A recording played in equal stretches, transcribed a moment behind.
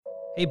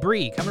Hey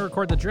Bree, come and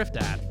record the Drift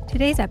ad.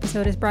 Today's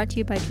episode is brought to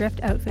you by Drift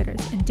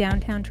Outfitters in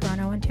downtown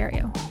Toronto,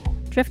 Ontario.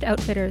 Drift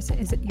Outfitters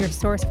is your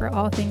source for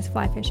all things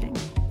fly fishing.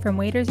 From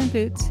waders and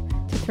boots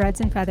to threads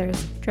and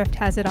feathers, Drift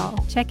has it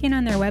all. Check in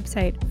on their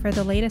website for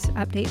the latest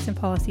updates and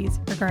policies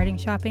regarding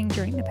shopping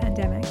during the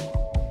pandemic.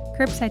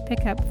 Curbside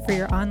pickup for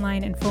your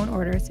online and phone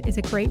orders is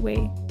a great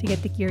way to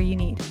get the gear you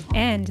need.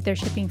 And they're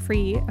shipping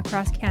free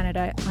across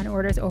Canada on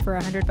orders over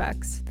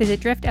 $100. Visit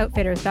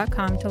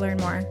driftoutfitters.com to learn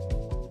more.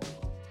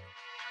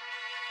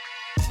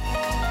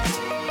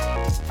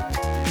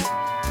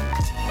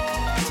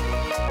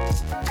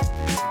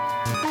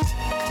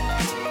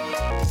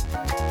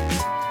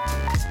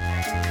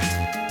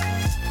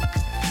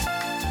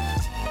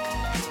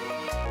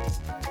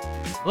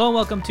 Hello and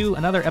welcome to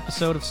another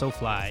episode of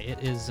SoFly.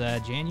 It is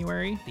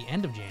January, the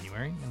end of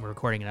January, and we're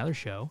recording another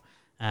show.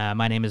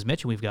 My name is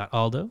Mitch, and we've got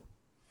Aldo.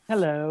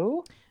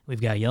 Hello.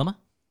 We've got Yilma.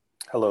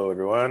 Hello,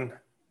 everyone.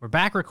 We're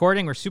back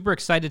recording. We're super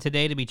excited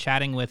today to be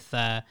chatting with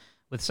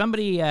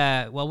somebody,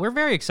 we're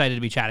very excited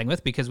to be chatting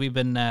with because we've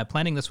been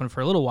planning this one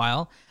for a little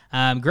while.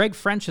 Greg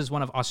French is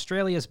one of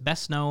Australia's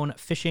best-known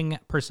fishing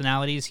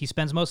personalities. He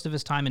spends most of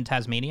his time in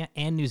Tasmania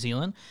and New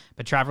Zealand,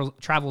 but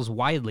travels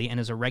widely and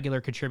is a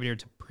regular contributor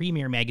to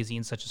premier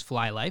magazines such as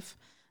Fly Life.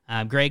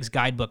 Greg's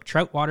guidebook,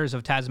 Trout Waters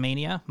of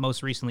Tasmania,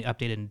 most recently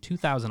updated in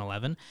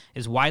 2011,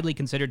 is widely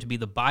considered to be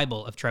the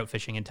Bible of trout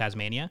fishing in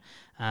Tasmania.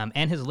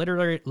 And his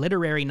literary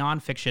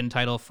nonfiction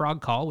title, Frog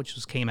Call,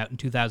 which came out in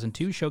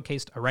 2002,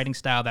 showcased a writing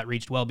style that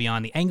reached well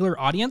beyond the angler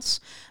audience.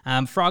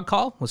 Frog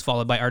Call was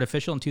followed by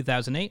Artificial in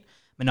 2008,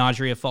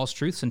 Menagerie of False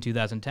Truths in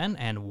 2010,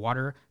 and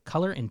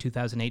Watercolor in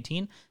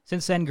 2018.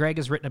 Since then, Greg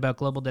has written about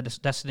global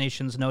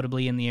destinations,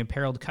 notably in The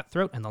Imperiled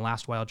Cutthroat and The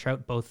Last Wild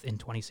Trout, both in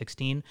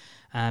 2016.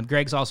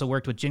 Greg's also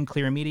worked with Gin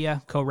Clear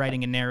Media,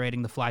 co-writing and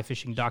narrating the fly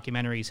fishing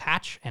documentaries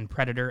Hatch and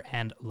Predator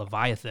and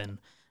Leviathan.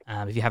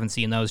 If you haven't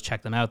seen those,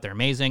 check them out. They're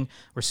amazing.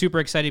 We're super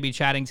excited to be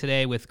chatting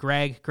today with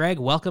Greg. Greg,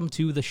 welcome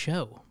to the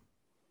show.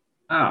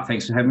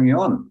 Thanks for having me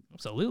on.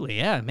 Absolutely,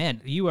 yeah,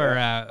 man. You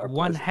are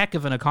one heck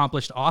of an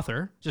accomplished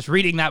author. Just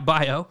reading that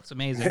bio, it's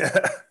amazing.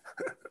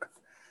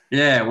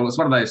 Yeah, well, it's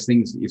one of those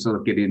things that you sort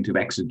of get into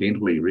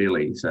accidentally,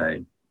 really.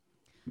 So,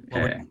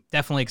 we're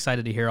definitely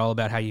excited to hear all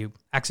about how you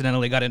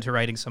accidentally got into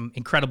writing some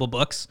incredible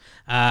books.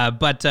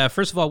 But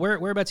first of all,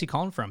 whereabouts are you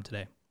calling from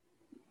today?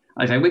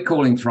 Okay, we're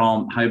calling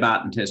from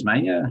Hobart in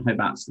Tasmania.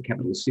 Hobart's the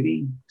capital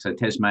city. So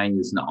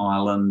Tasmania's an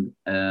island.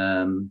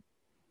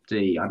 I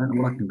don't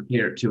know what I can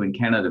compare it to in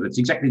Canada, but it's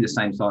exactly the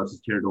same size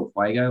as Tierra del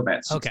Fuego,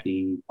 about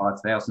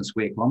 65,000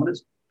 square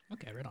kilometres.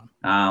 Okay, right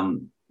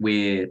on.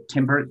 We're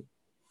temperate.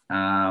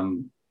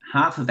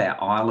 Half of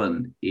our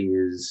island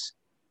is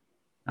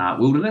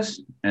wilderness,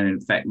 and in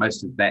fact,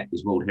 most of that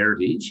is World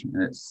Heritage,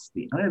 and it's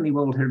the only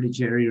World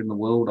Heritage area in the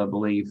world, I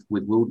believe,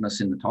 with wilderness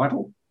in the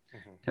title,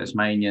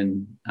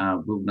 Tasmanian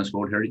Wilderness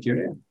World Heritage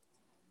Area.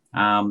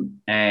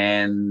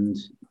 And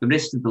the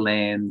rest of the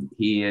land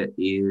here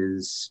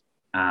is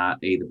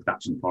either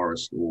production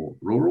forest or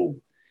rural.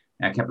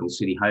 Our capital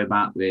city,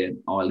 Hobart, where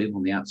I live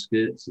on the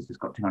outskirts, has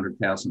just got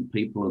 200,000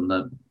 people, and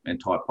the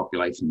entire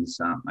population's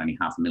only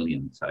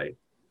 500,000. So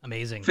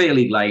amazing.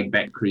 Fairly laid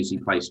back,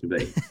 cruisy place to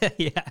be.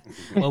 Yeah.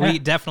 Well, we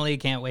definitely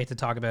can't wait to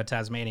talk about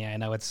Tasmania. I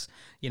know it's,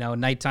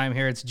 nighttime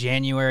here. It's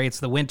January. It's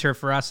the winter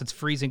for us. It's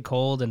freezing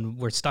cold and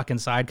we're stuck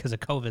inside because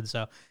of COVID.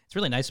 So it's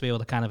really nice to be able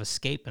to kind of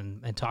escape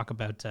and talk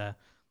about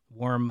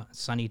warm,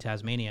 sunny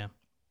Tasmania.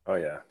 Oh,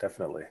 yeah,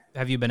 definitely.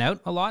 Have you been out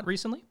a lot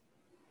recently?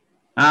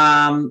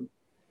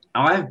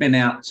 I've been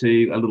out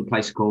to a little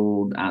place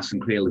called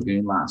St Clair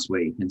Lagoon last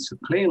week. And St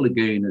Clair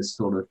Lagoon is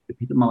sort of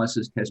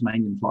epitomises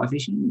Tasmanian fly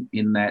fishing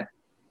in that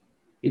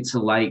it's a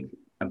lake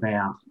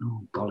about,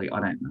 I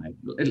don't know,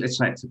 let's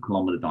say it's a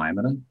kilometre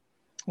diameter.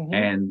 Mm-hmm.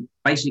 And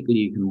basically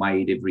you can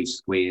wade every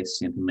square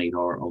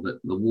centimetre of it.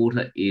 The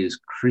water is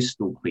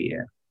crystal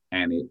clear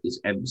and it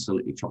is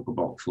absolutely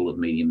chock-a-block full of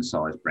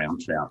medium-sized brown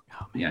trout,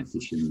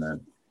 fish in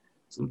the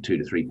sort of 2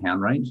 to 3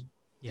 pound range,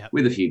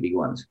 with a few big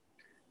ones.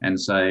 And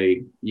so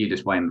you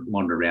just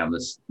wander around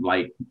this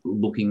lake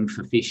looking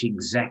for fish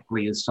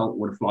exactly as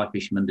saltwater fly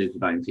fishermen do for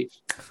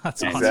bonefish.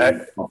 That's awesome.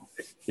 Exactly.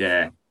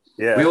 Yeah.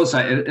 It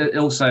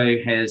also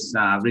has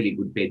really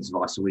good beds of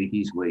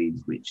Isoetes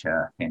weeds, which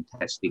are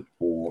fantastic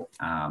for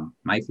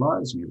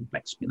mayflies. You have a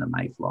black spinner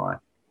mayfly,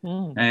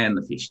 and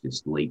the fish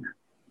just leap.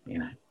 They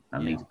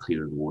need to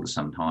clear the water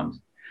sometimes.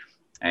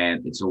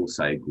 And it's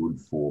also good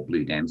for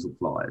blue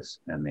damselflies,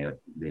 and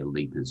they're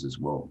leapers as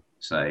well.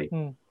 So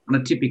on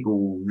a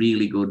typical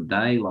really good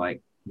day,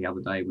 like the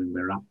other day when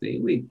we were up there,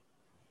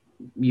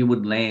 you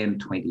would land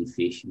 20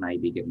 fish,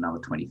 maybe get another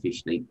 20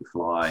 fish to eat the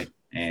fly,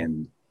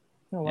 and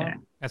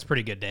that's a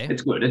pretty good day.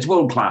 It's good. It's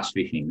world-class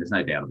fishing. There's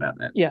no doubt about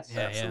that. Yes.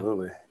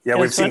 Absolutely. Yeah,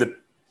 we've seen the...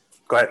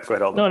 Go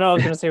ahead, Aldo. No, I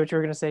was going to say what you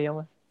were going to say,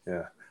 Yelma.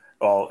 Yeah.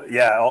 Well,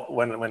 yeah.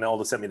 When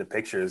Aldo sent me the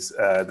pictures,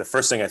 the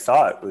first thing I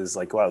thought was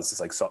like, wow, this is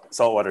like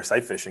saltwater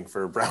sight fishing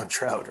for brown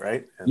trout,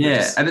 right? And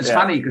it's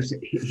funny because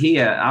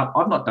here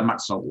I've not done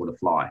much saltwater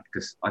fly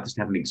because I just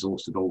haven't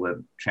exhausted all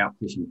the trout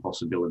fishing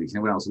possibilities.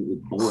 And when I was a little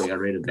boy, I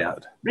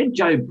read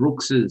Joe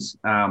Brooks's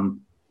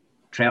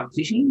trout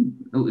fishing.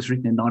 It was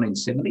written in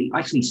 1970. I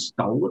actually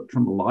stole it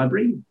from the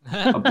library.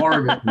 I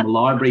borrowed it from the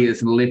library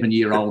as an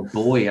 11-year-old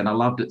boy, and I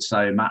loved it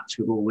so much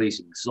with all these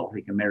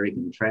exotic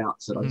American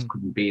trouts that I just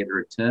couldn't bear to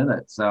return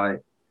it. So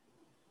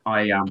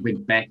I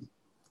went back.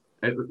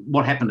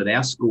 What happened at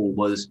our school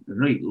was a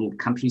really little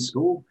country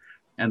school,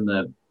 and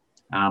the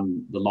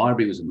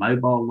library was a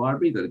mobile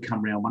library that would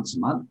come around once a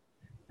month,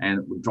 and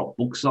it would drop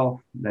books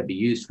off. They'd be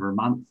used for a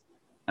month,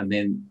 and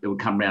then it would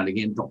come around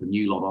again, drop a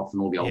new lot off,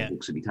 and all the old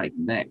books would be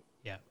taken back.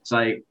 Yeah.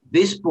 So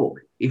this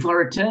book, if I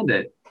returned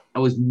it, I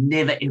was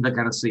never, ever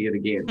going to see it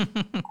again.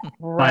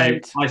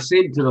 Right. So I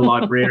said to the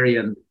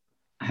librarian,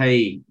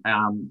 hey,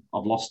 I've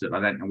lost it. I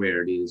don't know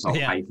where it is. I'll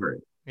pay for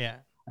it. Yeah.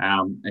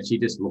 And she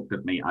just looked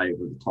at me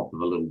over the top of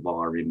a little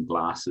bar in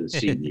glasses.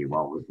 She knew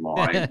I was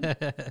lying.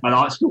 But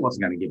I still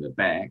wasn't going to give it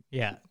back.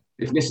 Yeah.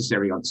 If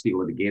necessary, I'd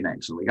steal it again,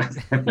 actually.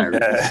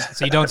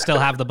 So you don't still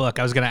have the book?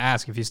 I was going to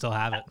ask if you still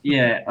have it.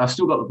 Yeah, I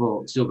still got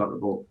the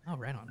book. Oh,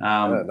 right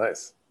on.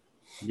 Nice.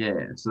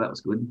 Yeah, so that was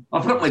good.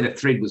 I forgot where the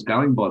thread was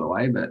going, by the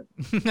way, but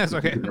that's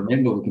okay.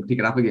 Remember, we can pick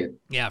it up again.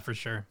 Yeah, for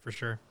sure.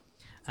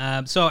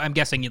 So I'm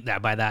guessing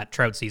that by that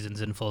trout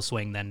season's in full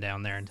swing then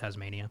down there in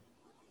Tasmania.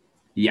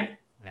 Yeah.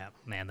 Yeah,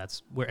 man,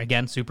 we're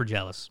again super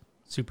jealous.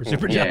 Super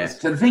jealous.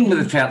 So the thing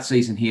with the trout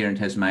season here in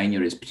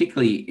Tasmania is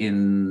particularly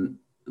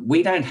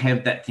we don't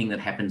have that thing that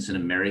happens in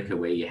America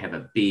where you have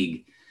a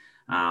big,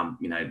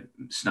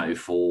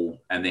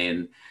 snowfall and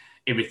then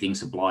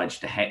everything's obliged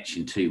to hatch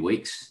in 2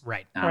 weeks.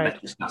 Right. That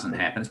just doesn't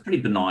happen. It's pretty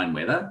benign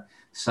weather.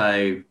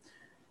 So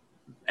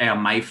our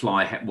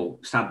mayfly will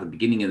start at the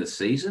beginning of the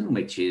season,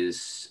 which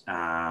is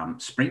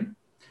spring.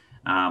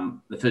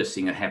 The first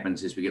thing that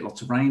happens is we get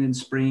lots of rain in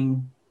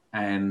spring,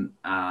 and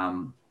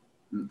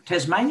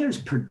Tasmania is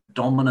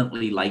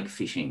predominantly lake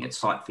fishing. It's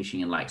sight fishing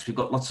in lakes. We've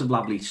got lots of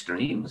lovely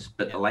streams,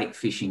 but the lake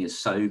fishing is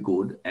so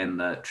good and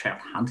the trout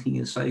hunting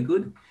is so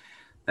good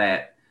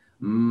that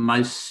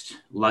most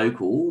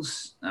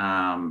locals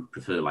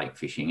prefer lake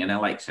fishing, and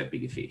our lakes have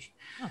bigger fish.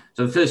 Oh.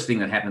 So the first thing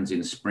that happens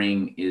in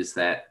spring is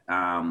that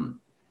the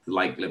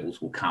lake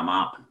levels will come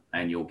up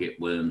and you'll get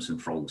worms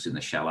and frogs in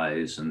the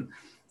shallows, and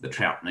the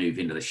trout move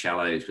into the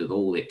shallows with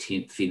all their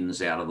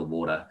fins out of the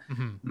water.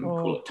 Mm-hmm. We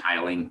call it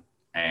tailing,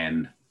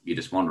 and you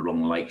just wander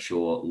along the lake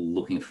shore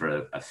looking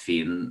for a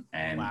fin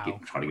and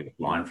try to get a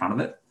fly in front of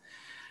it.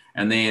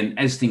 And then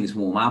as things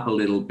warm up a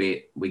little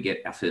bit, we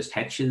get our first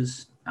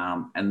hatches,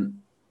 and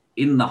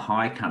in the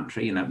high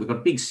country, we've got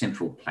a big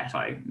central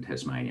plateau in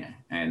Tasmania,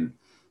 and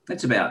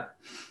that's about,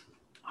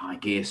 I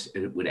guess,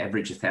 it would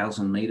average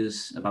 1,000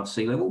 metres above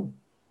sea level.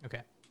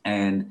 Okay.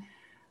 And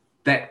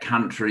that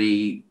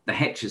country, the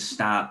hatches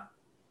start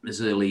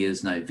as early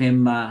as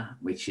November,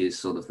 which is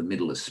sort of the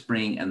middle of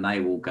spring, and they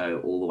will go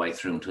all the way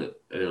through into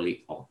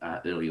early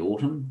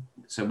autumn.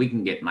 So we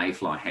can get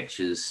mayfly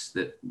hatches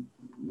that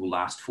will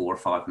last 4 or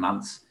 5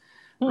 months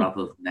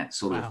rather than that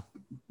sort of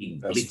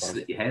big blitz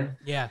that you have.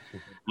 Yeah.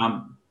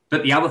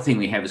 But the other thing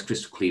we have is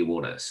crystal clear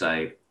water.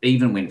 So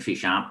even when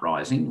fish aren't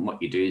rising,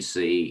 what you do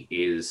see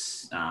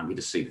is you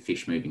just see the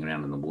fish moving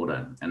around in the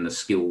water. And the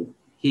skill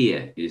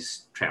here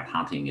is trout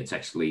hunting. It's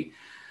actually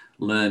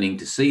learning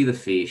to see the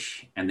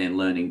fish and then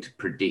learning to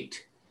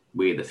predict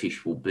where the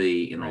fish will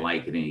be in the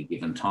lake at any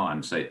given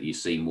time, so that you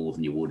see more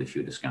than you would if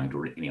you're just going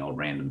to any old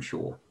random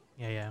shore.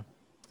 Yeah.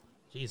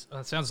 Jeez, well,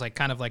 that sounds like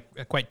kind of like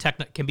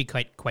can be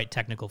quite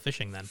technical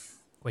fishing then.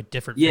 Quite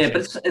different. Yeah,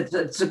 fishing. But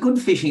it's a good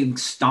fishing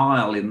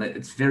style in that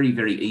it's very,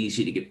 very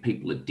easy to get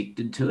people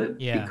addicted to it.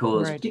 Yeah.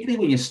 Because particularly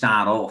when you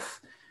start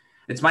off,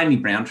 it's mainly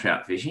brown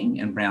trout fishing,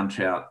 and brown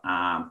trout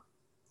are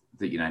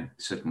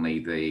certainly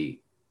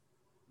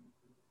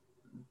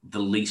the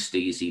least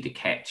easy to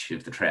catch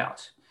of the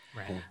trouts.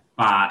 Right.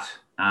 But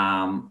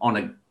on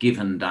a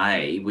given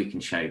day, we can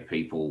show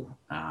people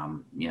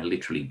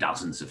literally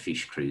dozens of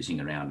fish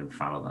cruising around in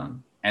front of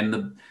them,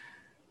 and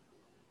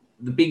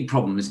the big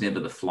problem is never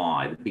the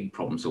fly. The big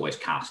problem is always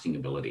casting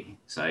ability.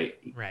 So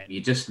you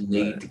just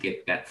need to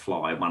get that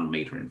fly 1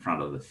 meter in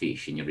front of the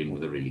fish, and you're in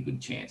with a really good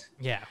chance.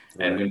 Yeah.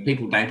 And when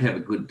people don't have a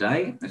good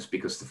day, that's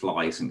because the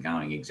fly isn't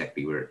going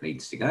exactly where it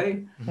needs to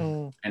go.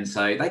 Mm-hmm. And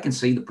so they can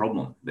see the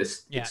problem.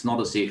 It's not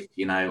as if,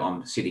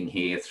 I'm sitting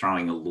here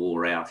throwing a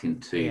lure out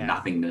into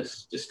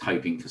nothingness, just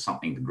hoping for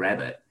something to grab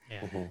it.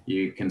 Yeah. Mm-hmm.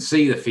 You can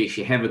see the fish,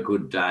 you have a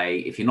good day.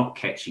 If you're not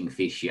catching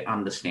fish, you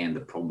understand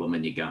the problem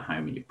and you go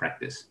home and you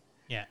practice.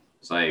 Yeah.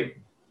 So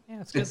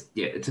it's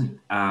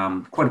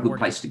quite a good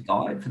place to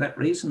guide for that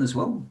reason as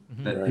well,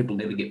 that people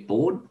never get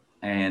bored.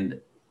 And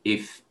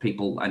if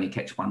people only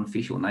catch one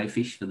fish or no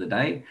fish for the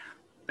day,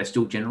 they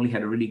still generally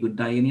had a really good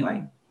day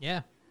anyway.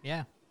 Yeah.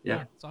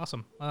 It's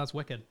awesome. Well, that's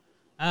wicked.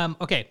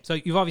 Okay, so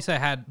you've obviously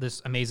had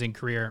this amazing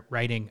career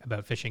writing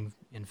about fishing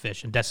in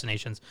fish and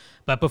destinations.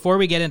 But before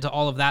we get into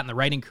all of that in the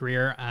writing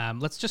career,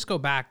 let's just go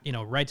back,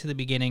 right to the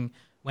beginning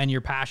when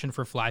your passion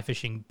for fly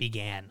fishing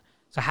began.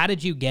 So how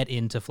did you get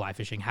into fly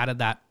fishing? How did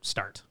that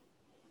start?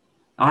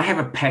 I have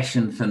a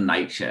passion for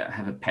nature. I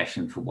have a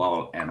passion for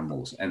wild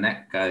animals, and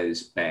that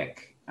goes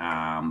back.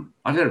 I've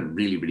got a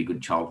really, really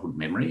good childhood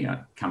memory.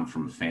 I come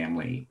from a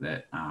family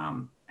that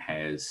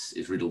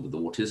is riddled with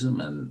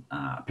autism, and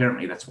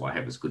apparently that's why I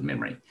have this good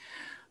memory.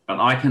 But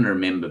I can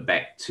remember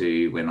back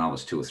to when I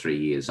was 2 or 3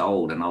 years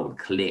old, and I would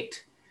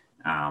collect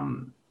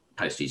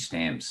postage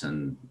stamps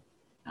and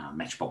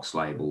matchbox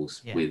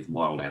labels with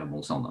wild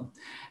animals on them.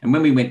 And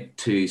when we went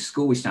to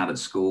school, we started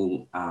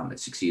school at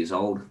 6 years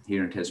old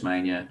here in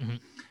Tasmania.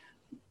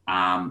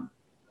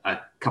 A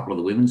couple of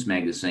the women's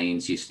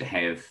magazines used to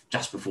have,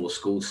 just before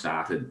school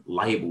started,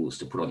 labels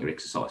to put on your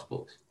exercise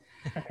books.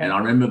 Okay. And I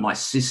remember my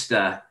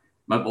sister,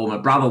 my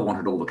brother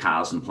wanted all the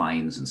cars and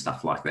planes and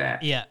stuff like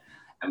that. Yeah.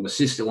 And my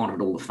sister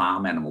wanted all the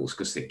farm animals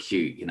because they're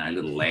cute,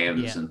 little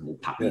lambs and little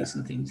puppies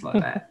and things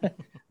like that.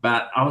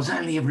 But I was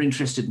only ever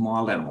interested in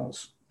wild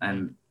animals.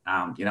 And,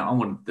 I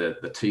wanted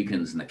the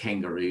toucans and the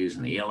kangaroos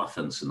and the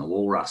elephants and the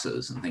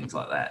walruses and things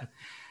like that.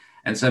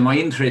 And so my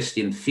interest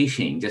in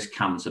fishing just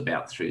comes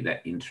about through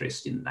that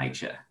interest in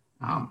nature.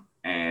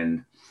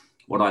 And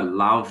what I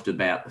loved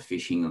about the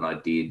fishing that I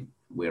did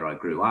where I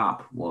grew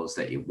up was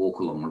that you walk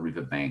along a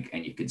riverbank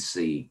and you could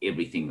see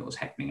everything that was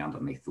happening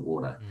underneath the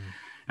water.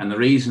 And the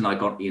reason I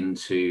got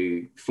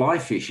into fly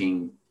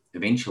fishing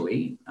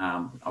eventually,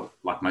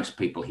 like most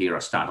people here, I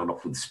started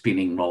off with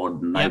spinning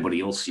rod, and nobody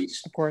else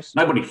used, of course,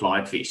 nobody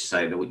fly fished,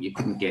 so that you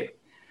couldn't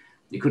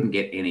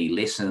get any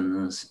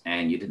lessons,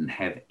 and you didn't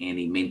have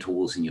any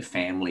mentors in your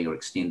family or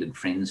extended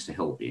friends to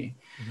help you.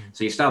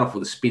 So you start off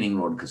with a spinning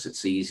rod because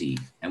it's easy,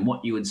 and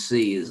what you would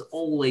see is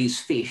all these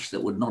fish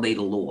that would not eat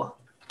a lure.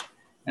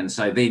 And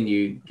so then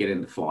you get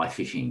into fly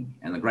fishing.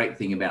 And the great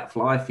thing about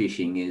fly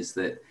fishing is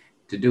that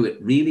to do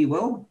it really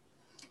well,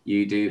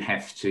 you do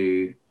have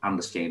to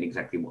understand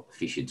exactly what the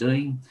fish are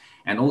doing.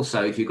 And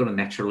also, if you've got a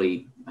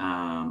naturally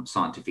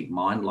scientific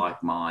mind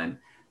like mine,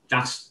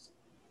 just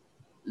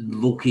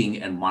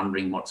looking and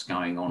wondering what's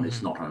going on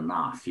is not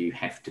enough. You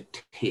have to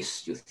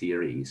test your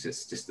theories.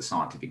 It's just the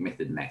scientific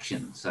method in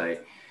action. So,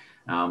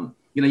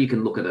 you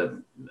can look at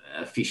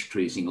a fish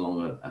cruising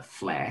along a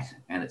flat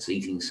and it's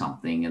eating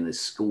something, and there's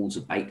schools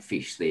of bait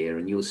fish there,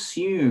 and you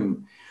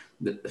assume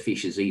that the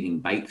fish is eating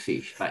bait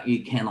fish, but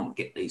you cannot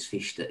get these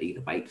fish to eat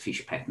a bait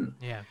fish pattern.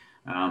 Yeah.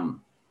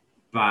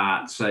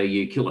 But so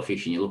you kill a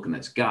fish and you look in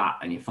its gut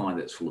and you find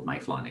that it's full of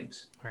mayfly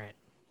nymphs. Right.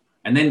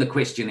 And then the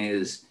question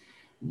is,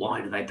 why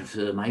do they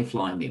prefer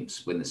mayfly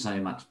nymphs when there's so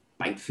much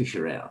bait fish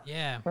around?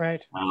 Yeah.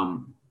 Right.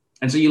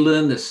 And so you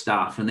learn this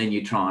stuff, and then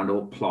you're trying to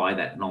apply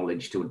that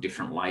knowledge to a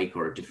different lake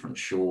or a different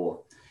shore.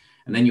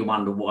 And then you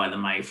wonder why the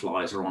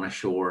mayflies are on a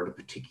shore at a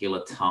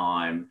particular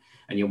time.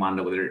 And you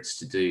wonder whether it's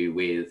to do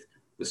with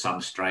the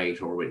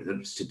substrate or whether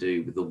it's to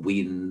do with the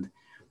wind.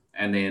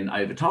 And then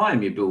over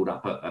time, you build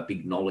up a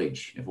big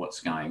knowledge of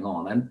what's going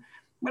on. And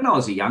when I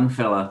was a young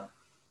fella,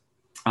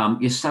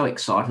 you're so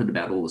excited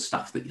about all the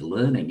stuff that you're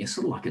learning. You're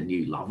sort of like a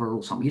new lover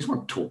or something. You just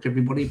want to talk to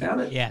everybody about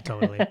it. Yeah,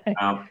 totally.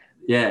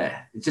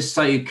 It's just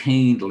so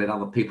keen to let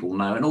other people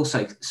know, and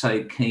also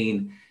so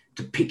keen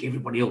to pick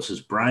everybody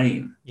else's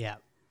brain. Yeah.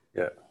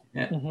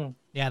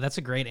 Yeah, that's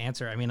a great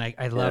answer. I mean,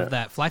 I love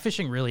that. Fly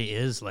fishing really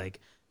is like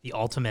the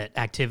ultimate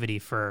activity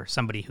for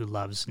somebody who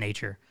loves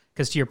nature.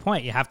 Because to your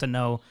point, you have to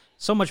know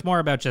so much more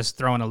about just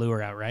throwing a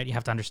lure out, right? You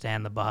have to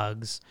understand the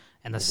bugs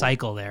and the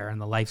cycle there and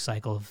the life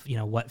cycle of,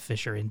 what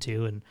fish are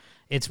into. And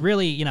it's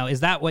really, is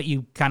that what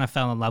you kind of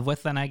fell in love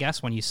with then, I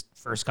guess, when you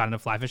first got into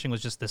fly fishing,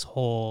 was just this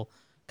whole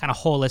kind of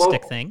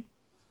holistic thing?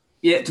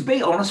 Yeah, to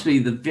be honest with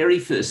you, the very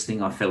first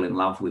thing I fell in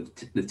love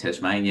with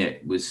Tasmania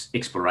was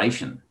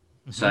exploration.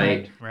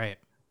 So right.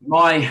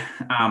 My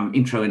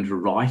intro into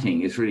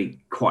writing is really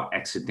quite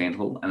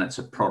accidental, and it's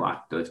a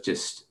product of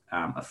just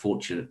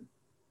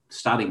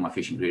starting my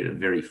fishing career at a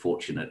very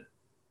fortunate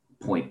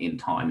point in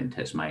time in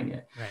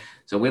Tasmania. Right.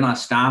 So when I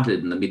started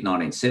in the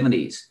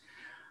mid-1970s,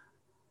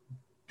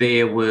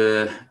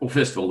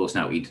 first of all, there was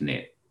no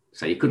internet.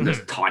 So you couldn't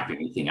just type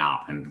anything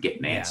up and get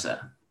an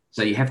answer.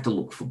 So you have to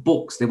look for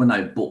books. There were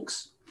no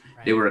books.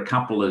 Right. There were a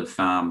couple of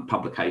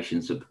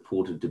publications that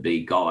purported to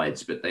be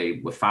guides, but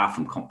they were far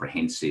from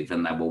comprehensive,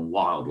 and they were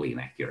wildly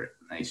inaccurate.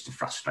 They used to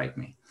frustrate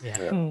me.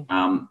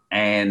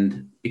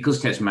 And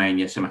because so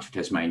much of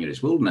Tasmania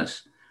is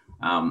wilderness,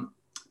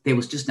 there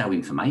was just no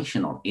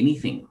information on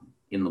anything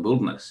in the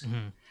wilderness.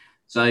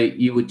 So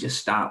you would just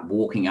start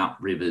walking up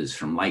rivers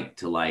from lake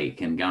to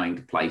lake and going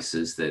to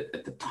places that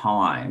at the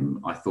time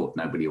I thought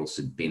nobody else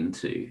had been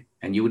to,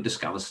 and you would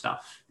discover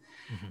stuff.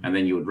 And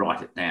then you would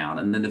write it down.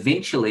 And then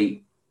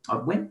eventually I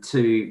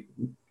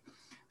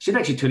should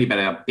actually tell you about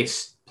our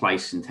best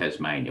place in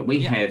Tasmania.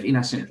 We have, in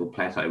our Central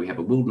Plateau, we have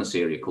a wilderness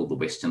area called the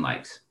Western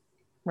Lakes.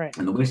 Right.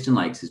 And the Western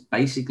Lakes is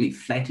basically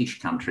flattish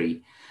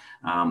country.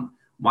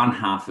 One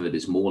half of it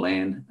is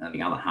moorland and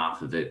the other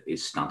half of it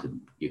is stunted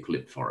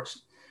eucalypt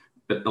forest.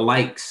 But the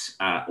lakes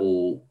are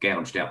all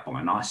gouged out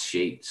by an ice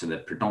sheet, so they're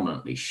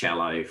predominantly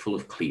shallow, full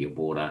of clear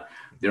water.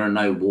 There are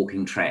no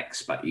walking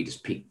tracks, but you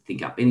just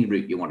think up any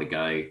route you want to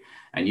go,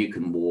 and you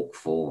can walk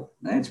for,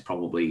 it's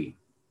probably,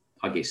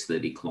 I guess,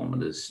 30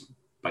 kilometres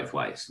both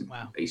ways,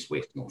 east,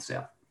 west, north,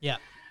 south. Yeah.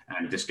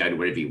 And just go to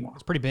wherever you want.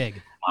 It's pretty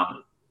big.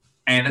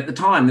 And at the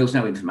time, there was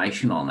no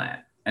information on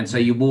that. And so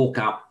you walk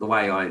up, the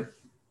way I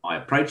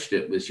approached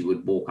it was you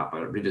would walk up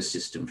a river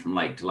system from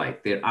lake to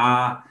lake. There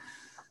are,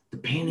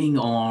 depending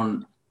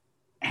on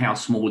how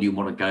small you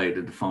want to go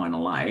to define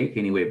a lake,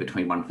 anywhere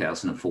between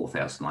 1,000 and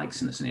 4,000 lakes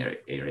in this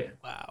area.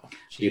 Wow.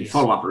 Jeez. You'd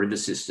follow up a river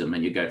system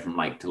and you go from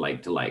lake to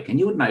lake to lake, and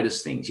you would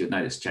notice things. You would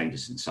notice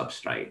changes in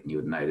substrate, and you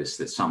would notice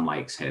that some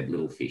lakes had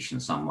little fish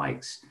and some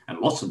lakes, and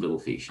lots of little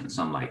fish, and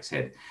some lakes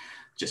had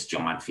just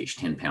giant fish,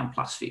 10-pound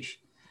plus fish.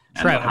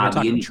 Trout, we're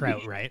talking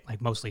trout, right?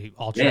 Like mostly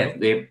all trout. Yeah,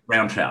 they're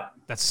brown trout.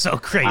 That's so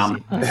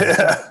crazy.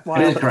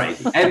 It is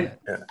crazy.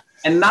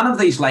 And none of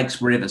these lakes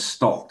were ever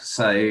stocked.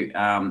 So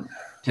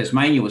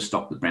Tasmania was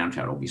stocked with brown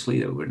trout, obviously.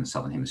 They were in the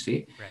Southern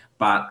Hemisphere. Right.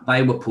 But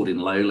they were put in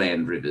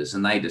lowland rivers,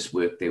 and they just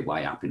worked their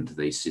way up into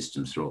these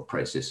systems through a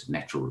process of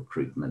natural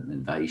recruitment and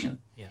invasion.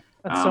 Yeah,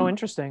 that's so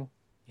interesting.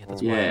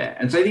 Yeah,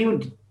 and so then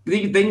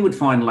you would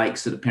find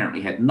lakes that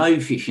apparently had no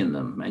fish in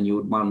them, and you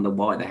would wonder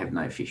why they have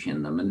no fish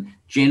in them. And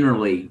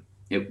generally,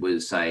 it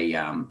was a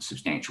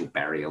substantial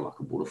barrier like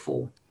a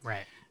waterfall.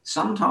 Right.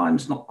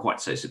 Sometimes not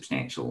quite so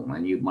substantial,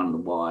 and you'd wonder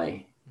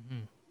why,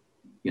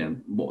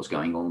 what was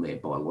going on there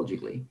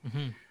biologically.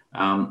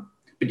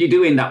 But you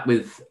do end up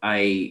with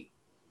a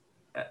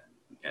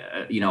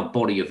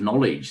body of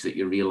knowledge that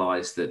you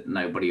realise that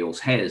nobody else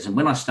has. And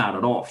when I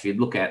started off, you'd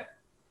look at,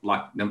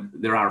 like,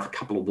 there are a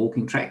couple of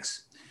walking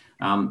tracks.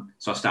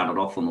 So I started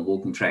off on the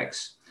walking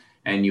tracks,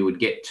 and you would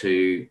get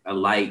to a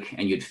lake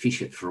and you'd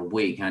fish it for a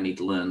week only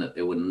to learn that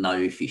there were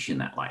no fish in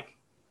that lake.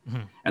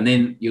 And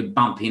then you'd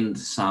bump into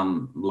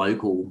some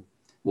local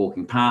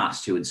walking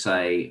past who would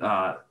say,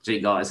 gee,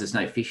 guys, there's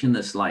no fish in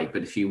this lake,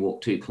 but if you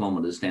walk 2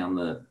 kilometres down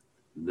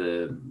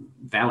the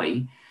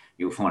valley,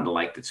 you'll find a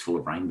lake that's full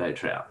of rainbow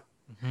trout.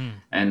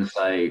 And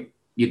so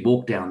you'd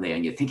walk down there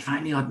and you'd think, if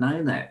only I'd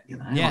known that,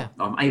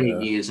 I'm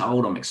 18 years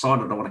old, I'm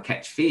excited, I want to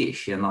catch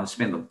fish, and I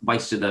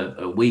wasted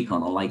a week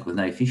on a lake with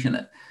no fish in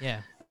it.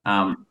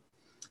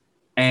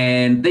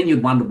 And then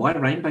you'd wonder, why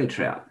rainbow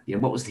trout?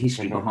 What was the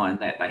history behind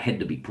that? They had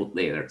to be put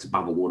there. It's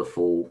above a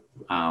waterfall.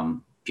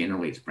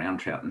 Generally, it's brown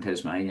trout in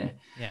Tasmania.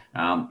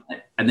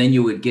 And then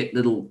you would get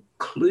little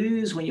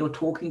clues when you were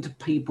talking to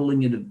people,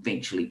 and you'd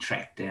eventually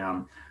track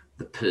down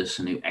the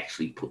person who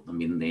actually put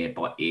them in there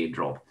by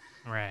airdrop.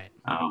 Right.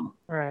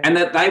 And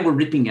that they were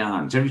ripping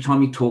yarns. Every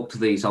time you talk to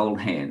these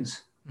old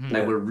hands,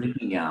 they were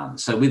ripping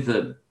yarns. So with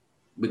the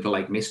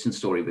Lake Meston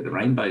story, where the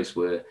rainbows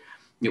were,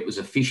 it was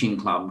a fishing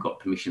club got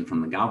permission from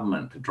the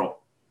government to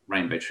drop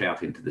rainbow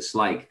trout into this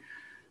lake.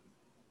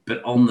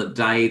 But on the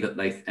day that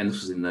and this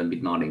was in the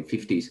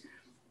mid-1950s,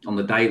 on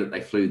the day that they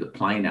flew the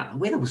plane out, the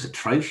weather was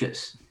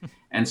atrocious.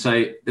 And so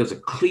there was a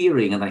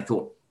clearing, and they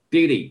thought,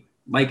 beauty,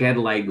 Lake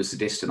Adelaide was the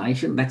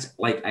destination. That's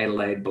Lake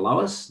Adelaide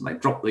below us. And they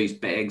dropped these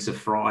bags of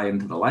fry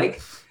into the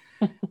lake.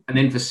 And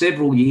then for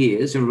several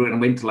years, everyone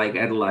went to Lake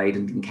Adelaide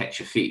and didn't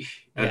catch a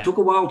fish. And it took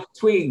a while to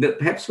twig that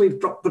perhaps we've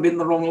dropped them in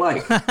the wrong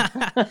lake,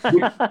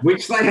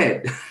 which they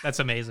had. That's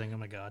amazing. Oh,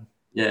 my God.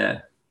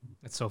 Yeah.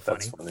 That's so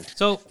funny.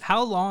 So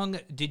how long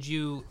did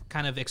you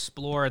kind of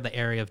explore the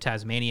area of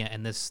Tasmania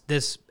and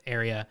this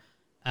area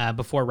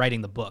before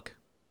writing the book?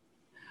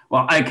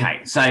 Well,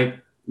 okay. So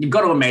you've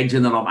got to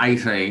imagine that I'm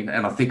 18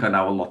 and I think I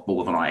know a lot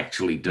more than I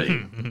actually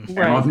do. And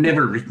I've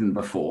never written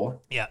before.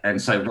 Yeah.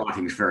 And so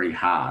writing's very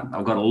hard.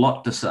 I've got a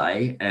lot to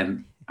say,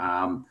 and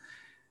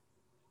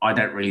I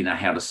don't really know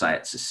how to say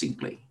it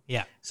succinctly.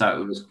 Yeah.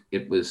 So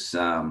it was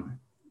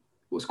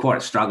quite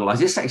a struggle. I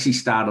just actually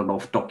started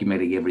off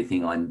documenting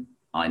everything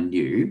I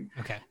knew.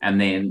 Okay. And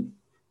then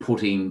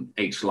putting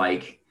each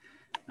lake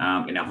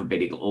in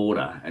alphabetical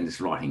order and just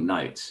writing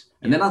notes.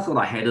 And then I thought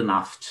I had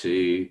enough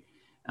to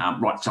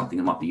write something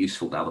that might be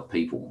useful to other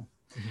people.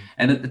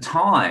 And at the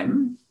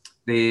time,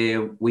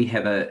 we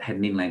had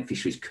an Inland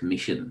Fisheries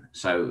Commission.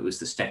 So it was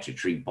the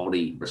statutory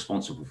body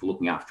responsible for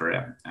looking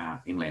after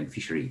our inland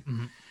fishery.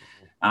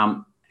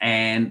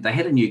 And they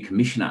had a new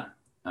commissioner,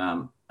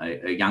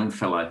 a young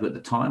fellow who at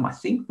the time I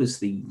think was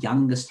the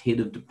youngest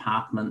head of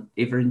department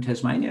ever in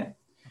Tasmania.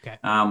 Okay.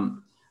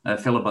 A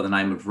fellow by the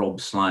name of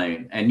Rob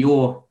Sloan. And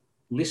your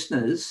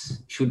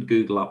listeners should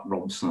Google up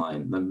Rob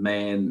Sloan. The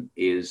man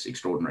is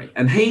extraordinary.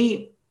 And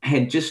he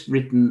had just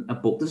written a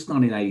book. This is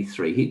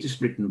 1983. He'd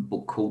just written a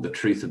book called The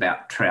Truth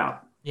About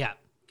Trout. Yeah.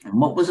 And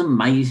what was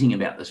amazing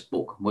about this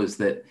book was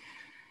that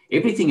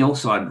everything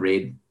else I'd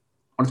read,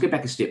 let's go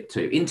back a step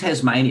too. In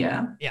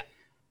Tasmania,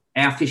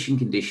 our fishing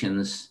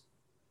conditions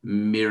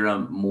mirror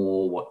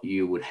more what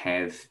you would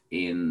have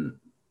in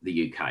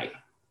the UK.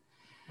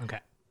 Okay.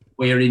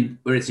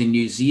 Whereas in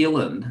New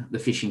Zealand, the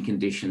fishing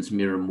conditions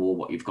mirror more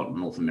what you've got in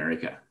North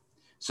America.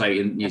 So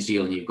in New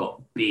Zealand, you've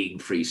got big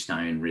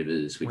freestone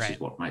rivers, which is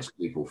what most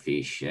people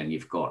fish, and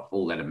you've got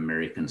all that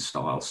American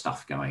style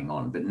stuff going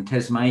on. But in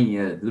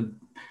Tasmania,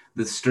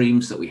 the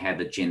streams that we had,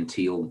 the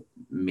genteel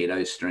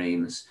meadow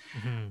streams,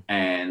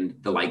 and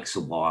the lakes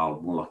are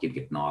wild, more like you'd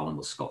get in Ireland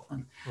or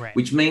Scotland,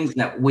 which means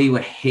that we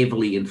were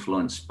heavily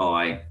influenced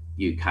by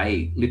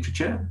UK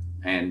literature,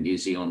 and New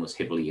Zealand was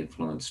heavily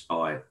influenced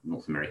by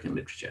North American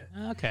literature.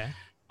 Okay.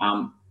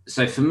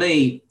 So for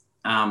me,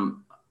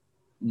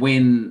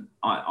 when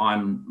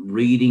I'm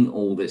reading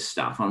all this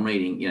stuff, I'm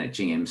reading,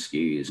 GM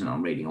Skews, and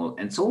I'm reading and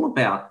it's all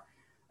about,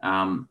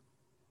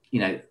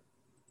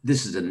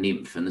 this is a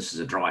nymph and this is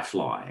a dry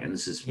fly, and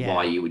this is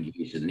why you would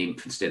use a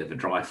nymph instead of a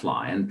dry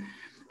fly. And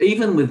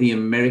even with the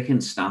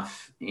American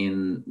stuff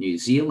in New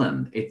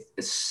Zealand, it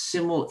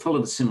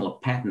followed a similar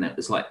pattern. It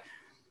was like,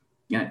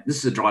 this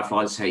is a dry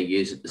fly, this is how you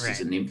use it. This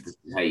is a nymph, this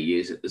is how you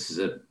use it. This is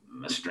a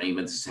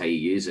streamer, this is how you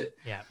use it.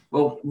 Yeah.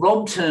 Well,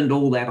 Rob turned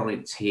all that on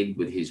its head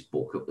with his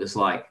book. It was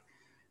like,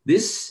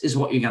 this is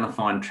what you're going to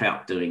find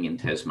trout doing in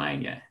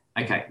Tasmania.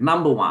 Okay,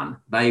 number one,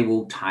 they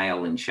will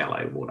tail in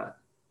shallow water.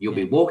 You'll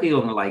be walking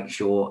on the lake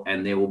shore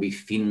and there will be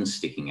fins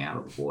sticking out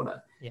of the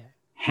water. Yeah.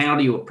 How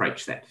do you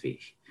approach that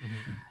fish?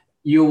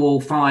 You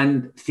will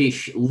find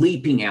fish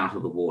leaping out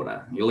of the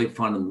water. You'll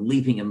find them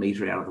leaping a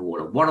metre out of the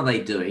water. What are they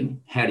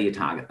doing? How do you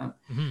target them?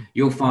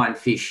 You'll find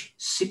fish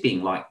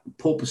sipping, like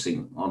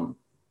porpoising on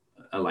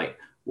a lake.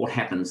 What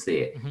happens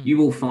there? You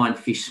will find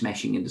fish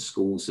smashing into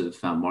schools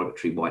of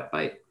migratory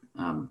whitebait,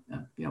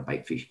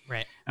 bait fish.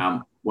 Right.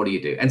 What do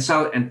you do? And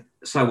so on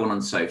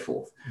and so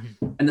forth.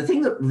 And the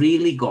thing that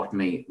really got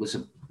me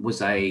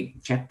was a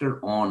chapter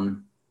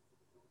on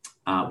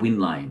wind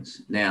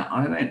lanes. Now,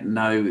 I don't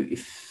know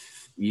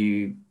if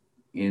you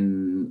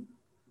in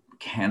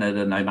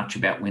Canada know much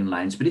about wind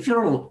lanes, but if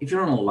you're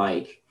on a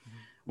lake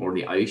or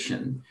the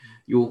ocean,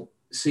 you'll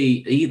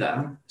see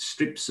either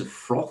strips of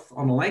froth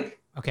on a lake.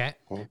 Okay.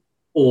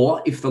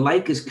 Or if the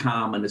lake is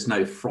calm and there's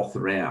no froth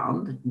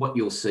around, what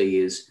you'll see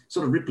is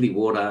sort of ripply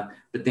water,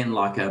 but then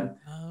like a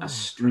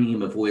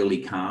stream of oily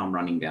calm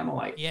running down the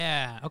lake.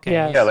 Yeah. Okay.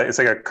 Yeah, it's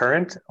like a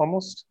current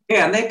almost.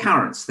 Yeah, and they're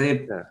currents.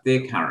 They're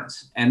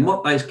currents. And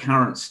what those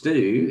currents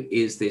do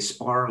is they're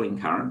spiraling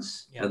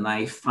currents, and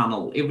they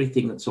funnel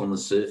everything that's on the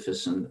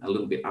surface and a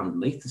little bit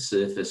underneath the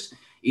surface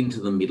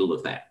into the middle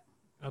of that.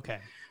 Okay.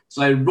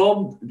 So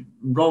Rob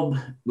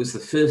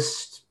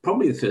was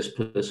probably the first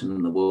person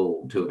in the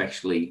world to have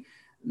actually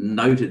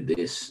noted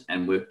this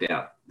and worked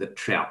out that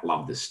trout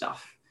love this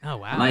stuff. Oh,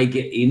 wow. And they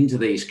get into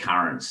these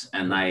currents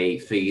and they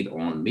feed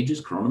on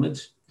midges,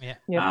 chironomids,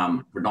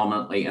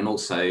 predominantly, and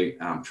also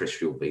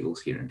terrestrial beetles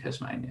here in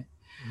Tasmania.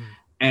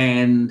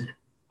 And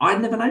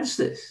I'd never noticed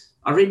this.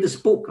 I read this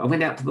book. I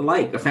went out to the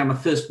lake. I found my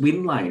first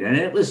wind lane, and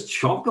it was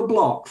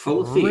chock-a-block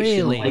full of fish.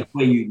 Really? In a lake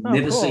where you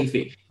never see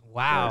fish.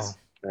 Wow.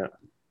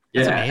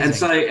 Yes.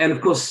 That's amazing. And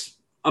of course,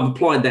 I've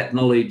applied that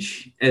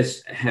knowledge,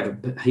 as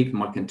have a heap of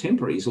my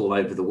contemporaries all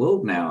over the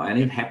world now, and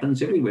it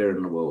happens everywhere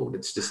in the world.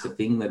 It's just a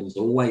thing that is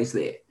always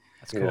there.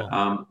 That's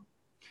cool.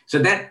 So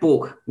that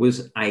book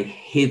was a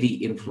heavy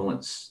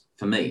influence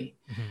for me.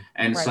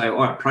 And so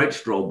I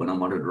approached Rob when I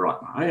wanted to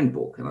write my own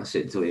book, and I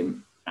said to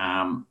him,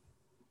 how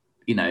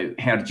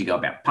did you go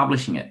about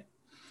publishing it?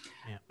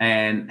 Yeah.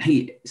 And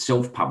he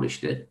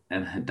self-published it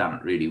and had done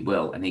it really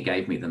well. And he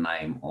gave me the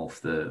name of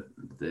the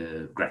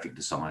graphic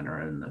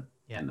designer and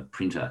the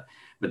printer.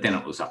 But then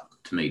it was up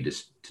to me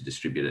to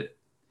distribute it.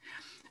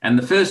 And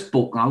the first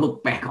book, and I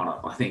look back on it,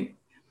 I think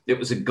it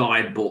was a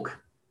guidebook.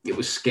 It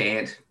was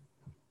scant.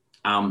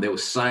 There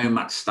was so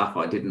much stuff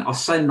I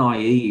was so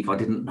naive. I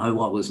didn't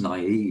know I was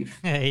naive.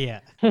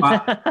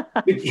 But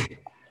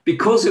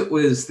because it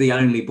was the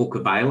only book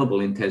available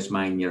in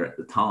Tasmania at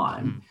the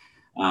time,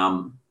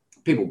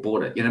 people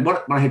bought it.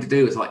 What I had to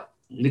do was like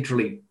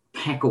literally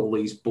pack all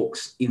these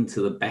books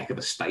into the back of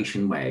a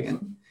station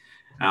wagon,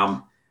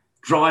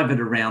 drive it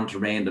around to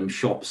random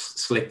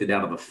shops selected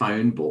out of a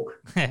phone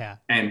book,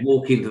 and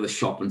walk into the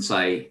shop and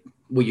say,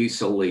 will you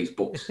sell these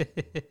books?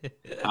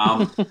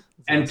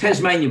 And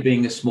Tasmania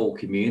being a small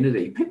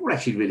community, people were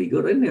actually really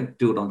good. They didn't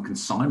do it on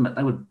consignment.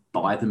 They would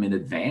buy them in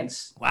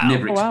advance. Wow.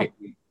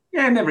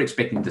 Never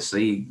expecting to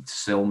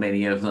sell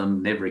many of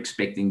them, never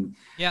expecting.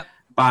 Yeah.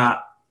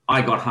 But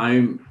I got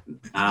home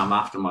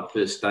after my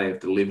first day of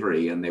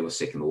delivery, and there were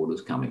second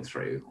orders coming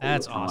through.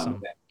 That's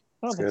awesome.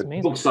 That's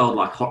amazing. Books sold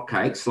like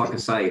hotcakes. Like I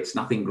say, it's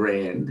nothing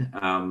grand.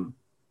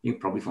 You can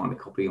probably find a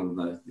copy on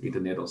the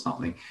internet or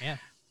something. Yeah.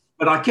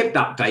 But I kept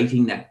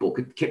updating that book.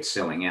 It kept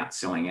selling out.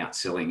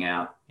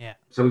 Yeah.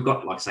 So we've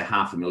got, like I say,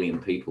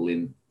 500,000 people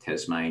in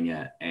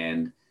Tasmania,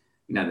 and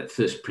that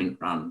first print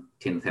run,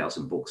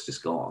 10,000 books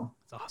just gone.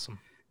 That's awesome.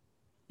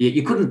 Yeah,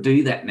 you couldn't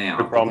do that now.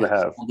 Good problem to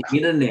have. On the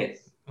internet.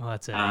 Well,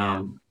 that's it.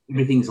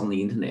 Everything's on the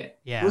internet.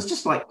 Yeah. It was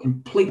just like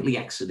completely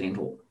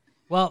accidental.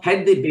 Well,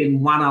 had there been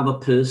one other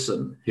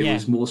person who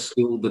was more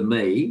skilled than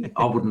me,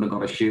 I wouldn't have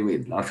got a shoe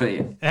in, I tell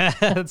you.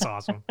 That's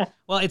awesome.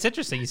 Well, it's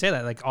interesting you say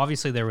that. Like,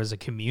 obviously there was a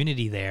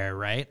community there,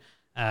 right?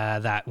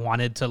 That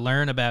wanted to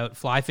learn about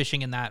fly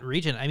fishing in that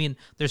region. I mean,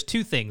 there's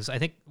two things. I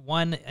think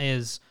one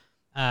is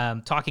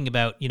talking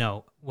about,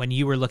 when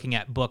you were looking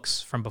at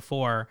books from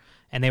before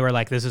and they were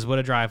like, this is what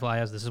a dry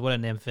fly is, this is what a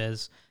nymph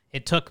is.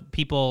 it took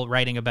people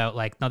writing about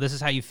like, no, this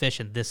is how you fish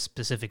in this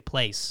specific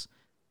place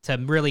to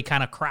really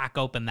kind of crack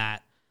open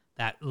that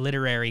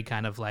literary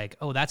kind of like,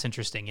 oh, that's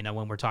interesting, you know,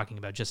 when we're talking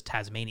about just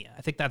Tasmania.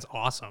 I think that's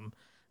awesome.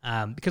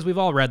 Because we've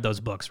all read those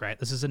books, right?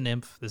 This is a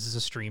nymph, this is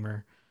a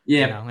streamer.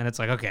 Yeah. You know, and it's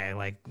like, okay,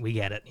 like we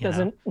get it.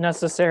 Doesn't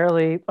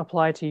necessarily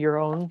apply to your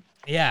own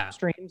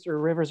streams or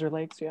rivers or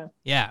lakes. Yeah.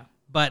 Yeah.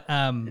 But,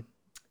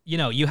 you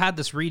know, you had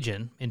this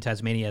region in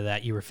Tasmania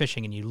that you were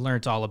fishing and you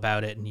learned all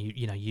about it and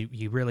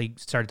you really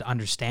started to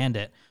understand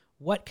it.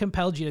 What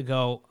compelled you to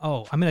go,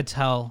 oh, I'm going to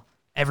tell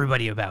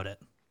everybody about it?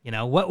 You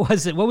know, what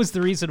was it? What was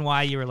the reason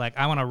why you were like,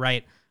 I want to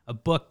write a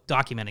book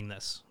documenting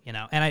this, you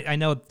know? And I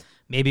know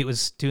maybe it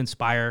was to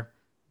inspire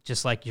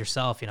just like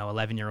yourself, you know,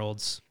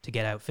 11-year-olds to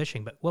get out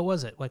fishing, but what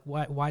was it? Like,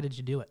 why did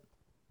you do it?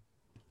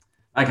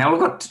 Okay.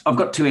 I've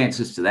got two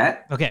answers to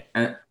that. Okay.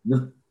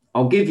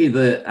 I'll give you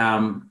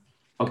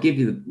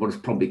what is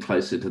probably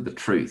closer to the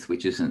truth,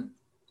 which isn't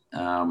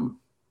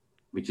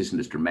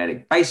as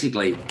dramatic.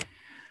 Basically,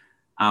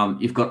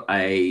 you've got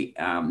a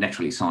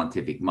naturally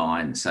scientific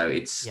mind, so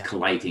it's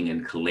collating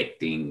and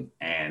collecting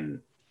and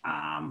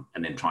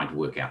then trying to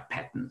work out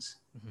patterns.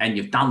 Mm-hmm. And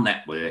you've done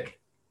that work,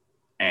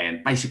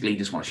 and basically you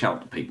just want to show it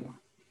to people.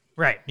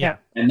 Right. Yeah.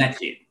 And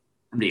that's it,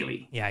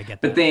 really. Yeah, I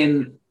get that. But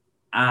then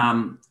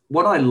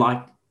what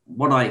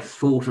I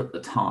thought at the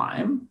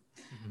time,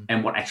 mm-hmm.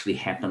 and what actually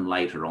happened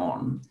later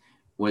on,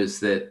 was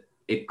that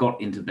it got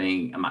into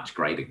being a much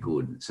greater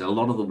good. So a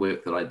lot of the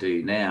work that I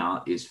do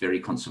now is very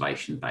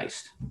conservation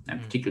based,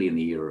 and particularly in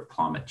the era of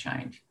climate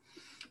change.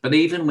 But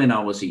even when I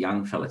was a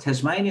young fella,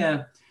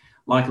 Tasmania,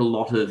 like a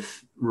lot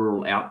of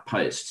rural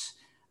outposts,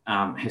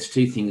 has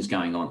two things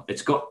going on.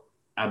 It's got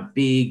a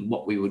big,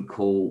 what we would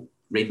call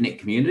redneck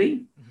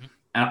community. Mm-hmm.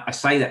 And I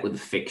say that with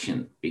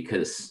affection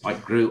because I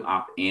grew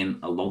up in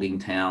a logging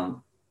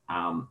town.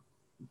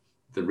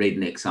 The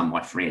rednecks are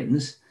my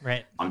friends.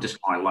 Right. I'm just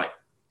kind of like,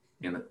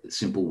 you know,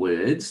 simple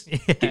words,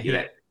 give you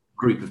that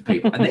group of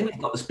people. And then we've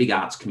got this big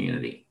arts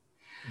community.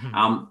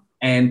 Mm-hmm.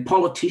 And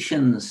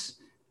politicians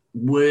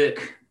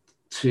work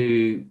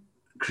to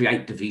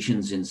create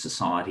divisions in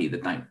society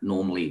that don't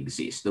normally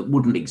exist, that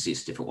wouldn't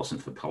exist if it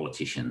wasn't for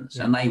politicians.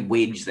 Yeah. And they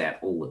wedge that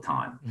all the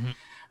time.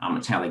 Mm-hmm.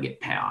 It's how they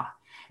get power.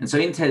 And so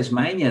in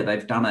Tasmania,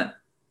 they've done it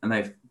and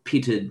they've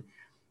pitted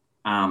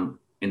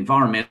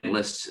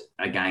environmentalists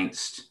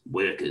against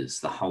workers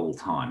the whole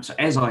time. So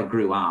as I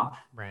grew up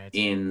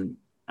in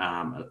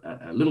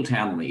a little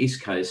town on the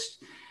East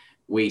Coast,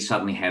 we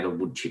suddenly had a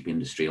wood chip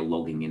industry, a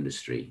logging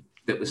industry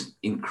that was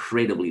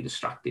incredibly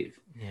destructive.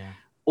 Yeah.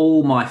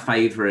 All my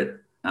favourite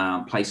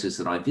places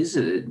that I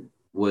visited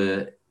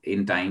were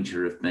in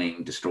danger of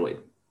being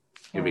destroyed,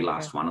 every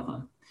last one of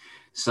them.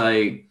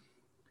 So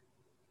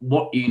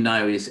what you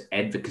know is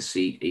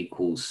advocacy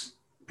equals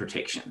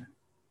protection.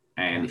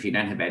 And if you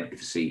don't have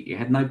advocacy, you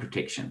had no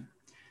protection.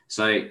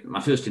 So my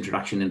first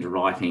introduction into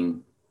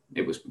writing,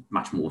 it was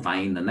much more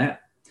vain than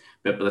that.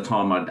 But by the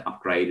time I'd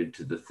upgraded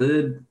to the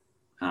third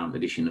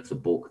edition of the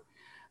book,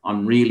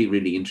 I'm really,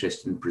 really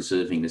interested in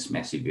preserving this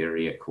massive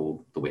area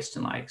called the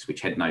Western Lakes,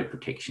 which had no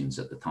protections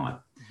at the time.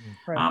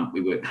 Mm-hmm. Right.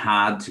 We worked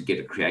hard to get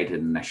it created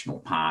in a national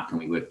park, and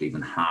we worked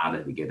even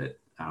harder to get it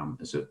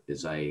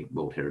as a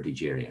World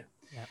Heritage Area.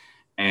 Yep.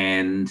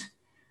 And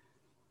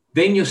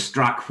then you're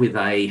struck with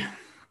a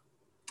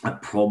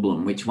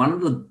problem, which one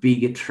of the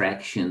big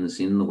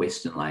attractions in the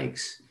Western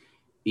Lakes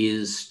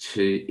is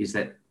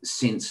that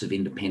sense of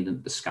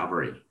independent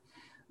discovery.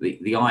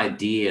 The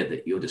idea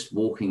that you're just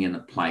walking in a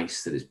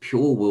place that is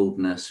pure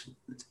wilderness,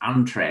 it's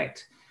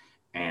untracked,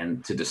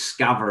 and to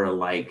discover a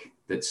lake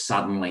that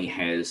suddenly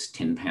has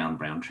 10-pound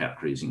brown trout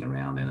cruising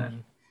around in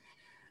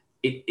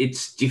it.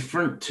 It's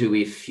different to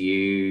if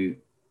you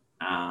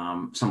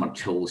someone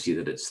tells you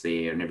that it's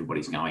there and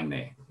everybody's going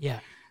there. Yeah.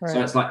 Right.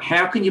 So it's like,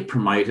 how can you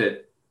promote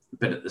it,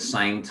 but at the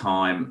same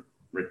time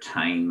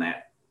retain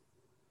that,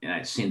 you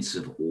know, sense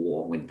of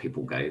awe when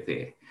people go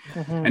there?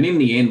 Mm-hmm. And in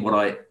the end, what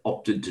I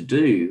opted to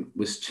do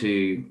was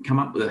to come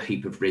up with a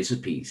heap of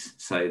recipes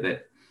so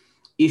that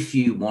if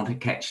you want to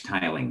catch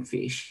tailing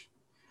fish,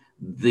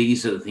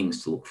 these are the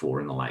things to look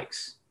for in the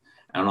lakes.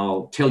 And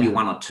I'll tell you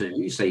one or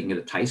two so you can get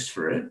a taste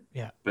for it.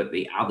 Yeah. But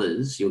the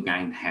others, you're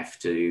going to have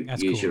to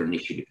use your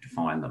initiative to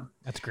find them.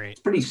 That's great. It's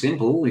pretty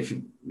simple. If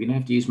you don't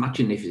have to use much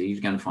initiative,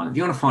 you're going to find them. If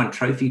you want to find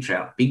trophy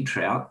trout, big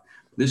trout,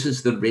 this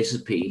is the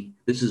recipe.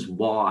 This is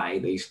why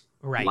these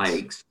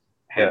lakes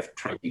have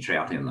trophy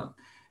trout in them.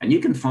 And you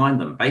can find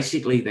them.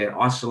 Basically, they're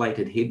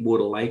isolated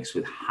headwater lakes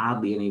with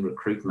hardly any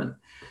recruitment.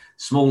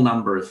 Small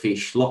number of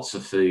fish, lots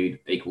of food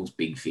equals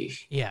big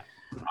fish. Yeah.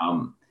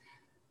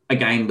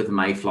 Again, with the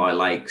mayfly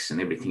lakes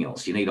and everything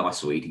else, you need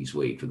Isoetes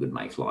weed for good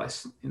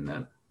mayflies in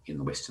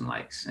the Western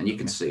Lakes. And you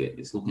can see it.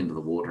 It's look into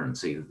the water and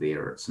see either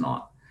there or it's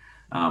not.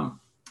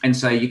 And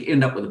so you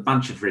end up with a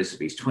bunch of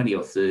recipes, 20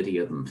 or 30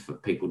 of them for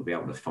people to be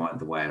able to find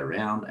the way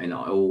around. And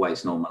I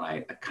always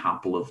nominate a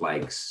couple of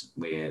lakes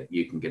where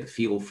you can get a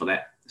feel for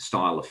that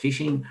style of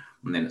fishing,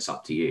 and then it's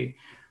up to you.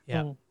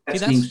 Yeah. That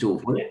seems to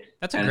have worked.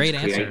 That's a great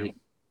answer.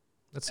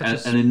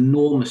 That's an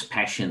enormous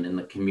passion in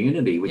the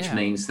community, which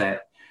means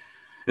that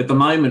At the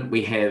moment,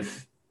 we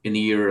have, in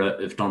the era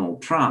of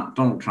Donald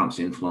Trump's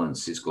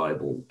influence is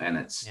global, and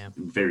it's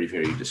very,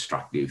 very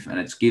destructive. And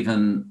it's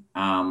given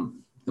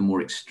the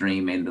more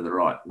extreme end of the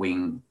right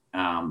wing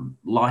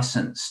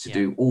license to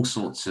do all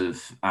sorts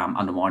of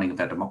undermining of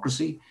our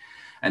democracy.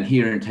 And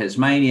here in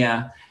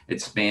Tasmania,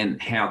 it's been,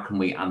 how can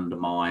we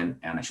undermine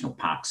our national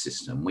park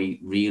system? We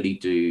really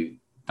do,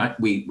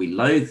 we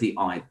loathe the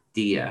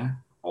idea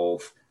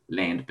of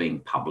land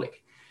being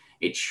public.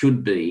 It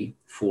should be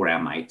for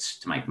our mates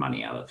to make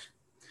money out of.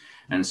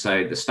 And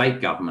so the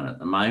state government at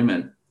the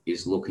moment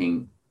is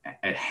looking,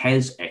 it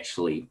has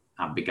actually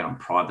begun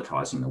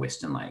privatising the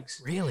Western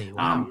Lakes. Really?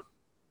 Wow.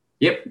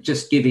 Yep,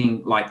 just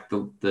giving, like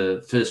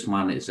the first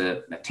one is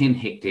a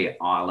 10-hectare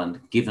island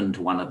given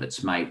to one of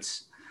its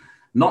mates.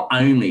 Not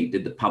only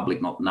did the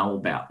public not know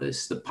about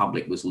this, the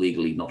public was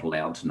legally not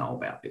allowed to know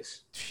about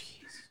this.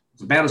 Jeez.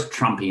 It's about as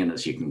Trumpian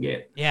as you can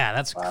get. Yeah,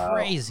 that's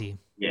crazy.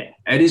 Yeah,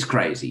 it is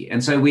crazy.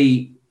 And so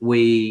we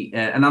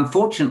and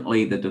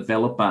unfortunately the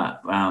developer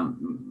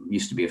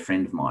used to be a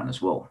friend of mine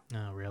as well.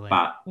 Oh, really?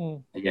 But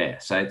yeah,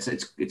 so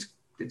it's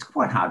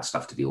quite hard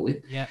stuff to deal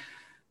with. Yeah.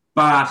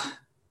 But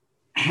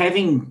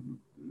having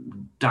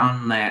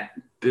done that,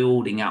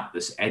 building up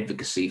this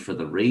advocacy for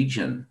the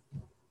region,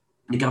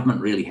 the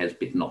government really has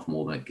bitten off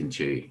more than it can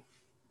chew.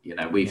 You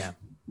know, we've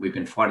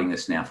been fighting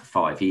this now for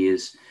 5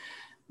 years.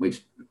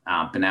 We've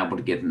been able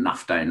to get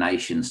enough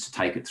donations to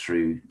take it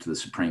through to the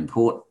Supreme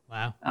Court.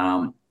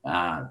 Wow.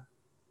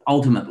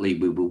 Ultimately,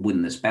 we will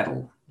win this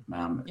battle.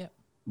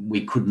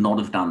 We could not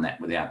have done that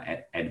without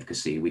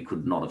advocacy. We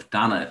could not have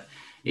done it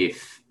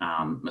if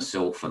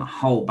myself and a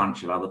whole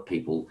bunch of other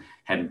people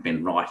hadn't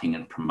been writing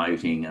and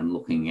promoting and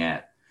looking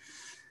at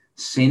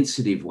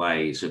sensitive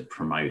ways of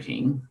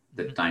promoting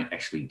that don't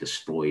actually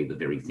destroy the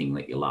very thing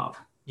that you love.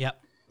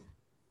 Yep.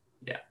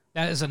 Yeah.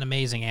 That is an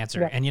amazing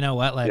answer. Yeah. And you know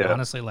what?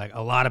 Honestly,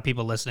 a lot of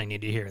people listening need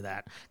to hear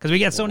that, because we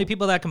get so many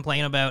people that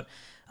complain about,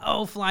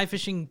 fly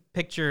fishing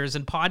pictures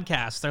and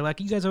podcasts. They're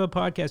like, you guys have a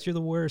podcast, you're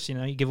the worst. You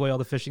know, you give away all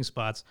the fishing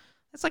spots.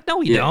 It's like, no,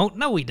 we don't.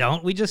 No, we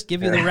don't. We just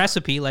give you the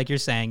recipe, like you're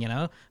saying,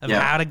 of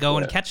how to go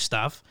and catch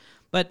stuff.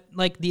 But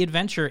like the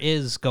adventure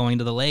is going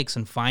to the lakes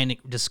and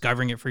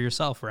discovering it for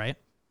yourself, right?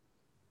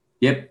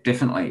 Yep,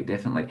 definitely.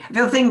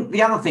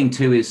 The other thing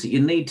too is that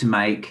you need to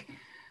make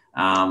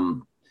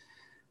fly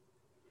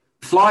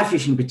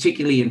fishing,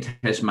 particularly in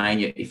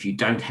Tasmania, if you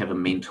don't have a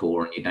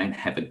mentor and you don't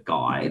have a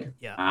guide,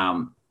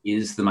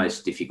 is the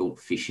most difficult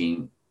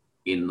fishing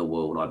in the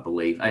world, I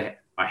believe. I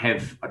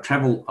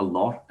travel a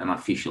lot and I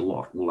fish a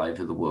lot all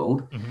over the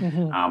world.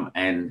 Mm-hmm.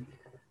 And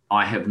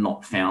I have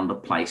not found a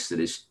place that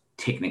is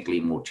technically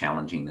more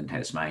challenging than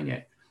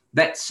Tasmania.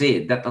 That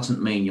said, that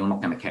doesn't mean you're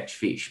not going to catch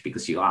fish,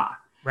 because you are.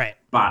 Right.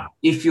 But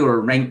if you're a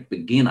ranked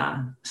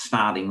beginner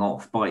starting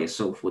off by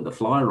yourself with a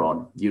fly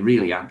rod, you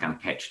really aren't going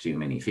to catch too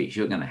many fish.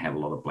 You're going to have a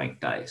lot of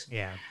blank days.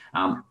 Yeah.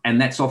 And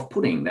that's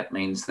off-putting. That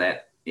means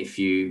that if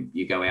you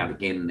go out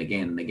again and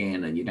again and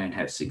again and you don't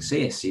have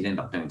success, you'd end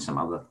up doing some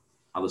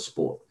other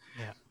sport.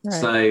 Yeah. Right.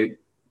 So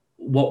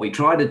what we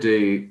try to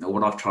do, or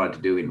what I've tried to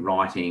do in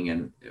writing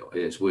and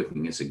is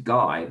working as a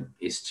guide,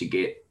 is to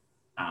get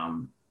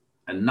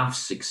enough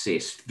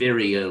success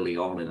very early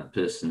on in a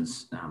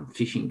person's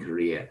fishing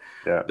career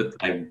that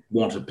they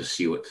want to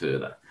pursue it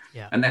further.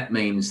 Yeah. And that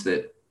means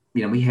that,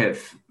 we have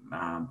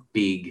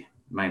big,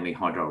 mainly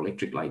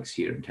hydroelectric lakes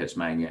here in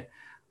Tasmania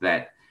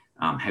that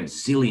have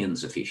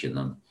zillions of fish in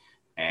them,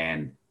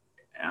 and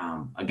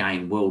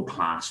again,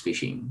 world-class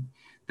fishing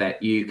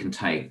that you can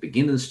take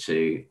beginners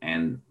to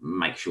and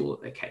make sure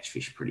that they catch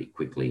fish pretty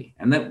quickly.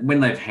 And that when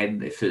they've had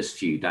their first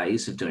few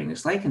days of doing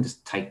this, they can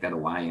just take that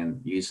away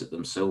and use it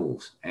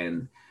themselves.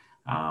 And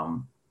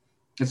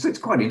it's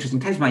quite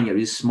interesting. Tasmania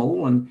is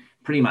small, and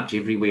pretty much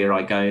everywhere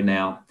I go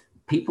now,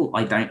 people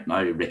I don't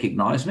know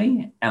recognise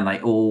me, and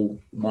they all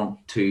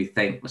want to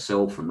thank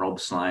myself and Rob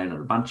Sloan and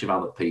a bunch of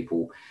other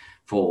people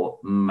for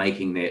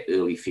making their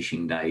early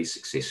fishing days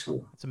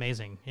successful. It's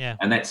amazing. Yeah.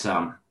 And that's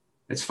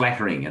it's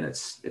flattering, and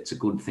it's a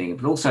good thing.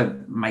 But also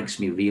makes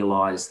me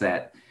realise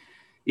that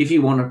if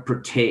you want to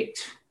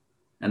protect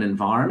an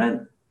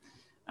environment,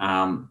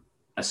 a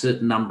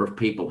certain number of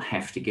people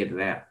have to get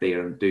out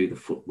there and do the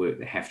footwork.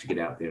 They have to get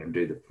out there and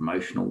do the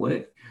promotional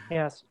work.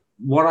 Yes.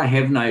 What I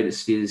have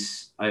noticed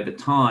is over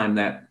time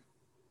that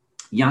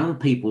young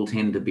people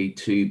tend to be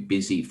too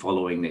busy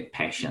following their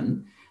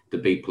passion to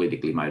be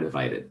politically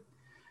motivated.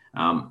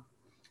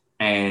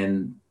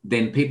 And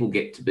then people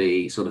get to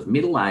be sort of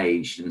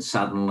middle-aged, and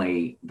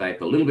suddenly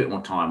they've a little bit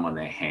more time on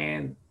their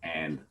hand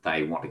and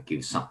they want to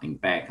give something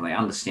back, and they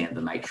understand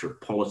the nature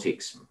of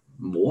politics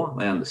more.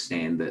 They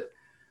understand that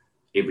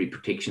every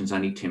protection is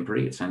only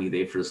temporary. It's only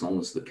there for as long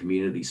as the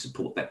community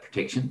support that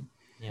protection.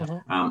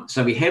 Yeah.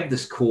 So we have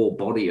this core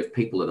body of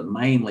people that are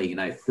mainly,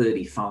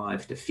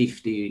 35 to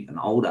 50 and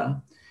older,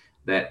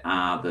 that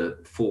are the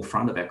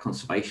forefront of our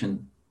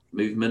conservation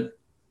movement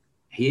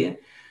here.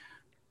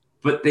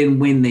 But then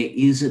when there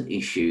is an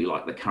issue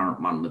like the current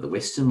one with the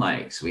Western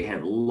Lakes, we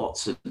have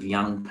lots of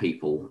young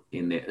people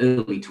in their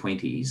early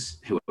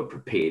 20s who are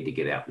prepared to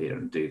get out there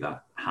and do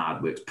the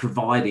hard work,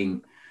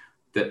 providing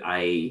that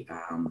a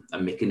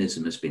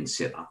mechanism has been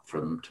set up for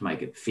them to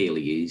make it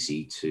fairly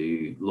easy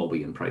to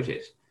lobby and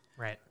protest.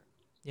 Right.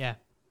 Yeah.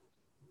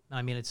 No,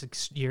 I mean,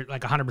 you're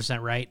like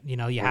 100% right. You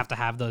know, you have to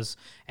have those,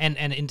 and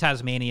in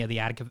Tasmania, the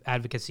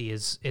advocacy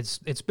is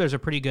there's a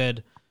pretty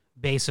good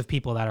base of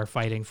people that are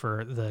fighting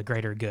for the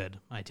greater good.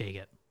 I take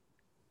it.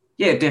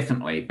 Yeah,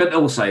 definitely. But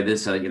also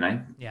there's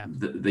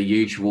the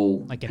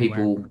usual like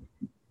people,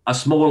 a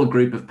smaller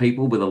group of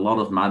people with a lot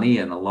of money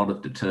and a lot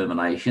of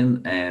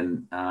determination,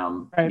 and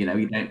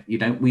you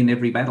don't win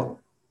every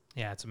battle.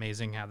 Yeah, it's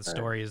amazing how the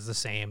story is the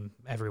same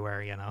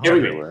everywhere. You know,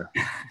 everywhere.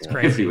 It's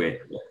crazy. Everywhere.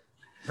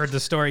 Heard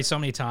the story so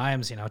many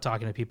times. You know,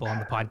 talking to people on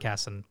the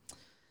podcast, and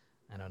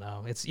I don't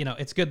know. It's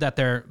it's good that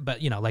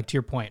but like to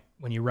your point,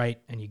 when you write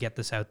and you get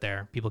this out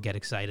there, people get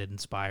excited,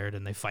 inspired,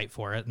 and they fight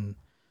for it, and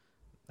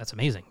that's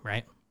amazing,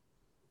 right?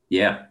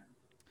 Yeah.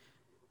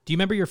 Do you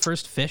remember your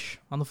first fish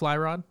on the fly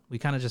rod? We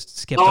kind of just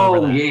skipped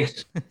over that. Oh,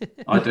 yes,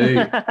 I do.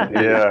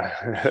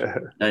 Yeah.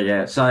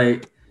 Yeah. So,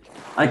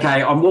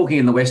 okay, I'm walking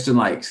in the Western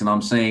Lakes and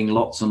I'm seeing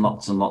lots and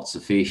lots and lots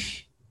of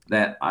fish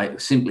that I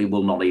simply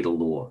will not eat a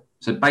lure.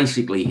 So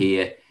basically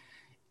here,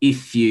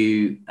 if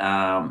the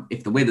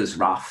weather's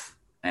rough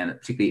and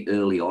particularly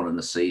early on in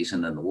the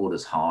season and the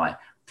water's high,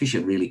 fish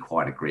are really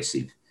quite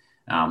aggressive,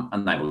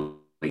 and they will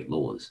eat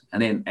lures.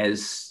 And then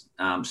as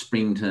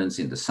spring turns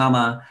into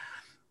summer,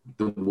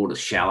 the water's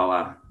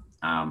shallower,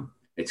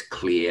 it's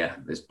clear,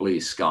 there's blue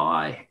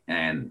sky,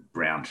 and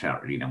brown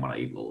trout really don't want to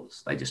eat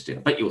lures. They just do.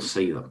 But you'll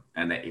see them,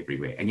 and they're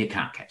everywhere, and you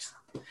can't catch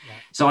them. Yeah.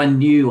 So I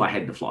knew I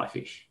had to fly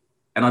fish,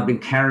 and I'd been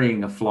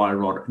carrying a fly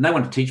rod. No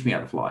one to teach me how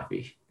to fly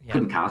fish. Yeah.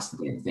 Couldn't cast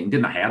anything,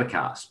 didn't know how to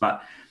cast,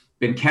 but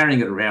been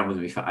carrying it around with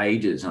me for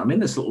ages. And I'm in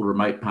this little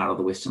remote part of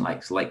the Western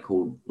Lakes, a lake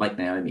called Lake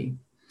Naomi,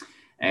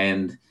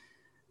 and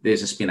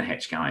there's a spinner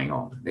hatch going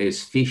on.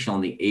 There's fish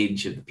on the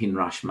edge of the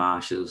Pinrush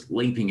marshes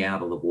leaping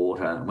out of the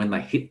water. And when they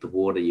hit the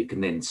water, you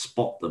can then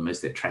spot them as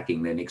they're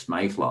tracking their next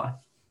mayfly.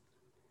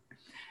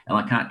 And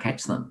I can't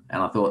catch them.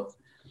 And I thought,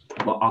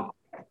 well,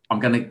 I'm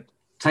going to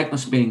take my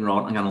spinning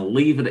rod, I'm going to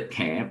leave it at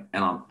camp,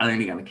 and I'm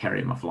only going to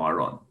carry my fly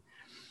rod.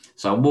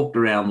 So I walked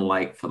around the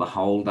lake for the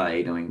whole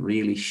day doing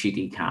really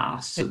shitty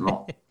casts and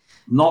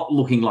not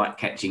looking like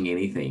catching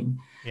anything.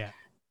 Yeah.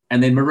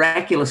 And then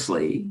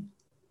miraculously,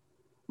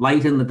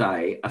 late in the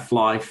day, a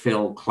fly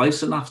fell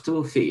close enough to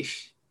a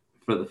fish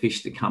for the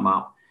fish to come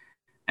up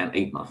and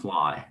eat my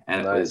fly.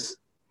 And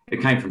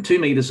it came from 2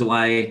 meters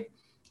away.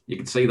 You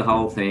could see the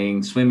whole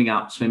thing, swimming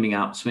up,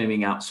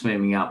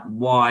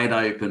 wide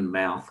open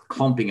mouth,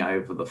 clomping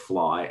over the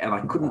fly. And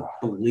I couldn't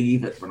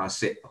believe it when I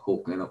set the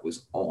hook and it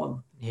was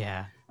on.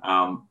 Yeah.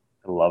 I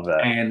love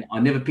that. And I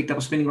never picked up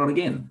a spinning rod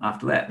again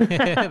after that.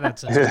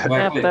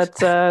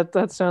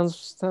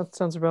 That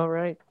sounds about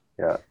right.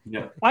 Yeah.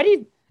 Yeah. Why do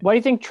you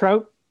think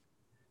trout?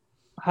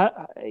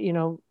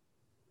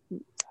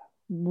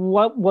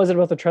 What was it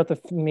about the trout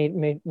that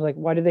made like?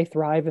 Why do they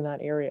thrive in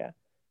that area?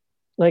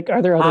 Like,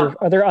 are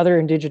there other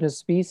indigenous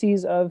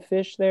species of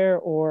fish there,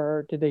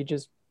 or did they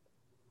just?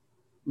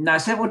 No.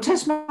 So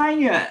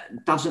Tasmania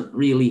doesn't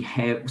really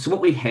have. So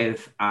what we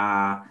have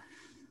are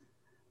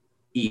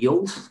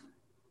eels.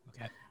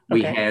 Okay.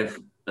 We have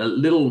a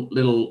little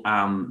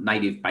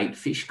native bait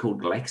fish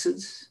called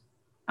galaxids.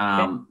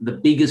 The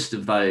biggest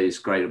of those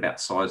grow about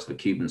the size of a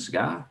Cuban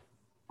cigar.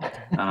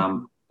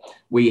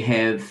 We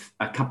have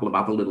a couple of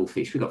other little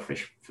fish. We've got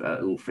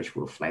little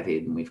freshwater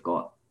flathead, and we've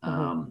got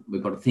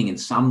a thing in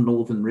some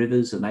northern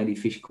rivers, a native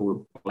fish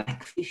called a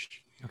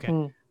blackfish.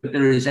 Okay. But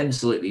there is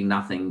absolutely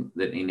nothing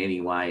that in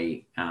any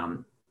way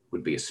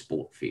would be a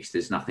sport fish.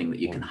 There's nothing that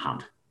you can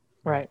hunt.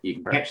 Right. You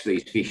can catch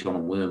these fish on a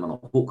worm on a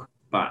hook,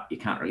 but you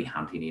can't really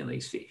hunt any of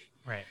these fish.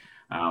 Right.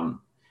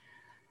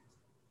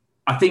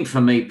 I think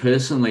for me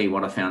personally,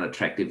 what I found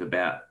attractive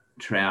about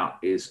trout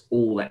is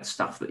all that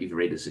stuff that you've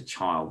read as a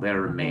child.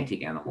 They're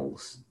romantic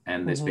animals,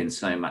 and there's been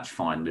so much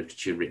fine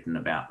literature written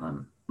about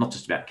them, not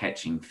just about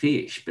catching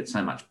fish, but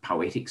so much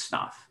poetic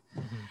stuff.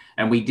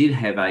 And we did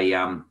have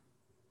a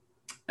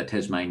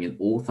Tasmanian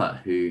author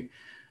who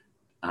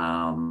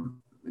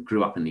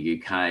grew up in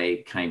the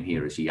UK, came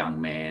here as a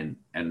young man,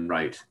 and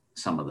wrote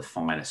some of the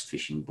finest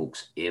fishing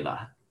books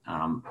ever.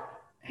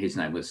 His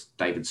name was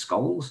David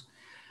Scholes.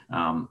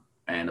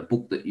 And a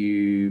book that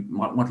you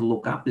might want to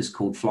look up is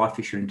called Fly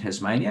Fisher in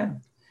Tasmania.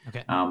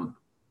 Okay.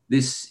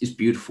 This is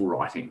beautiful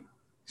writing.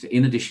 So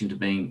in addition to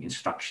being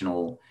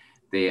instructional,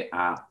 there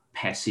are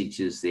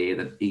passages there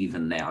that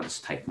even now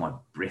just take my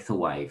breath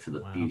away for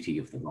the beauty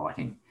of the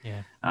writing.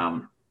 Yeah.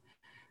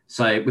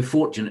 So we're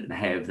fortunate to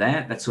have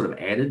that. That sort of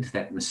added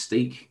that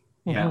mystique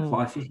about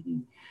fly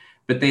fishing.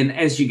 But then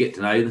as you get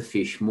to know the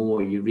fish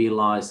more, you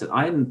realise that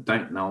I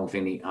don't know of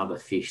any other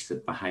fish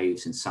that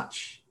behaves in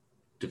such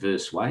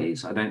diverse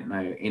ways. I don't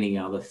know any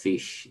other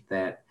fish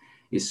that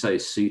is so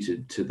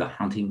suited to the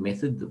hunting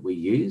method that we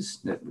use,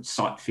 that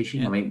sight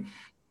fishing. I mean,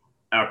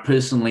 I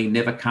personally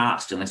never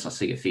cast unless I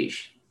see a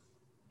fish.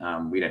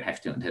 We don't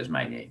have to in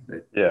Tasmania.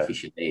 The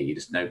fish are there. You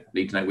just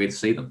need to know where to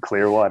see them.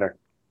 Clear water.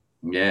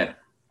 Yeah.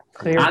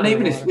 Clear And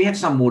even water. if we have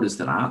some waters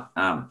that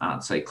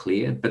aren't so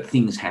clear, but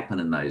things happen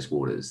in those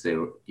waters.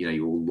 There,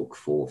 you will look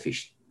for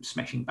fish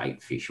smashing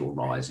bait fish or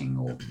rising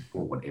or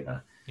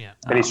whatever. Yeah.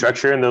 Any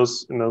structure in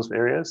those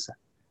areas?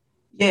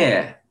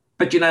 Yeah,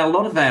 but a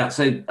lot of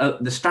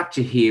the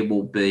structure here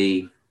will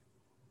be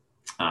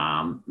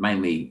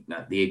mainly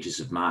the edges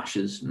of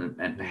marshes,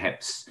 and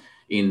perhaps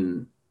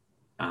in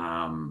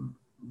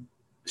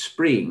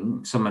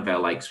spring, some of our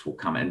lakes will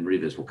come and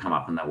rivers will come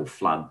up and they will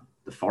flood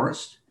the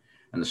forest,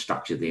 and the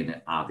structure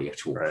then are the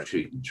actual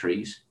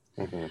trees.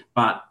 Mm-hmm.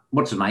 But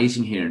what's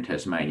amazing here in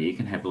Tasmania, you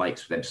can have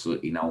lakes with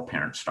absolutely no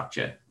apparent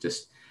structure,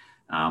 just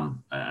a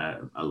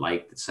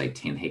lake that's say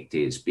 10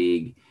 hectares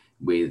big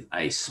with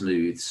a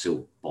smooth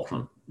silt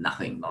bottom,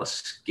 nothing, not a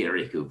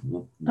skerrick of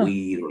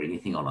weed or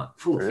anything on it,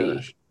 full of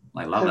fish.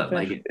 I love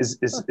it. Is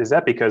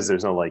that because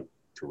there's no like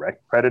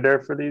direct predator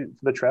for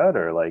the trout,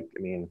 or like,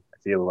 I mean, I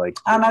feel like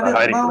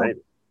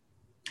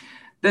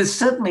there's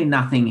certainly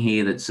nothing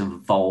here that's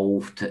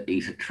evolved to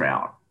eat a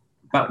trout,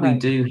 but we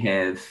do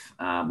have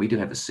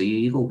a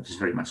sea eagle, which is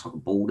very much like a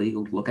bald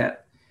eagle to look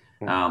at.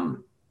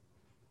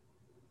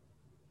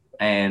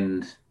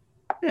 And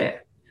yeah,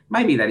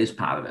 maybe that is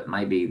part of it.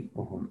 Maybe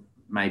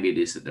it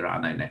is that there are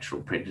no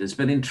natural predators,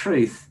 but in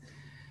truth,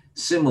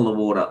 similar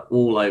water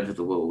all over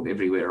the world,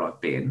 everywhere I've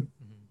been,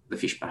 the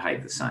fish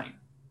behave the same.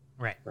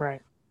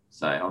 Right.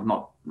 So I've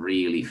not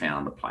really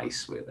found a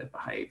place where they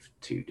behave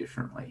too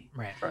differently.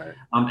 Right.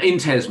 In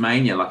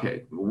Tasmania,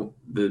 like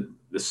the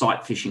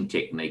sight fishing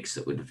techniques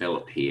that were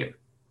developed here,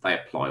 they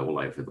apply all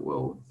over the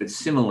world. But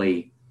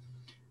similarly,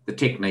 the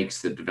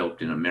techniques that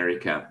developed in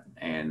America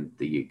and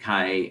the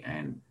UK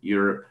and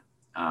Europe,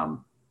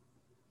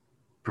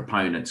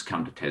 proponents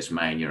come to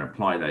Tasmania and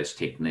apply those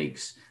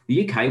techniques.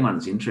 The UK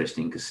one's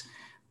interesting because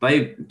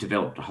they've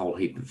developed a whole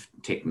heap of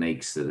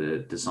techniques that are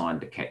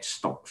designed to catch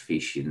stock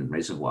fish in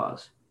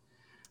reservoirs.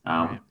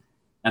 And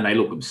they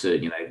look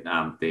absurd,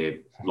 they're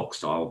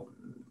lock-style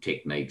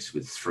techniques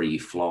with 3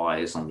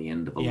 flies on the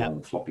end of a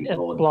long floppy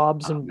rod.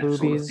 Blobs and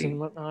boobies and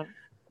whatnot.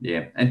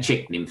 Yeah, and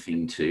check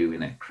nymphing too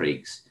in our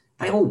creeks.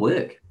 They all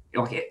work.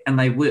 And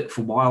they work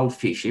for wild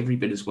fish every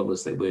bit as well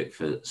as they work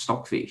for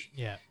stockfish.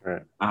 Yeah.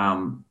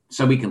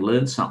 So we can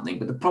learn something.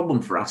 But the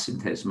problem for us in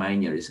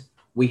Tasmania is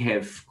we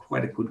have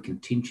quite a good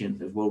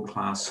contingent of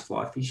world-class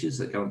fly fishers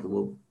that go into the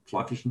World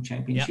Fly Fishing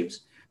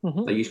Championships.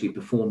 Yep. They usually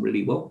perform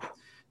really well.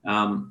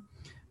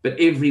 But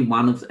every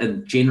one of,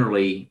 and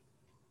generally,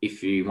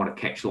 if you want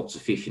to catch lots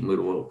of fish and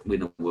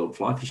win a World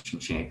Fly Fishing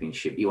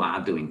Championship, you are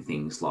doing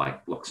things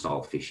like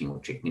lock-style fishing or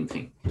check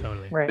nymphing.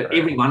 Totally. Right. But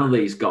every one of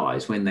these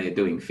guys, when they're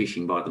doing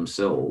fishing by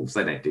themselves,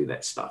 they don't do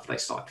that stuff. They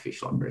sight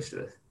fish like the rest of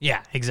us.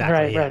 Yeah,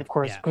 exactly. Right, of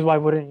course. Because why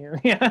wouldn't you?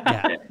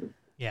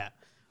 Yeah.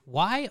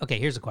 Why? Okay,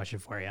 here's a question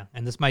for you.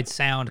 And this might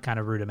sound kind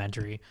of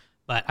rudimentary,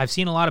 but I've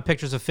seen a lot of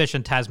pictures of fish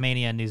in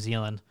Tasmania and New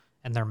Zealand,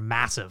 and they're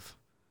massive.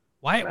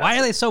 Why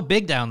are they so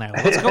big down there?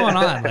 What's going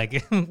on?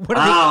 Like, what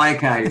are they?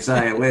 Okay. So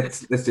let's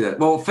do that.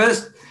 Well,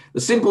 first,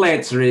 the simple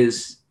answer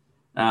is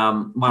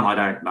one, I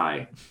don't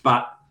know,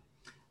 but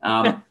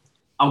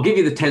I'll give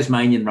you the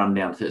Tasmanian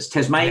rundown first.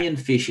 Tasmanian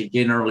fish are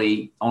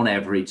generally, on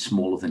average,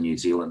 smaller than New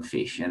Zealand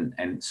fish,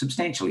 and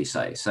substantially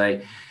so. So,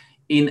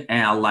 in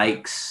our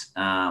lakes,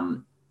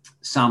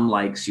 some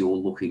lakes you're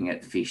looking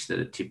at fish that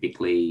are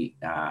typically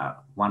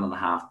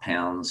 1.5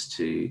 pounds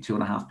to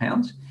 2.5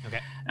 pounds. Okay.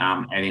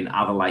 And in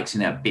other lakes,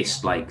 in our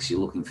best lakes, you're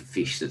looking for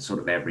fish that sort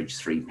of average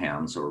 3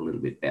 pounds or a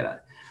little bit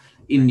better.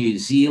 In New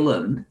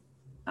Zealand,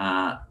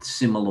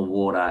 similar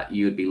water,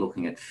 you would be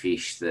looking at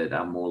fish that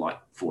are more like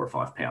 4 or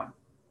 5 pound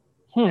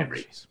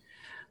average.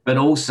 But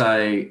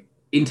also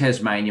in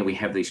Tasmania, we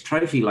have these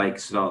trophy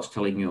lakes that I was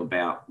telling you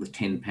about, the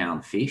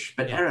 10-pound fish,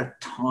 but they're a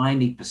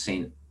tiny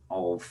percent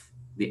of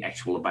the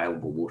actual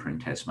available water in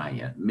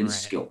Tasmania,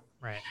 minuscule.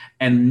 Right.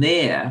 And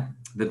there,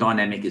 the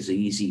dynamic is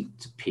easy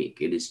to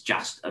pick. It is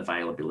just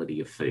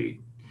availability of food.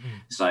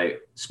 So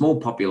small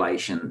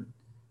population,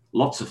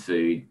 lots of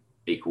food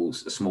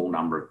equals a small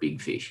number of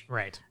big fish.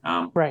 Right.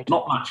 Right.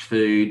 Not much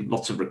food,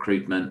 lots of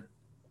recruitment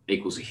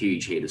equals a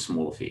huge head of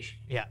smaller fish.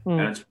 Yeah.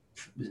 And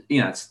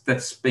it's,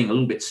 that's being a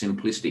little bit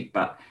simplistic,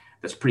 but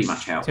that's pretty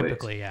much how it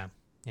Typically, works.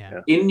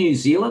 Yeah. In New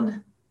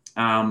Zealand,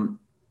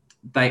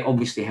 they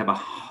obviously have a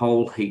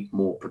whole heap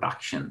more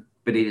production,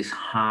 but it is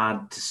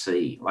hard to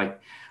see. Like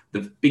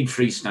the big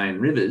freestone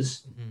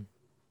rivers,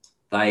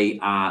 they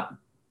are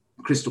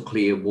crystal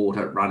clear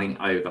water running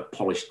over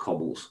polished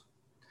cobbles.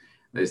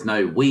 There's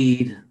no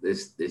weed.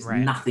 There's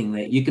nothing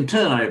there. You can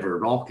turn over a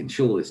rock and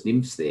sure there's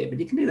nymphs there, but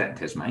you can do that in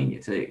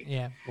Tasmania too.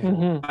 Yeah.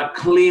 But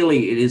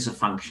clearly it is a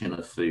function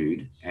of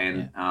food.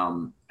 And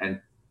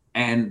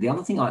the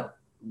other thing I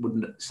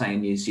wouldn't say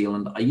in New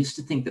Zealand, I used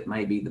to think that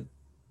maybe the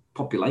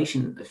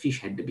population of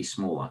fish had to be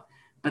smaller,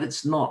 but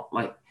it's not.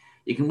 Like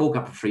you can walk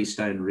up a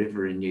freestone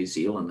river in New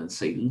Zealand and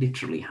see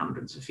literally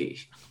hundreds of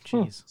fish.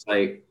 Jeez.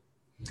 So,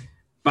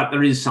 but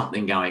there is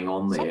something going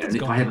on there. Something's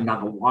and if I had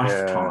another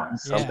lifetime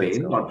spent,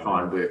 I'd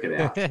try and work it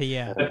out.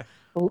 Yeah.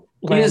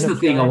 Here's the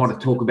thing I want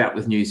to talk about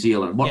with New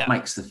Zealand. What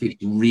makes the fish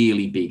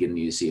really big in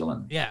New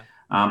Zealand? Yeah.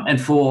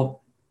 And for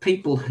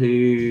people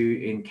who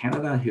in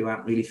Canada who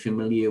aren't really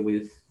familiar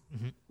with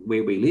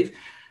where we live,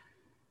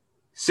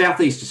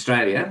 Southeast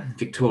Australia,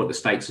 Victoria, the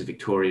states of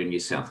Victoria and New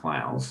South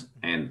Wales,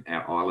 and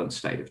our island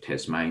state of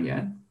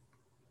Tasmania,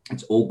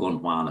 it's all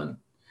Gondwanan.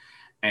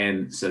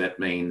 And so that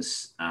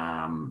means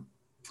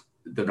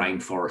the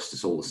rainforest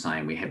is all the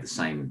same. We have the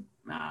same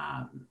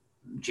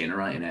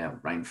genera in our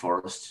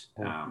rainforest.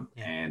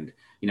 And,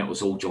 it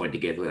was all joined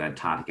together with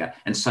Antarctica,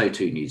 and so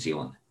too New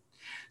Zealand.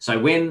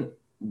 So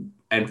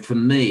and for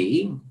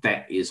me,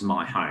 that is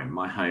my home.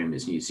 My home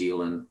is New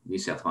Zealand, New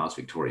South Wales,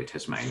 Victoria,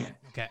 Tasmania.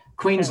 Okay.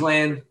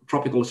 Queensland,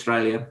 tropical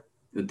Australia,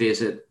 the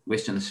desert,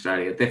 Western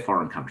Australia, they're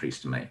foreign countries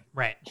to me.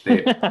 Right.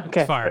 They're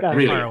Okay. Far,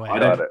 really, far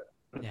away.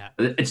 Yeah.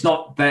 It's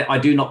not that I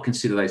do not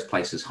consider those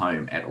places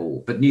home at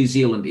all, but New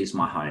Zealand is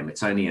my home.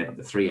 It's only a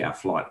 3-hour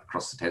flight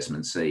across the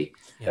Tasman Sea.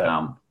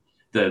 Yeah.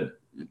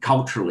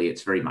 Culturally,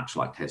 it's very much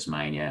like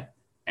Tasmania,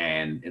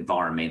 and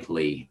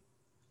environmentally,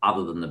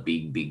 other than the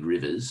big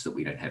rivers that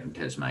we don't have in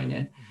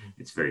Tasmania,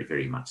 it's very,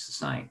 very much the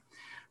same.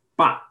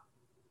 But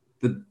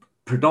the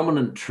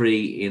predominant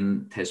tree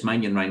in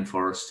Tasmanian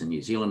rainforests and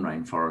New Zealand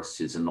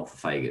rainforests is a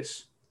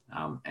Nothofagus.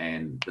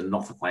 And the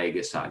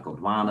Nothofagus are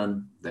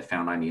Gondwanan. They're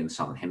found only in the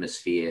Southern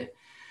Hemisphere.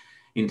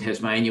 In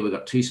Tasmania, we've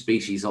got 2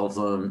 species of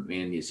them.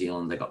 In New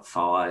Zealand, they've got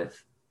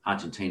 5.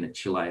 Argentina,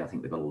 Chile, I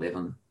think they've got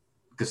 11.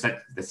 Because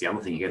that's the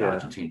other thing, you get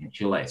Argentina and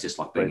Chile. It's just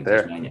like being in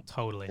Tasmania.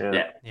 Totally.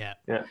 Yeah.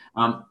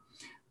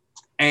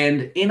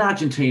 And in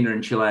Argentina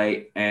and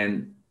Chile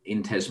and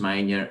in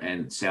Tasmania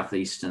and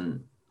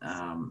southeastern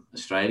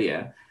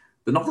Australia,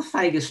 the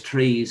Nothofagus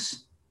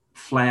trees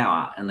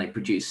flower and they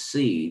produce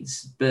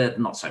seeds, but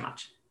not so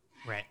much.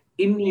 Right.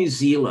 In New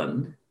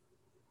Zealand,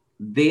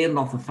 their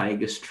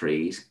Nothofagus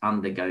trees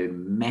undergo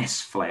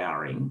mass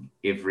flowering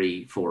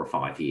every 4 or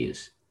 5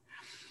 years.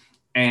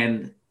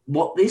 And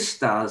what this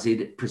does,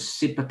 it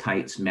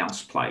precipitates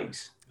mouse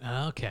plagues.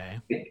 Okay.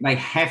 They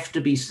have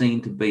to be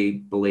seen to be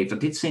believed. I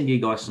did send you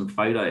guys some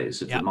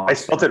photos of the mice. I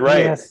spelled it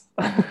right. Yes.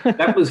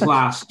 That was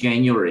last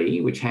January,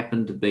 which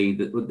happened to be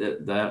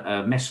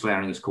the mass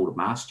flowering is called a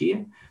mast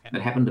year.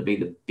 That happened to be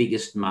the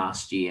biggest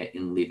mast year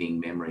in living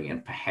memory,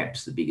 and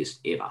perhaps the biggest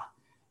ever.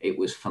 It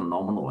was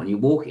phenomenal. And you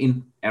walk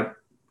in,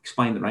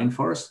 explain the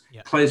rainforest,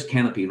 closed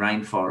canopy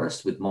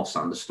rainforest with moss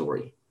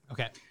understory.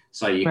 Okay.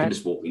 So you can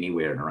just walk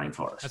anywhere in a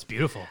rainforest. That's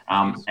beautiful.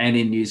 And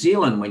in New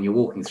Zealand, when you're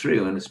walking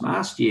through, and it's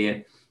mast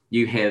year,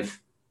 you have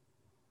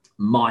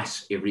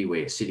mice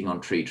everywhere sitting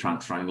on tree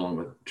trunks running along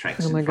the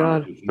tracks. Oh my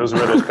God. Those are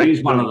those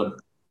Use one of the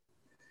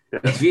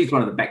If you use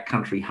one of the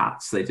backcountry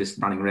huts, they're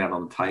just running around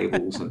on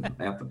tables and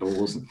out the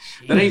doors. And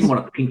they don't even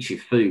want to pinch your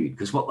food,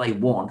 because what they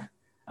want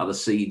are the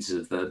seeds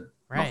of the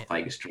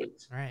Nothofagus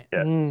trees. Right.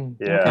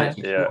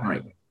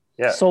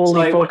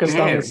 Solely So focused what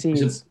you on the have is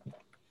seeds.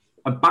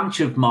 a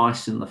bunch of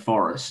mice in the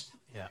forest.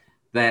 Yeah.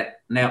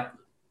 That now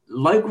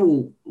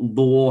local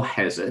law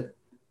has it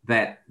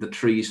that the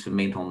trees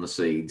ferment on the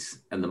seeds,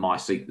 and the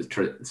mice eat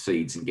the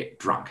seeds and get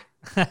drunk.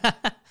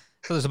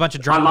 So there's a bunch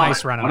of drunk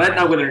mice running around. I don't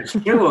know whether it's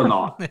true or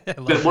not,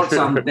 but what's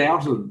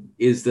undoubted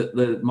is that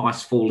the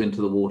mice fall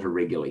into the water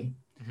regularly,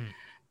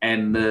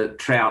 and the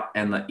trout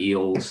and the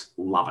eels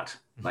love it.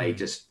 They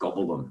just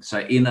gobble them. So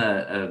in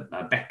a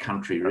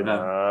backcountry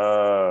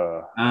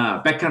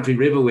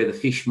river, where the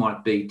fish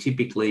might be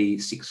typically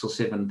 6 or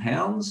 7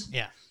 pounds,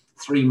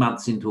 3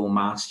 months into a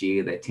mast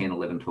year, they're 10,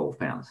 11, 12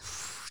 pounds.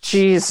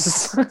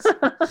 Jesus.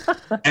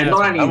 And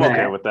not only I'm that,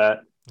 okay with that.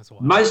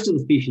 most of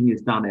the fishing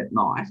is done at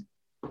night.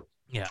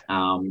 Yeah.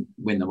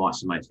 When the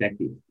mice are most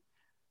active.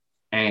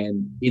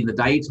 And in the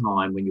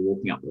daytime, when you're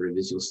walking up the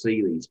rivers, you'll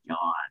see these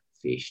giant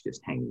fish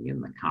just hanging in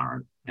the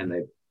current, and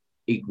they've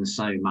eaten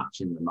so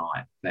much in the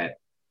night that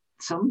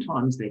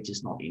sometimes they're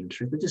just not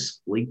interested. They're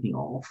just sleeping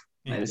off.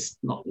 Yeah. They're just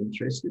not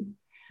interested.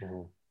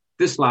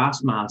 This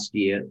last mast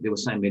year, there were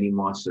so many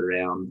mice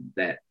around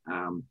that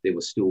there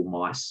were still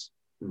mice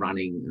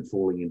running and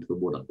falling into the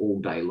water all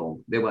day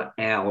long. There were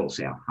owls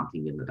out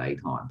hunting in the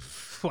daytime.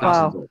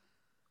 Wow.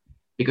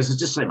 Because there's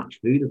just so much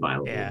food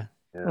available. Yeah.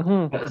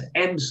 But it's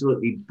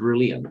absolutely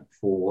brilliant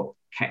for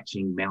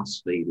catching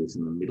mouse feeders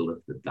in the middle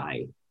of the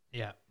day.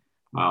 Yeah.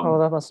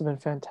 That must have been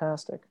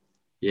fantastic.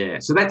 Yeah.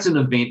 So that's an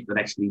event that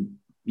actually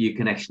you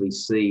can actually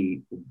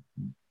see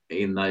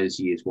in those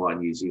years why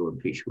New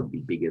Zealand fish would be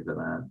bigger than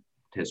a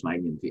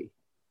Tasmanian fish.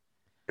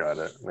 Got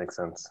it. Makes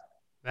sense.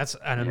 That's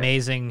an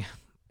amazing.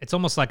 It's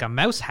almost like a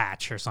mouse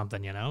hatch or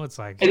something, you know? It's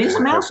like it is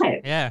a mouse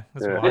hatch. Yeah,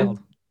 that's wild.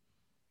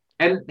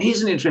 And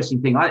here's an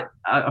interesting thing.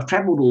 I've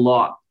travelled a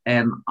lot,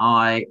 and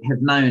I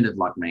have known of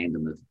like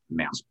random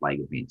mouse plague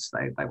events.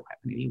 They will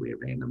happen anywhere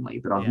randomly.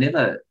 But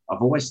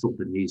I've always thought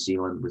that New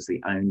Zealand was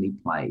the only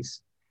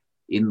place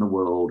in the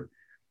world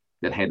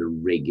that had a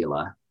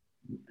regular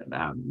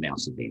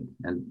mouse event.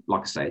 And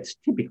like I say, it's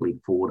typically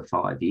 4 to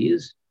 5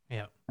 years.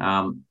 Yeah.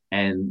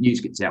 And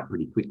news gets out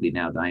pretty quickly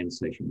nowadays on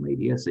social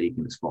media, so you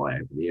can just fly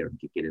over there and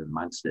get in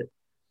amongst it.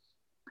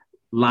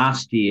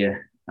 Last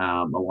year,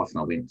 my wife and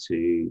I went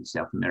to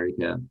South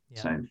America.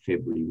 Yeah. So in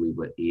February, we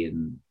were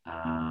in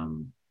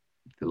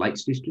the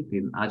Lakes District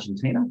in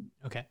Argentina.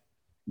 Okay.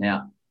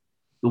 Now,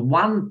 The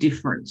one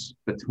difference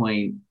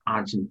between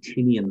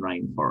Argentinian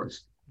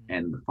rainforest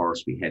and the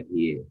forest we have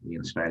here in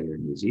Australia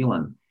and New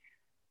Zealand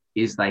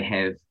is they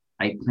have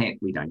a plant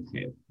we don't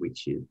have,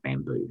 which is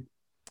bamboo.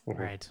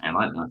 Right. And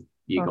I don't know if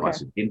you guys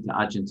have been to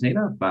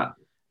Argentina, but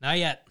not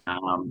yet.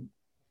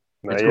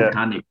 It's called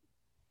Caña.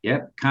 Yeah,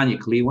 Caña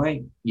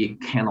Clearway. You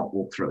cannot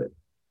walk through it.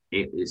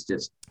 It is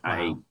just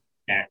an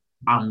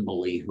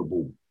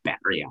unbelievable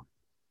barrier.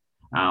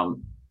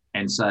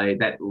 And so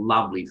that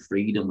lovely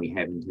freedom we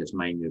have in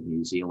Tasmania of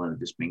New Zealand,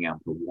 just being able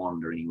to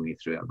wander anywhere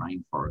through our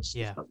rainforest,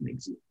 just doesn't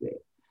exist there.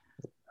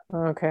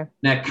 Okay.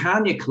 Now,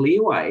 Caña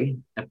Clearway,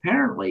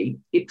 apparently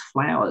it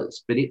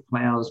flowers, but it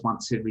flowers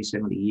once every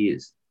 70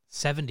 years.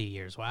 70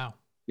 years, wow.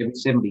 Every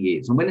 70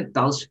 years. And when it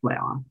does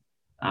flower,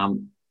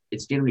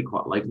 it's generally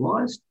quite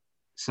localized.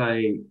 So,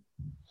 you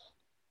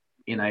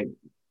know,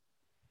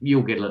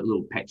 you'll get a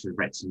little patch of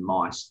rats and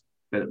mice,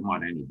 but it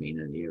might only be in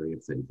an area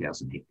of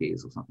 30,000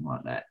 hectares or something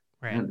like that.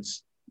 Right. And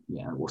it's,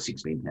 or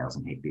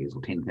 16,000 hectares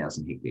or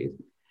 10,000 hectares.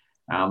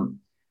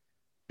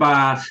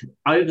 But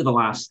over the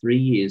last 3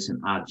 years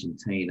in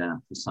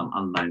Argentina, for some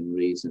unknown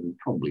reason,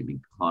 probably big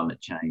climate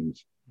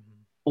change,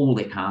 all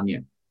their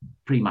Caña,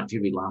 pretty much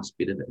every last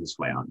bit of it has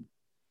flowered.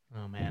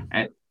 Oh, man.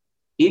 And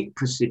it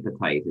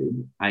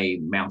precipitated a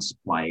mouse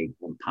plague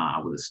on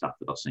par with the stuff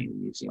that I've seen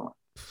in New Zealand.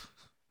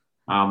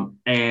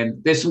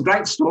 And there's some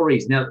great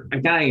stories. Now,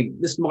 again,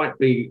 this might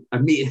be a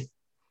myth,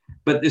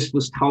 but this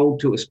was told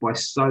to us by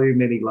so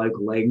many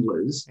local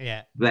anglers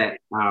that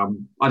I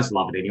just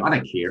love it anyway. I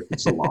don't care if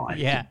it's a lie.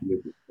 Yeah.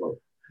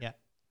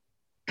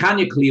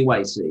 Caña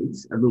Clearway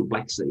seeds, a little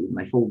black seed, and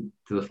they fall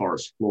to the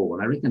forest floor.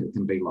 And I reckon it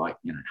can be like,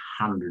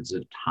 hundreds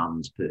of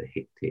tons per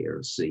hectare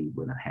of seed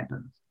when it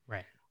happens.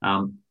 Right.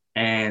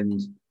 And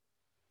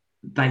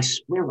they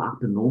swell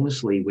up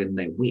enormously when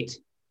they're wet.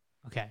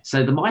 Okay.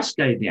 So the mice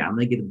go down,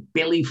 they get a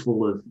belly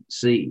full of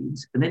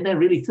seeds, and then they're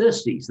really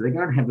thirsty. So they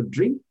go and have a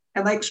drink,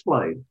 and they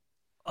explode.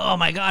 Oh,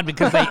 my God,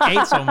 because they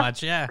ate so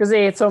much, yeah. Because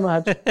they ate so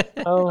much.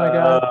 Oh, my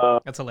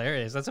God. That's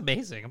hilarious. That's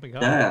amazing. Oh, my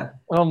God. Yeah.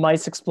 Oh,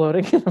 mice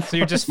exploding. So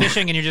you're just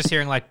fishing, and you're just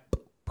hearing, like...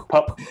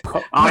 Pop.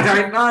 I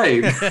don't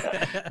know.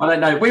 I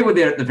don't know. We were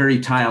there at the very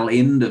tail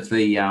end of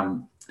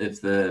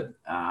the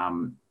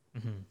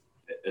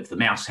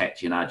mouse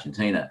hatch in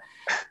Argentina.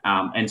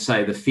 And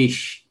so the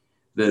fish...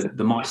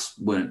 The mice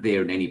weren't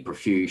there in any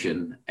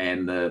profusion,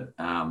 and the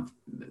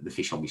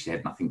fish obviously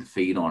had nothing to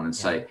feed on. And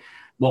so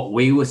what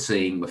we were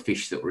seeing were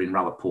fish that were in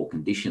rather poor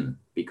condition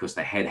because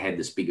they had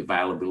this big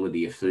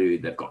availability of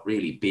food. They've got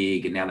really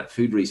big, and now that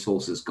food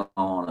resource is gone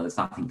and there's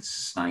nothing to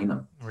sustain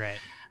them. Right.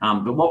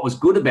 But what was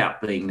good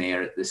about being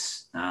there at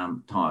this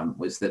time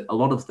was that a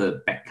lot of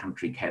the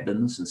backcountry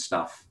cabins and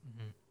stuff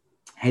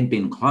had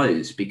been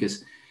closed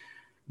because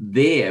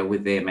there,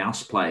 with their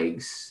mouse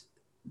plagues,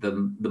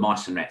 the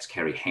mice and rats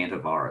carry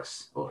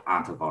hantavirus, or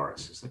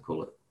antivirus as they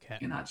call it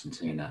in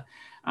Argentina,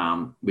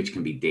 which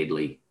can be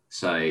deadly.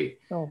 So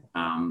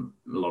a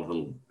lot of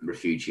the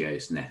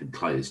refugios and that had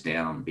closed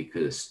down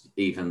because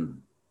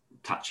even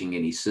touching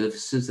any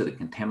surfaces that are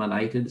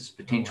contaminated is a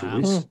potential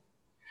risk.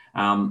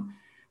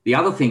 The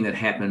other thing that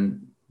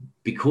happened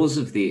because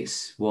of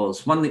this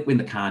was when the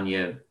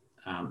Caña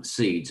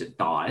seeds, it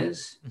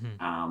dies,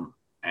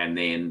 and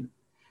then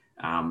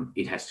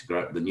it has to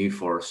grow. The new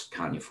forest,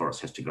 Caña forest,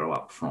 has to grow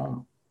up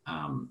from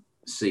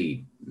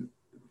seed.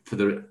 For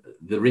the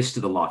rest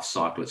of the life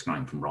cycle, it's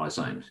growing from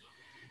rhizomes.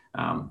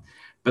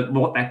 But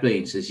what that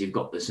means is you've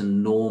got this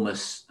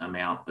enormous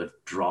amount of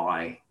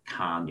dry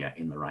Caña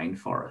in the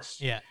rainforest.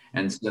 Yeah.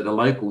 And so the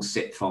locals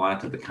set fire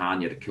to the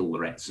Caña to kill the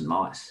rats and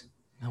mice.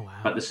 Oh,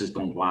 wow. But this is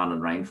Gondwana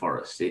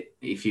rainforest.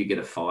 If you get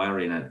a fire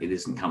in it, it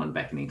isn't coming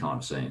back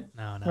anytime soon.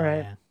 No.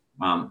 Right.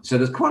 Yeah. So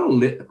there's quite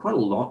a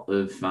lot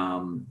of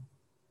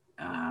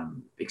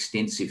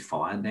extensive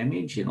fire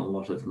damage in a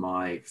lot of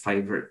my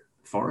favourite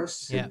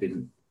forests. Had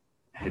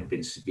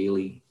been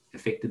severely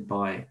affected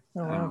by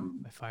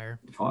fire.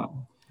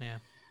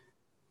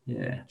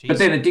 Yeah. But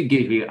then it did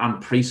give you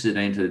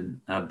unprecedented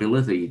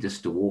ability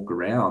just to walk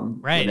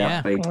around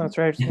without being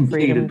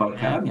impeded by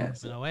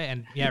Caña. No way.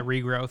 And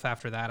regrowth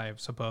after that, I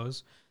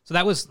suppose. So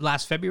that was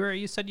last February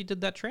you said you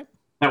did that trip?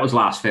 That was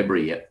last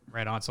February, yeah.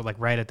 Right on. So like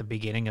right at the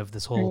beginning of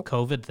this whole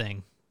COVID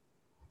thing.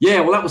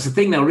 Yeah, well, that was the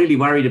thing. They were really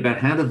worried about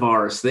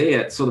hantavirus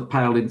there. It sort of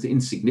paled into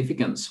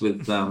insignificance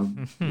with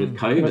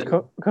COVID. With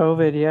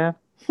COVID, yeah.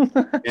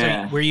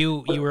 So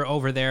you were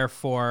over there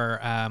for,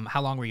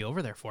 how long were you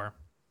over there for?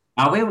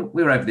 We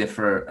were over there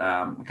for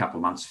a couple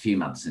of months, a few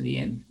months in the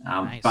end.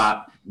 Nice.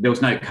 But there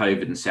was no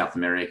COVID in South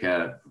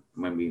America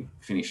when we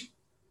finished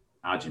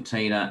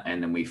Argentina,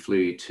 and then we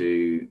flew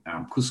to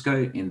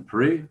Cusco in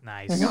Peru.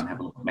 Nice. To go and have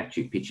a look at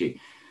Machu Picchu.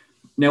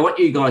 Now, what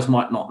you guys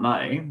might not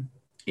know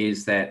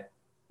is that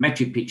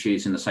Machu Picchu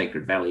is in the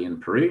Sacred Valley in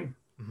Peru,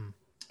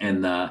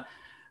 and the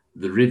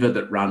river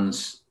that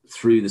runs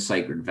through the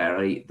Sacred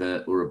Valley,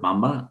 the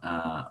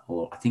Urubamba,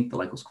 or I think the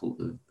locals call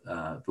it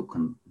the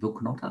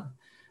Vilcanota,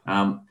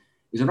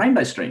 is a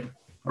rainbow stream,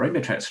 a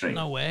rainbow trout stream.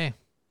 No way.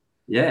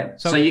 Yeah.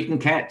 So you can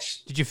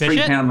catch. Did you fish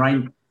it? 3-pound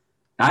rain.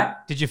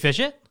 Did you fish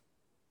it?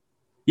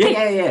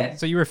 Yeah.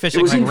 So you were It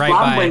fishing was like in right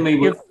flood by when we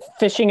were You're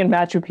fishing in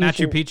Machu Picchu.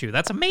 Machu Picchu.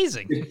 That's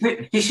amazing.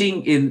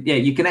 fishing in. Yeah,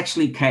 you can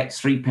actually catch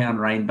 3-pound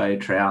rainbow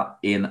trout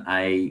in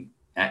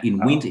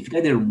winter. If you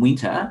go there in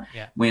winter,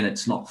 when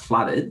it's not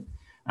flooded,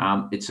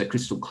 it's a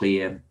crystal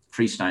clear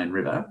freestone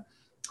river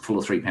full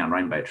of 3-pound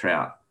rainbow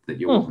trout that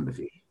you're welcome to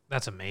fish.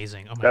 That's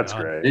amazing. Oh my That's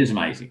God. great. It is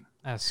amazing.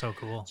 That's so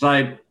cool.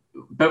 So,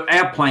 but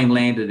our plane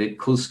landed at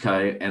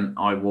Cuzco, and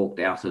I walked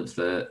out of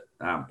the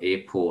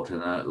airport,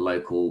 and a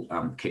local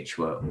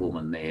Quechua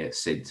woman there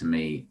said to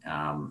me,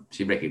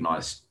 she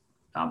recognised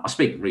I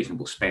speak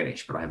reasonable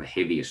Spanish, but I have a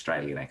heavy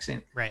Australian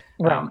accent. Right.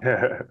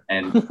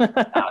 And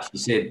she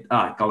said,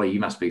 "Oh, golly, you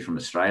must be from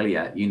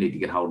Australia. You need to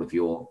get hold of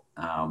your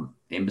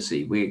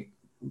embassy.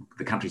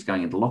 The country's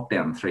going into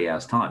lockdown in 3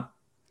 hours' time."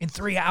 In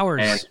 3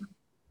 hours. And,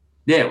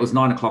 yeah, it was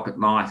 9 o'clock at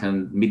night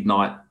and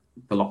midnight,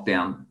 the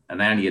lockdown,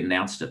 and they only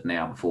announced it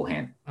now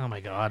beforehand. Oh my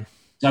God.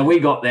 So we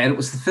got there. It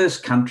was the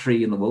first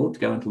country in the world to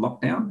go into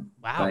lockdown.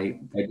 Wow.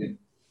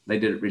 They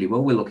did it really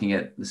well. We're looking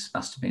at, this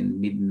must have been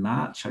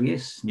mid-March, I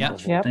guess. Yeah.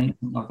 14, something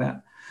like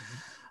that.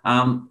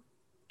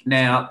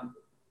 Now,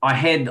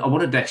 I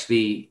wanted to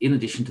actually, in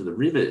addition to the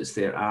rivers,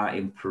 there are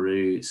in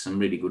Peru some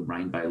really good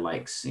rainbow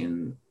lakes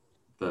in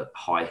the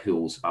high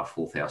hills above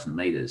 4,000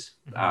 meters.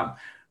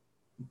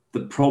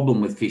 The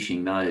problem with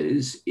fishing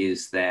those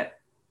is that,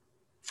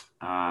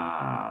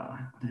 I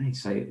don't know how to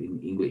say it in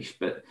English,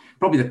 but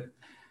probably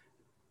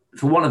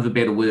for want of a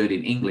better word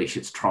in English,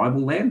 it's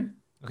tribal land.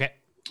 Okay.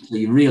 So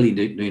you really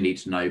do need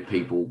to know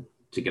people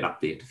to get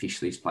up there to fish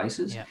these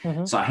places.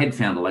 Yeah. So I had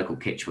found a local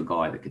Quechua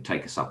guy that could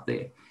take us up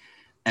there.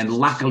 And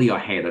luckily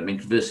I'd been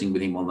conversing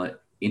with him on the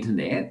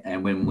internet.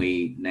 And when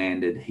we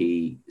landed,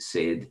 he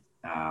said,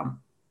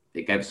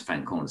 he gave us a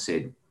phone call and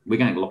said, "We're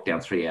going to lock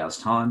down 3 hours'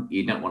 time.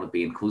 You don't want to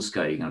be in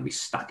Cuzco. You're going to be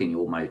stuck in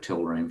your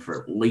motel room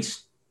for at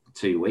least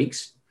 2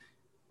 weeks,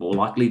 more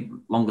likely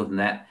longer than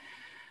that.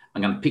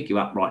 I'm going to pick you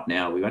up right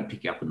now. We won't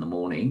pick you up in the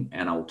morning,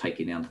 and I'll take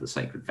you down to the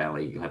Sacred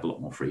Valley. You'll have a lot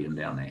more freedom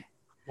down there."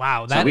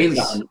 Wow, that is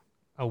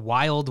a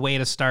wild way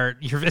to start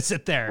your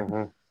visit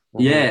there.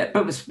 Yeah,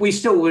 but we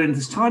still were in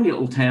this tiny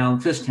little town,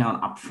 first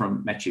town up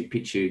from Machu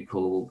Picchu,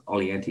 called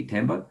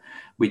Ollantaytambo,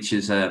 which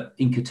is a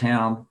Inca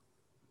town.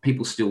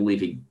 People still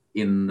living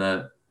in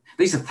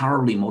these are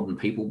thoroughly modern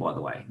people, by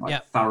the way,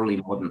 thoroughly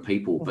modern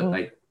people,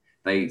 but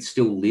they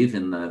still live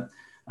in the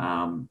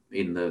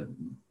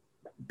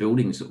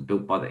buildings that were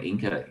built by the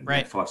Inca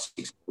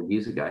 500-600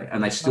 years ago,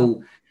 and they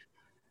still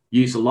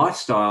use a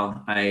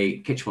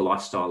Quechua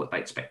lifestyle that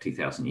dates back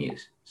 2,000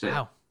 years.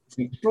 So it's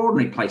an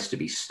extraordinary place to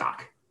be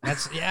stuck.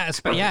 That's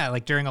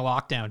like during a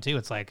lockdown too.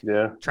 It's like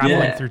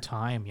traveling through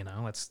time,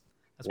 that's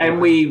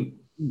and we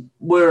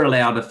were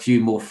allowed a few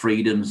more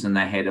freedoms than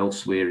they had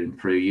elsewhere in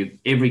Peru.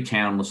 Every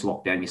town was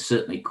locked down. You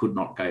certainly could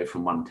not go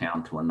from one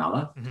town to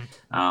another.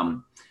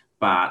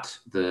 But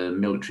the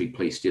military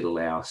police did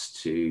allow us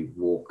to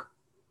walk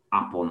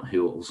up on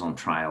hills on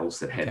trails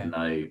that had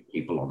no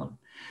people on them.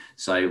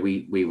 So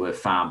we were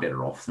far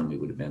better off than we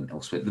would have been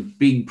elsewhere. The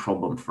big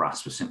problem for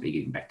us was simply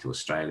getting back to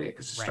Australia,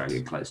 because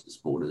Australia closed its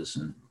borders.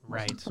 And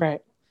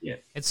yeah,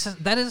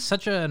 that is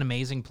such an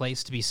amazing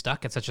place to be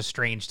stuck at such a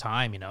strange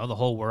time. The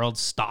whole world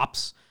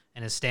stops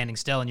and is standing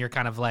still, and you're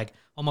kind of like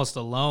almost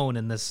alone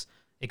in this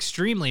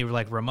extremely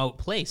like remote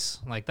place.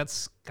 Like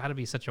that's got to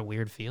be such a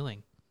weird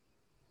feeling.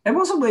 It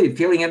was a weird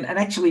feeling, and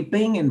actually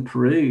being in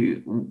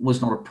Peru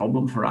was not a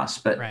problem for us.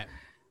 But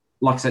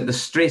like I said, the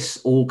stress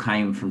all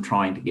came from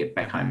trying to get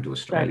back home to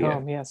Australia. Back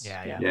home, yes.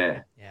 Yeah.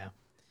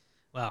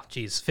 Well,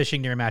 geez,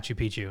 fishing near Machu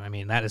Picchu. I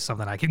mean, that is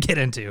something I could get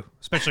into,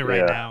 especially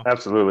right now.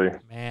 Absolutely.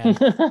 Man,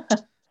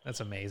 that's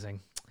amazing.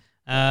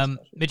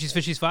 Mitchie's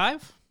Fishies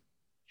 5?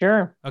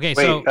 Sure. Okay,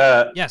 Wait,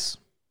 so yes.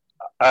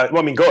 Well,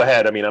 I mean, go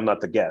ahead. I mean, I'm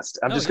not the guest.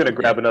 I'm just going to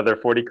grab another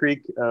 40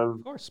 Creek.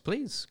 Of course,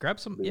 please. Grab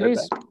some.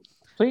 Please.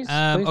 Please.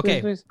 So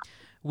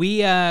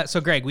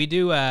Greg, we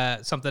do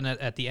something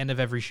at the end of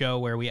every show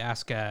where we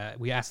ask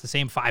the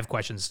same 5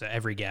 questions to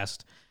every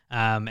guest,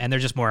 and they're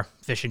just more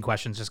fishing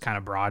questions, just kind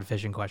of broad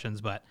fishing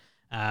questions, but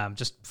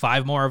just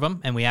 5 more of them,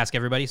 and we ask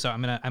everybody. So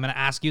I'm gonna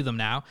ask you them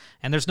now,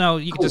 and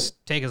you can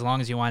just take as long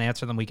as you want to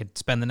answer them. We could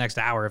spend the next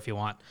hour if you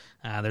want.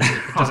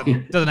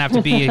 It doesn't have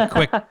to be a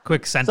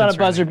quick sentence. It's not a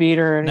buzzer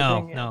beater or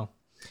anything. No.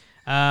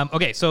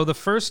 Okay, so the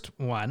first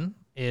one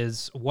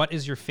is, what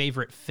is your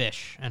favorite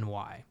fish and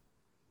why?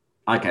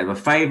 Okay, my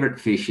favorite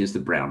fish is the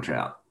brown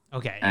trout.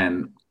 Okay.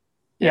 And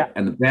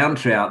the brown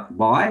trout,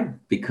 why?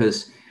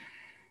 Because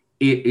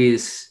it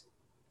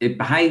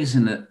behaves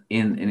in an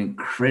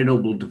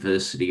incredible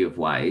diversity of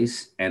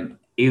ways, and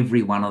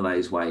every one of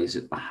those ways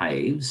it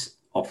behaves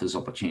offers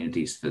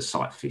opportunities for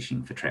sight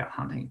fishing, for trout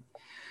hunting.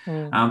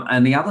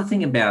 And the other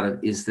thing about it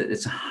is that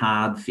it's a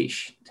hard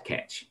fish to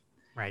catch.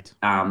 Right.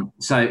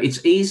 So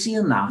it's easy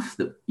enough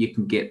that you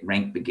can get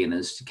rank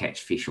beginners to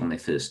catch fish on their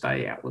first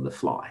day out with a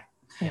fly.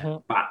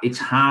 But it's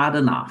hard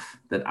enough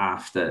that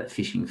after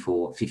fishing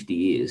for 50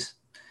 years,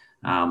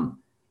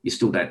 you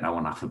still don't know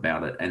enough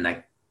about it. And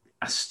they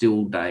are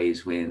still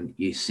days when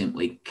you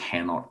simply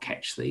cannot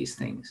catch these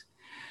things.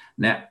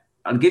 Now,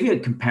 I'll give you a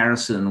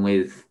comparison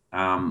with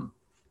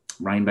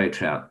rainbow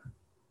trout.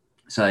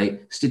 So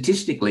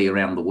statistically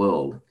around the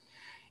world,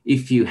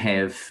 if you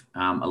have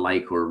a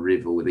lake or a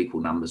river with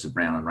equal numbers of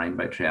brown and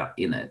rainbow trout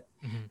in it,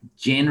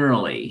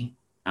 generally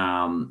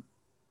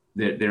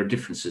there are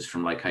differences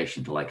from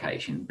location to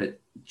location, but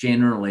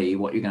generally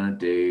what you're going to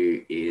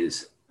do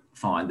is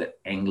find that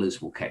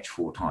anglers will catch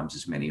 4 times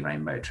as many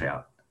rainbow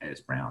trout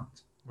as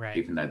browns, right,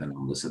 even though the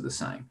numbers are the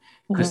same,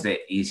 because they're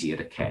easier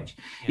to catch.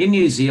 In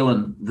New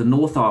Zealand, the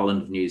North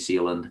Island of New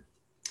Zealand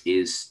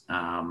is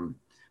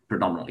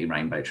predominantly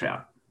rainbow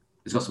trout.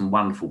 It's got some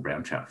wonderful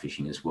brown trout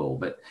fishing as well,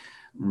 but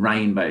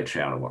rainbow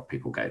trout are what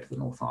people go to the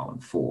North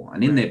Island for.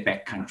 And in their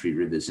backcountry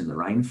rivers in the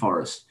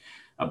rainforest,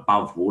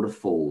 above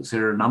waterfalls,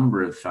 there are a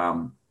number of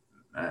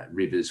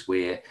rivers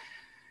where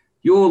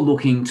you're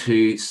looking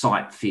to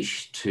sight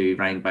fish to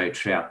rainbow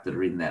trout that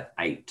are in that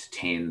 8 to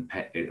 10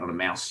 on a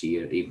mouse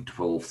year, even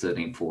 12,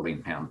 13,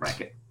 14 pound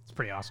bracket. It's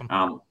pretty awesome.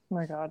 Oh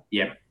my God.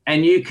 Yeah.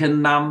 And you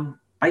can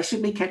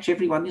basically catch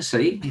everyone you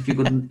see. If you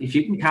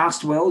can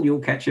cast well, you'll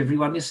catch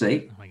everyone you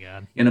see. Oh my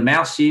God. In a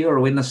mouse year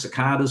or when the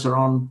cicadas are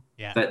on,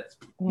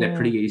 they're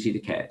pretty easy to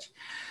catch.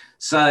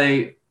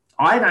 So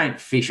I don't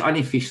fish. I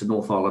only fish the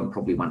North Island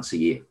probably once a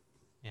year.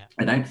 Yeah.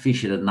 I don't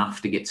fish it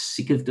enough to get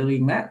sick of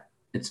doing that.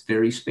 It's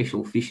very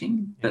special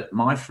fishing. But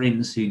my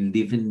friends who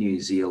live in New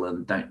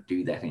Zealand don't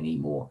do that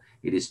anymore.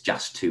 It is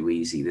just too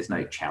easy. There's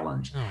no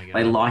challenge. Oh my God.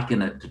 They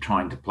liken it to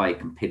trying to play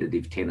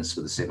competitive tennis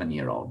with a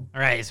 7-year-old.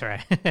 Right.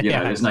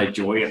 There's no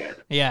joy in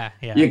it. Yeah.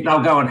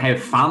 They'll go and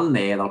have fun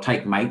there. They'll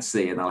take mates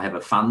there and they'll have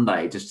a fun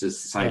day, just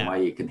as the same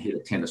way you can hit a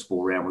tennis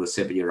ball around with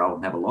a 7-year-old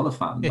and have a lot of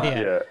fun.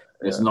 But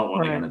it's not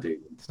what they're going to do.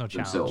 It's no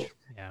challenge. Themselves.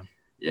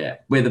 Yeah.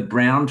 Where the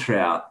brown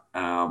trout,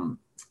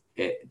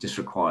 it just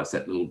requires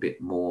that little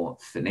bit more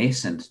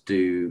finesse, and to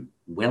do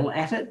well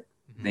at it,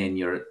 then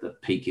you're at the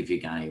peak of your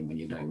game when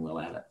you're doing well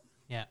at it.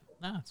 Yeah.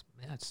 No,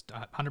 it's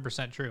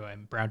 100% true.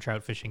 And brown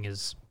trout fishing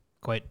is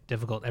quite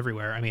difficult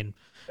everywhere. I mean,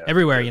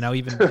 everywhere,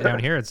 even down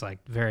here, it's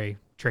like very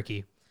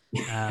tricky.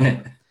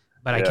 But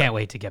I can't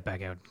wait to get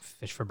back out and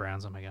fish for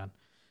browns. Oh my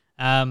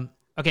God.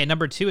 Okay.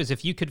 Number 2 is,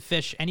 if you could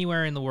fish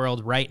anywhere in the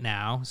world right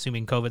now,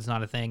 assuming COVID's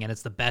not a thing and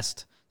it's the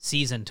best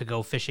season to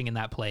go fishing in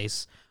that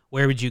place,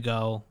 where would you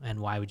go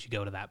and why would you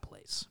go to that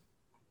place?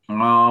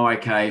 Oh,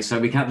 okay. So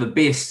we got the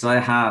best.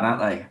 They're hard,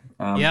 aren't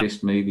they?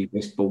 Best movie,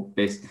 best book,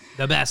 best.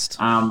 The best.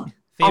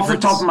 Off the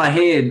top of my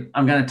head,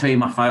 I'm going to tell you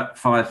my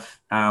 5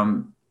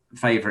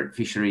 favorite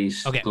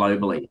fisheries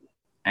globally.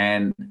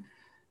 And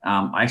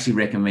I actually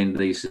recommend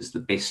these as the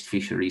best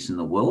fisheries in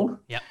the world.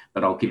 Yep.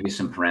 But I'll give you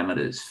some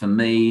parameters. For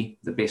me,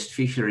 the best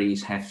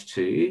fisheries have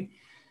to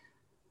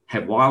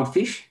have wild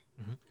fish.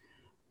 Mm-hmm.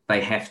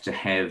 They have to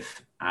have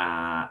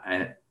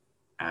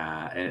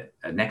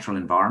a natural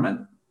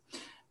environment.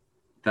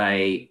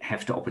 They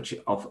have to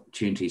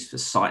opportunities for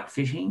sight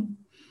fishing,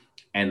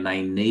 and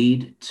they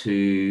need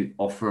to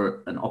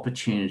offer an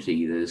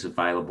opportunity that is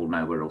available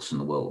nowhere else in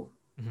the world.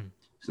 Mm-hmm.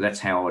 So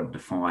that's how I would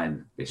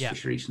define best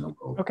fisheries in the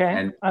world. Okay,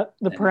 and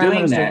the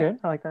parameters are good.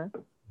 I like that.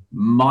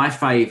 My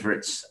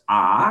favourites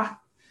are,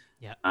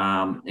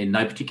 in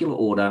no particular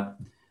order,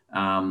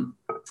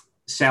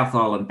 South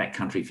Island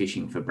backcountry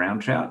fishing for brown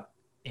trout.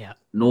 Yeah.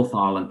 North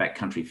Island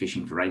backcountry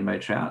fishing for rainbow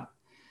trout.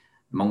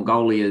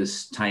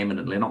 Mongolia's Taiman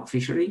and Lenok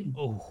fishery.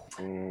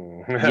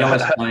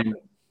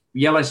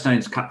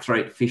 Yellowstone's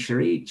cutthroat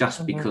fishery,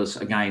 just because,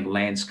 again,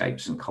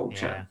 landscapes and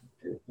culture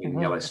in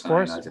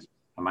Yellowstone are just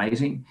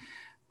amazing.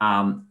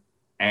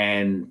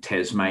 And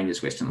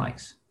Tasmania's Western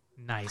Lakes.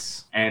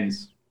 Nice. And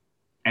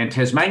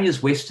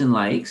Tasmania's Western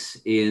Lakes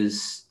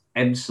is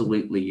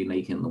absolutely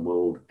unique in the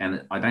world.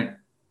 And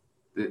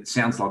it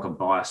sounds like I'm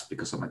biased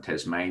because I'm a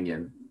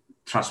Tasmanian.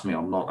 Trust me,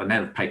 I'm not. I don't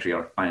have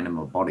patriotic bone in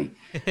my body,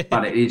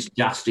 but it is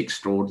just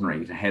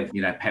extraordinary to have,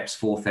 perhaps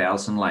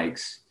 4,000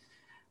 lakes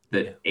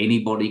that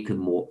anybody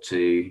can walk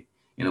to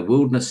in a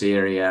wilderness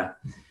area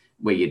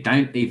where you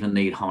don't even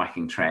need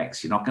hiking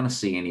tracks. You're not going to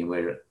see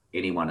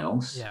anyone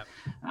else. Yeah.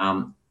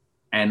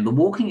 And the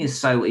walking is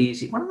so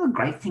easy. One of the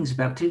great things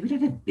about it too, we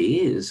don't have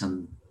bears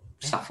and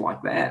stuff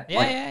like that.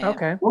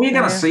 Okay. All you're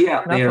going to see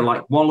out there are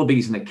like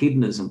wallabies and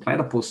echidnas and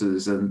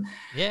platypuses, and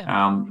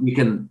you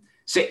can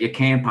set your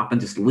camp up and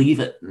just leave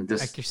it and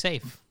just like you're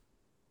safe.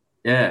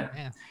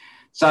 Yeah.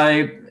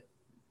 So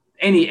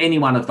any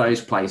one of those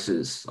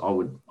places I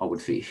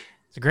would fish.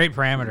 It's great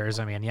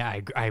parameters. I mean,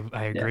 I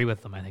agree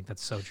with them. I think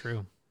that's so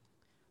true.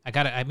 I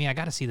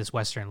gotta see this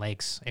Western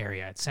Lakes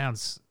area. It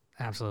sounds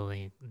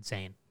absolutely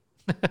insane.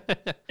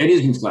 It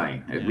is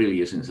insane. It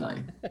really is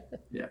insane.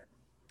 Yeah.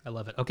 I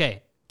love it.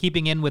 Okay.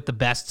 Keeping in with the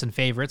bests and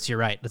favorites, you're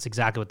right. That's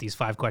exactly what these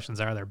 5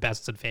 questions are. They're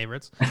bests and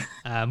favorites.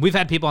 We've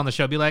had people on the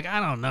show be like, I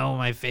don't know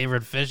my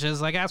favorite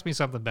fishes. Like, ask me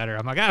something better.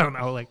 I'm like, I don't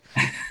know. Like,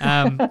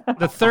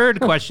 the third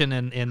question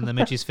in the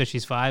Mitchie's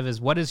Fishies 5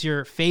 is, what is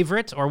your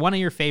favorite or one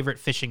of your favorite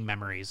fishing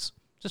memories?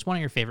 Just one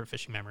of your favorite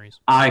fishing memories.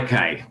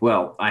 Okay.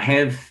 Well, I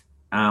have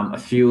a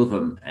few of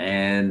them,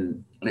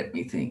 and let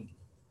me think.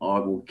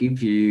 I'll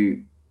give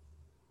you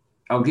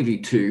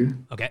 2.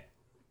 Okay.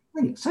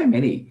 So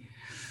many.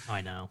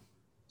 I know.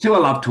 2 I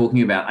love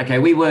talking about. Okay,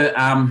 we were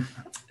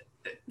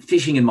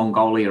fishing in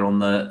Mongolia on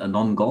the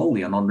Anongol,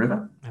 the Anon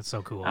River. That's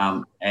so cool.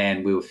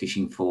 And we were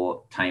fishing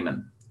for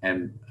taimen.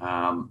 And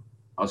I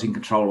was in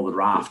control of the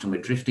raft, and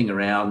we're drifting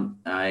around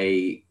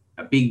a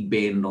big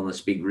bend on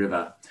this big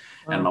river.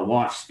 And my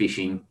wife's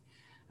fishing.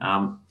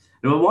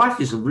 My wife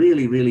is a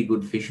really, really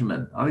good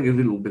fisherman. I think a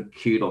little bit of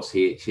kudos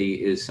here. She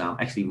is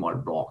actually my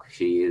rock.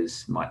 She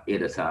is my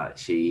editor.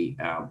 She's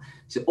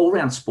an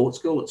all-round sports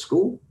girl at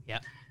school. Yeah.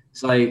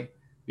 So,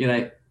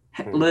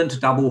 learned to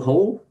double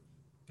haul.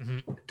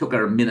 Mm-hmm. It took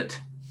her a minute.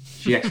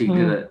 She actually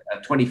did a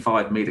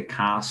 25-meter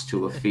cast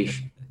to a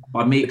fish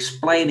by me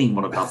explaining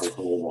what a double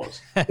haul was.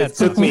 It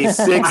took me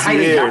 6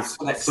 years.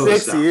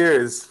 6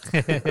 years.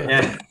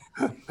 Yeah.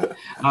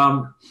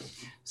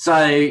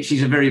 So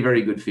she's a very,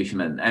 very good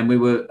fisherman. And we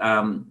were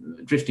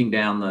drifting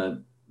down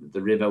the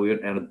river. We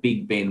went down a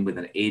big bend with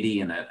an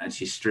eddy in it, and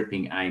she's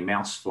stripping a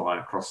mouse fly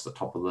across the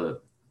top of the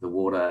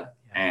water,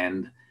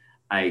 and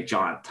a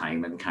giant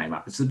taimen came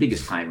up. It's the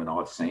biggest taimen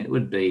I've seen. It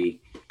would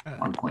be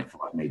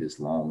 1.5 meters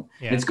long.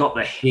 Yeah. It's got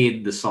the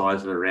head the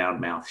size of a round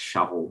mouth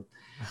shovel.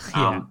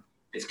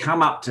 It's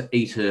come up to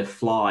eat her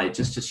fly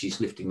just as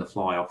she's lifting the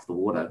fly off the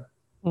water.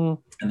 And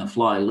the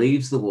fly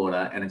leaves the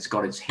water, and it's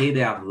got its head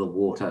out of the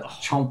water,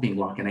 chomping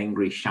like an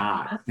angry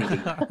shark, thinking,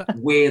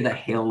 where the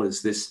hell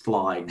is this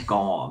fly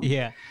gone?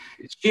 Yeah.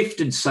 It's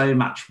shifted so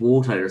much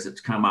water as it's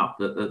come up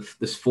that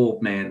this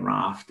 4-man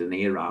raft, an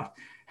air raft,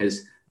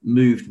 has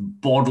moved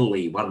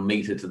bodily 1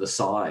 meter to the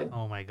side.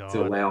 Oh my God.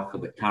 To allow for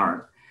the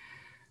current.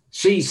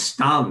 She's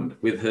stunned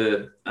with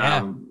her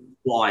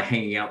fly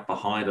hanging out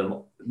behind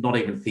her, not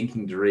even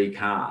thinking to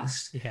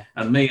recast. Yeah.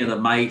 And me and a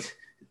mate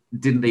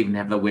didn't even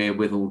have the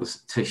wherewithal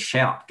to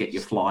shout, get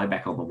your fly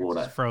back on the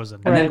water. It's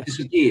frozen. And then it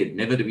disappeared,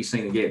 never to be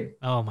seen again.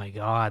 Oh my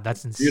God,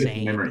 that's insane.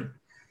 Beautiful memory.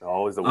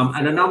 Always the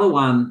and another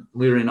one,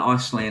 we were in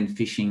Iceland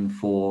fishing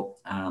for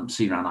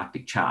sea run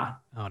Arctic char.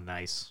 Oh,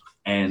 nice.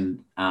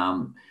 And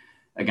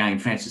again,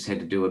 Francis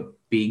had to do a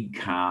big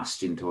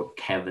cast into a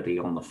cavity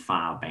on the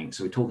far bank.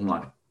 So we're talking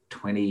like a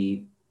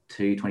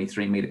 22,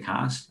 23 meter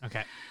cast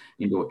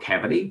into a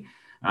cavity.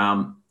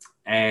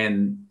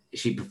 And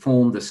she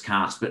performed this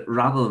cast, but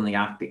rather than the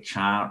Arctic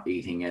char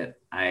eating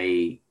it,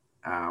 a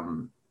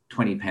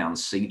 20-pound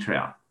sea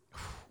trout,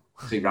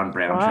 sea run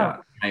brown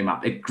trout, came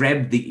up. It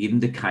grabbed the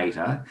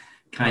indicator,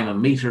 came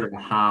 1.5 meters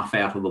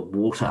out of the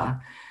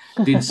water,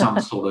 did some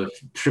sort of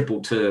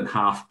triple turn,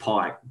 half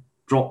pike,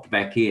 dropped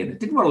back in. It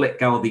didn't want to let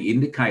go of the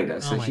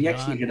indicator, so she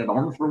actually had it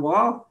on for a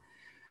while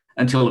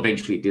until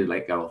eventually it did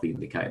let go of the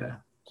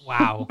indicator.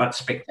 Wow. But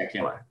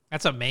spectacular.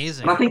 That's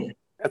amazing. And I think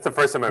that's the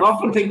first time I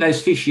often think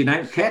those fish you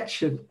don't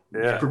catch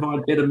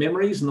provide better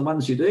memories than the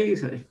ones you do.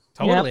 So.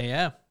 Totally,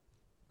 yeah.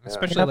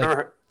 Especially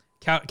like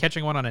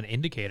catching one on an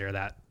indicator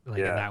that in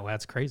that way.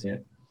 That's crazy. Yeah.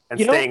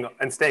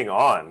 And staying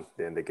on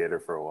the indicator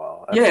for a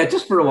while.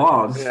 Just for a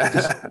while.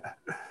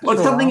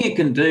 It's something you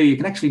can do. You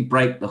can actually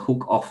break the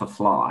hook off a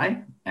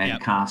fly and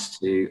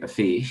cast to a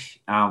fish.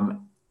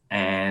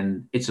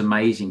 And it's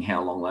amazing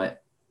how long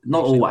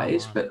not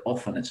always, but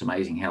often it's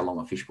amazing how long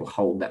a fish will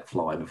hold that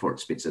fly before it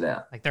spits it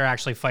out. Like they're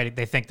actually fighting.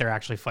 They think they're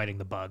actually fighting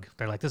the bug.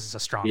 They're like, this is a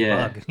strong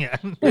bug. Yeah.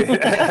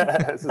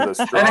 This is a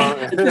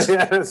strong.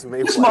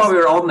 Just while we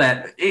were on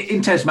that,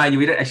 in Tasmania,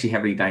 we don't actually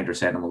have any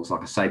dangerous animals,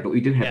 like I say, but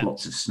we do have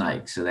lots of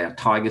snakes. So our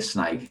tiger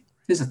snake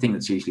is a thing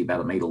that's usually about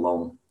 1 meter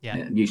long,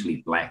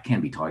 usually black,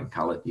 can be tiger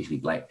coloured, usually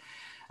black.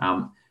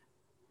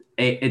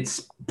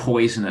 It's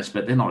poisonous,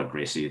 but they're not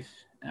aggressive.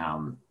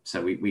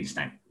 So we just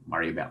don't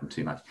worry about them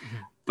too much. Mm-hmm.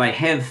 They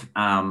have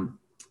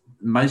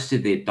most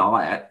of their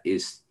diet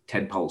is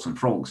tadpoles and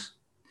frogs.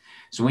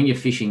 So when you're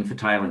fishing for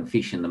tailing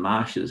fish in the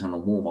marshes on a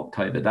warm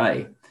October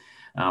day,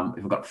 if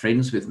I've got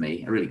friends with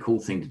me, a really cool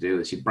thing to do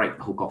is you break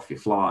the hook off your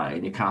fly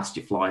and you cast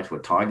your fly to a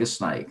tiger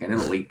snake and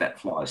it'll eat that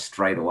fly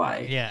straight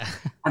away. Yeah.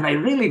 And they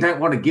really don't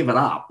want to give it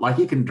up. Like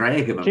you can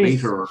drag them 1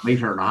 meter or 1.5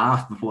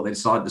 meters before they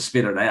decide to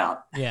spit it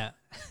out. Yeah.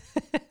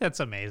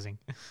 That's amazing.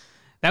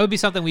 That would be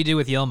something we do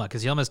with Yilma,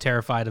 because Yilma's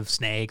terrified of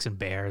snakes and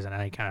bears and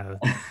any kind of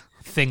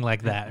thing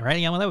like that, right?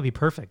 Yilma, that would be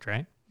perfect,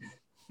 right?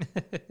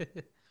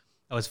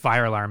 His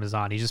fire alarm is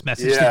on. He just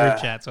messaged the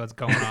group chat, so it's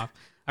going off.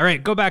 All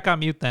right, go back on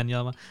mute then,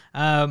 Yilma.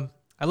 I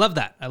love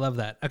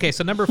that. Okay,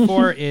 so number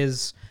 4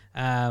 is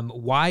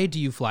why do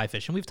you fly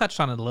fish? And we've touched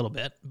on it a little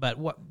bit,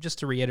 but just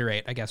to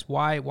reiterate, I guess,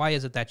 why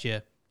is it that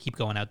you keep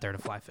going out there to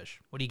fly fish?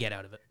 What do you get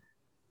out of it?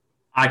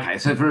 Okay,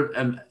 so for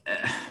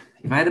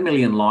if I had 1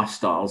 million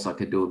lifestyles, I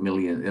could do 1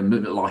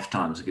 million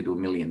lifetimes. I could do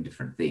 1 million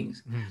different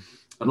things. Mm.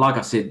 But like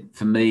I said,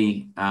 for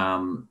me,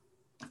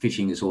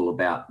 fishing is all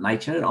about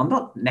nature. I'm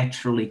not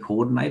naturally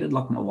coordinated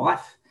like my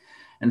wife,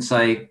 and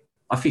so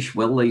I fish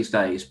well these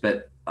days.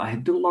 But I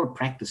do a lot of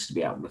practice to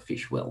be able to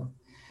fish well.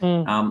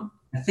 Mm.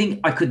 I think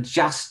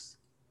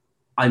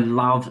I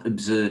love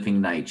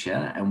observing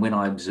nature, and when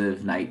I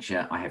observe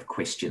nature, I have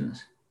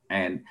questions,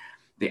 and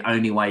the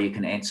only way you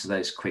can answer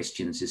those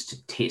questions is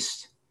to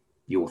test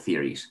your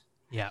theories.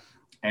 Yeah.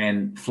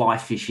 And fly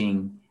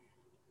fishing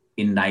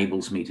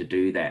enables me to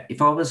do that.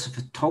 If I was a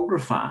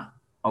photographer,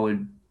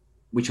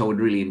 which I would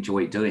really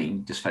enjoy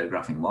doing, just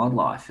photographing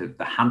wildlife,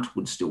 the hunt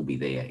would still be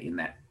there in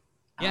that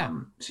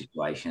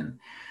situation.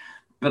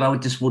 But I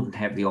just wouldn't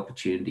have the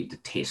opportunity to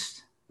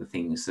test the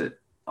things that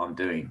I'm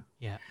doing.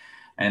 Yeah.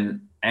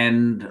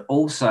 And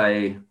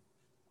also,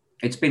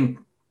 it's been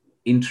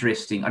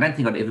interesting. I don't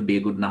think I'd ever be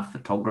a good enough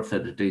photographer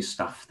to do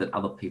stuff that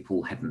other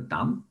people hadn't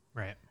done.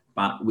 Right.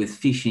 But with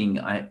fishing,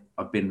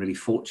 I've been really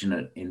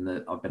fortunate in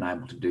that I've been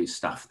able to do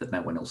stuff that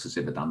no one else has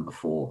ever done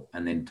before,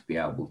 and then to be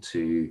able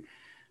to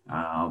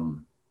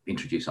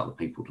introduce other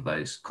people to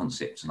those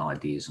concepts and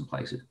ideas and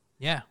places.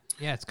 Yeah.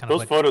 Yeah. It's kind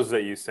those of photos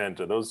that you sent,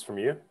 are those from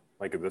you?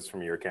 Like, is this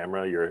from your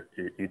camera?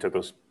 You took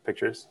those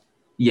pictures?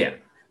 Yeah.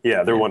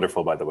 Yeah, they're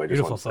wonderful, by the way.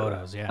 beautiful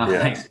photos. Yeah. Oh,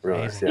 Yeah, thanks.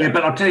 really nice, Yeah,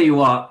 but I'll tell you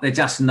what, they're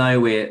just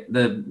nowhere.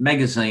 The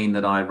magazine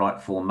that I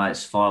write for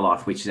most, Fly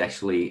Life, which is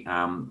actually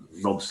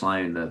Rob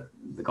Sloan, the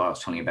guy I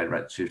was telling you about,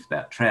 wrote the truth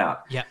about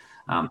trout. Yeah.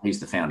 He's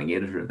the founding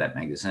editor of that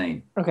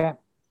magazine. Okay.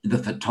 The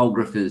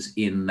photographers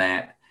in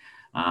that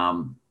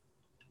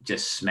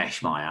just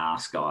smash my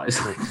ass, guys.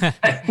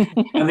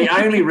 And the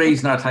only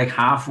reason I take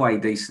halfway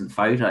decent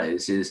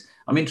photos is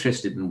I'm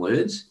interested in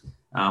words.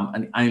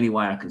 And the only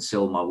way I can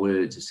sell my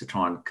words is to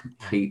try and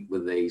compete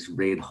with these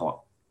red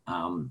hot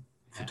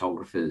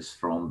photographers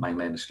from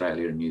mainland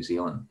Australia and New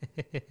Zealand.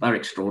 They're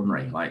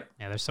extraordinary. Like,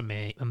 yeah, there's some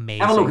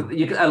amazing. have a look.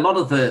 A lot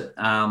of the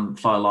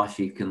Fly Life,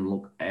 you can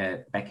look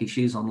at back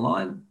issues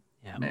online.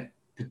 Yeah.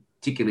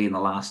 Particularly in the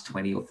last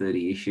 20 or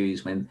 30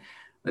 issues when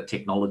the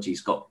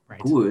technology's got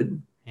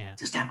good. Yeah.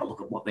 Just have a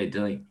look at what they're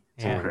doing.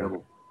 It's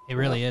incredible. It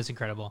really is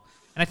incredible.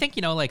 And I think,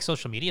 like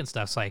social media and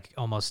stuff's like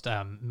almost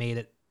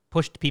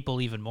pushed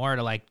people even more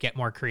to like get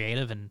more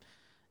creative, and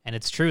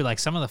it's true. Like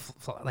some of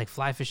the like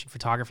fly fishing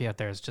photography out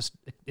there is just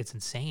it's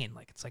insane.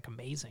 Like it's like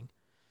amazing.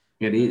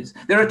 It is.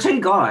 There are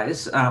two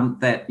guys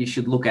that you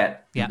should look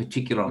at in Yeah.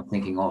 particular. I'm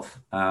thinking of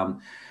a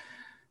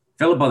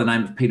fellow by the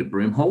name of Peter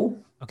Broomhall.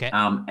 Okay.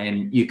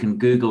 And you can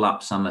Google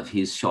up some of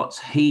his shots.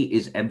 He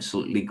is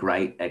absolutely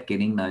great at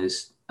getting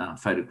those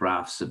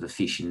photographs of a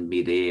fish in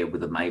midair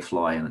with a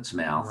mayfly in its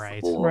mouth.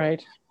 Right.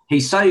 Right.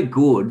 He's so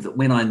good that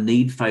when I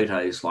need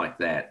photos like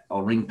that,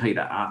 I'll ring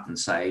Peter up and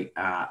say,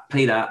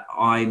 Peter,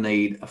 I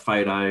need a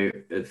photo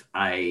of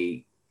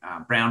a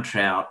brown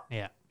trout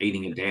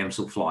eating a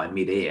damselfly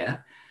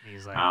midair.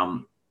 He's like,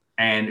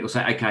 and it'll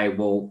say, okay,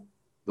 well,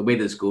 the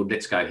weather's good.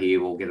 Let's go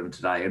here. We'll get them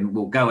today. And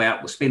we'll go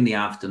out. We'll spend the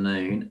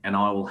afternoon and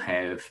I will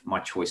have my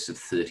choice of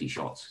 30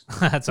 shots.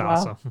 that's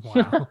awesome.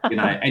 Wow.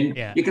 And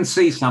you can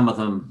see some of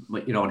them,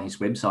 on his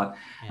website.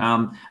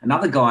 Yeah.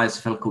 Another guy is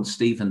a fellow called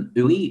Stephen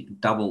Uy,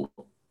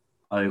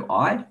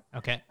 OI.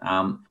 Okay.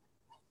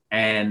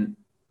 And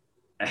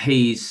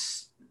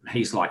he's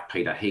like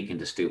Peter. He can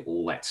just do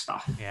all that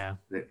stuff. Yeah.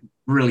 They're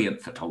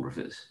brilliant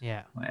photographers.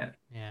 Yeah.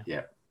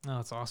 Yeah. Oh,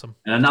 that's awesome.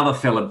 And another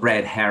fella,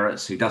 Brad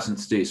Harris, who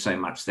doesn't do so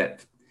much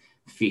that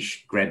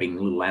fish grabbing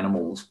little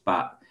animals,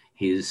 but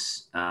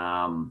his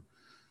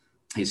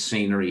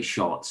scenery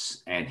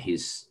shots and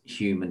his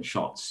human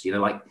shots,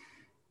 like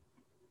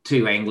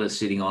two anglers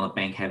sitting on a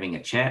bank having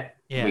a chat.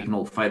 Yeah. We can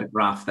all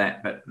photograph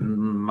that, but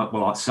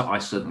I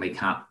certainly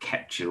can't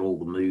capture all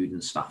the mood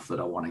and stuff that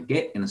I want to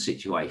get in a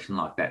situation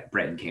like that.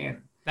 Brad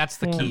can. That's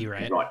the key,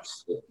 right? Right.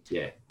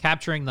 Yeah.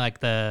 Capturing like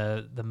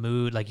the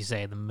mood, like you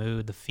say, the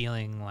mood, the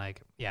feeling,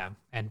 like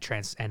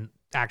and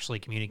actually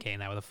communicating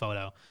that with a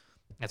photo.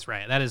 That's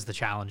right. That is the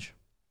challenge.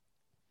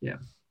 Yeah.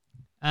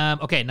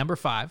 Okay, number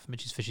 5,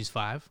 Mitch's Fishies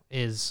 5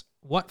 is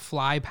what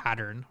fly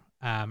pattern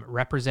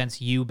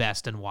represents you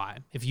best and why?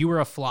 If you were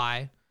a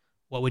fly,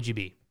 what would you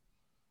be?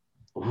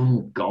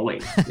 Oh, golly.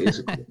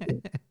 That's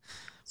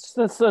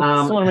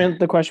one of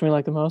the question we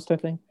like the most, I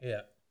think.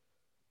 Yeah.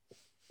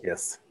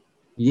 Yes.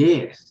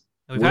 Yes.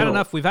 We've had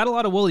enough. We've had a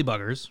lot of woolly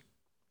buggers.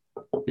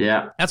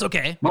 Yeah. That's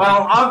okay.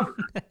 Well,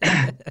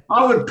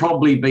 I would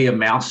probably be a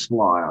mouse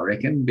fly, I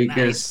reckon,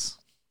 because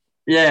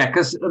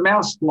because a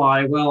mouse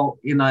fly, well,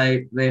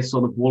 they're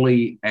sort of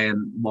woolly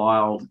and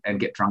wild and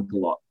get drunk a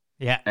lot.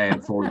 Yeah.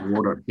 And fall in the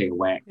water and get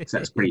whacked. So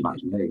that's pretty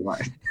much me.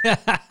 Right?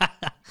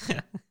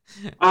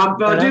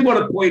 But I do want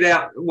to point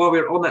out, while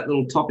we're on that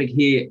little topic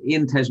here,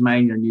 in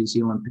Tasmania and New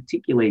Zealand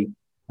particularly,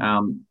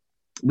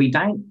 we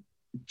don't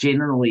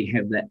generally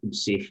have that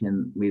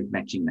obsession with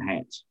matching the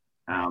hats.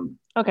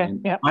 Okay,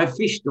 yeah. I've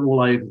fished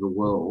all over the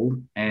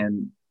world,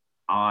 and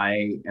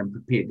I am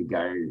prepared to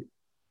go.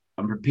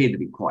 I'm prepared to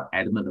be quite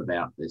adamant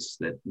about this,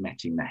 that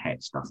matching the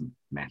hats doesn't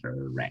matter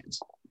a rat's.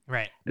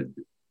 Right.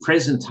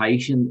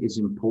 Presentation is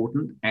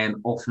important, and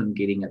often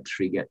getting a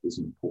trigger is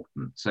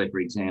important. So, for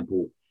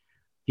example,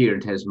 here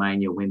in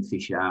Tasmania, when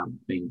fish are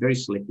being very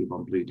selective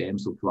on blue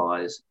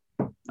damselflies,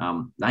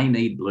 they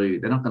need blue.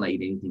 They're not going to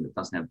eat anything that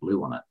doesn't have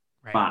blue on it.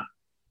 Right. But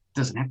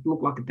does it have to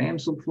look like a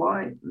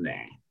damselfly? Nah.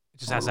 It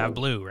just has to have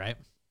blue, right?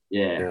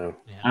 Yeah.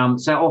 Yeah.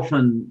 So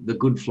often the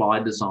good fly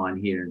design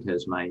here in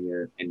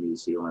Tasmania and New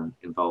Zealand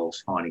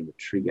involves finding the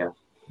trigger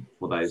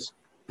for those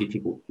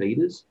difficult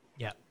feeders.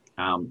 Yeah.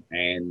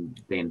 And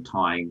then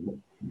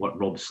tying what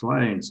Rob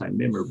Sloan so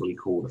memorably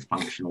called a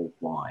functional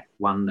fly,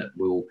 one that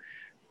will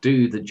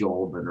do the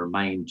job and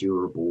remain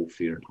durable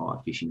for your entire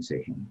fishing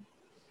session.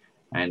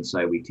 And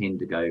so we tend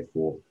to go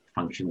for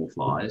functional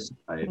flies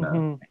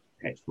over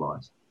hatch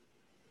flies.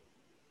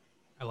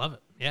 I love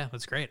it. Yeah,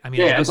 that's great. I mean,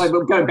 Yeah, and so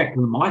we'll go back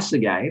to the mice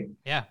again.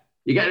 yeah.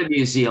 You go to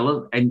New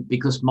Zealand, and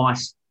because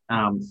mice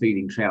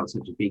feeding trout is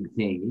such a big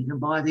thing, you can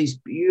buy these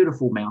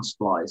beautiful mouse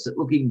flies that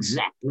look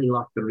exactly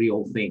like the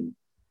real thing.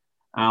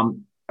 I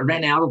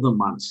ran out of them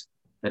once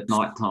at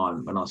night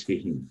time when I was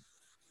fishing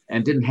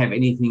and didn't have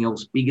anything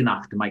else big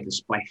enough to make a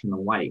splash in the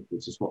lake,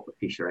 which is what the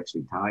fish are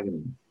actually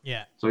targeting.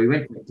 Yeah. So we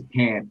went back to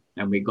camp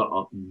and we got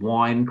a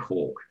wine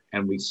cork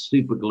and we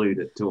super glued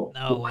it to a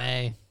No hook.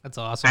 way. That's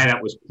awesome. And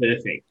it was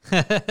perfect.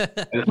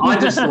 And I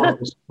just thought it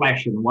was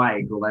splash and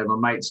wake, although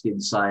my mates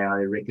did say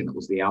I reckon it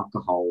was the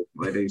alcohol.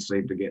 They do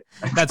seem to get.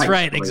 That's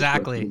right.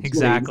 Exactly.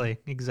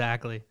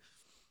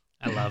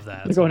 I love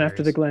that. They're going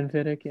after the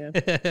Glenfiddich, yeah.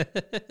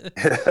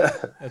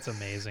 That's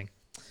amazing.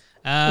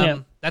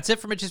 That's it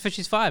for Mitch's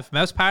Fishies 5.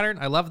 Mouse pattern.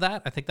 I love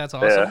that. I think that's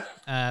awesome.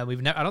 I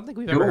don't think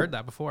we've ever heard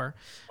that before.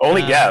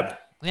 Only Gab.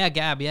 Yeah,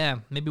 Gab. Yeah,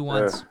 maybe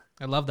once.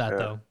 I love that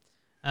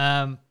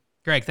though.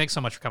 Greg, thanks so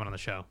much for coming on the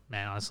show,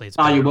 man. Honestly, it's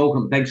you're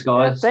welcome. Thanks,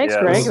 guys. Thanks,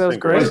 Greg. That was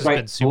great. This has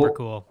been super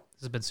cool.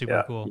 This has been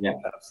super cool. Yeah,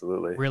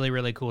 absolutely. Really,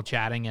 really cool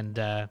chatting.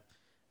 And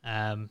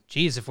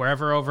geez, if we're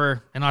ever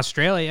over in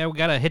Australia, we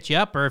gotta hit you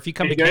up. Or if you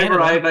come to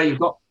Canada, you've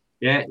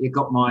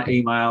got my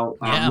email.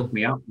 Look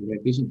me up. We'll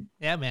go fishing.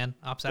 Yeah, man.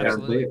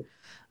 Absolutely.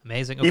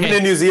 Amazing. Okay. Even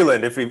in New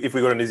Zealand, if we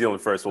go to New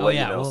Zealand first, we'll let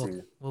you know.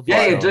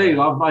 You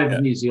do. I'm over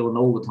in New Zealand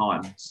all the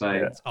time, so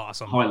that's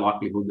awesome. High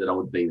likelihood that I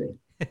would be there.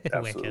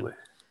 Absolutely.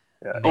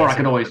 Yeah. Or I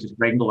could always just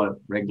regular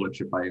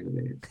trip over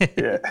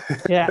there.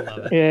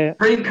 Yeah.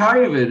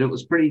 Pre-COVID, it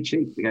was pretty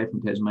cheap to go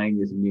from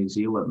Tasmania to New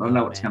Zealand. I don't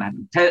know what's going to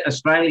happen.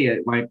 Australia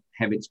won't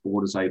have its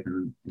borders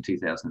open in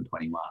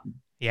 2021.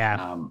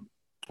 Yeah.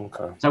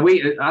 Okay. So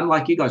we,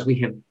 unlike you guys,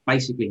 we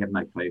basically have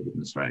no COVID in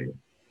Australia.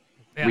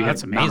 Yeah,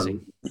 that's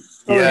amazing.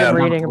 I'm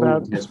reading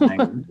about.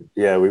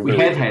 Yeah, we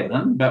have had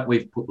them, but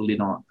we've put the lid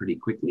on it pretty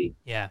quickly.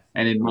 Yeah.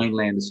 And in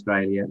mainland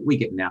Australia, we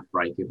get an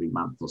outbreak every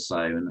month or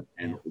so, and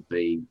it will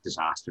be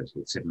disastrous.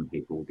 7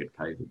 people will get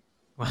COVID.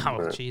 Wow,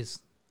 jeez.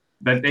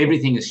 But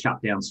everything is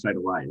shut down straight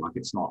away. Like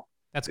it's not.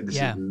 This is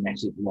a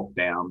massive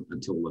lockdown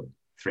until the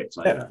threat's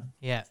over.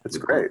 Yeah. It's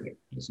great.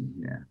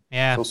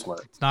 Yeah. So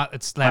smart. It's not.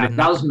 It's but it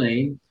does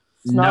mean.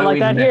 It's not like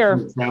that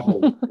here.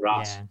 Travel for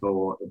us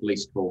for at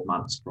least 12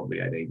 months, probably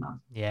 18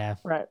 months. Yeah.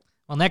 Right.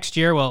 Well, next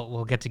year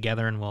we'll get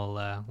together and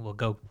we'll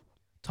go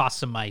toss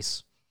some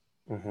mice.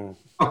 Mm-hmm.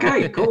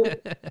 Okay, cool.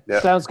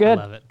 Sounds good.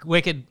 I love it.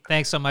 Wicked.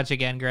 Thanks so much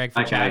again, Greg,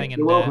 for chatting.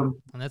 You're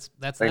welcome. And that's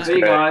Thanks, that. See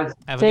you guys.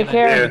 Take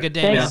care. Have a good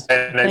day. Thanks.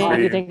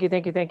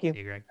 Thank you. See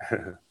you, Greg.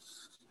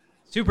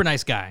 Super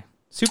nice guy.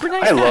 Super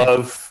nice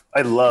guy.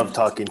 I love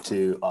talking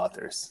to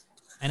authors.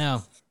 I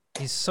know.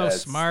 He's so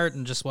smart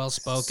and just well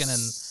spoken and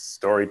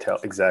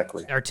storytell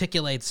exactly.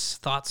 Articulates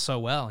thoughts so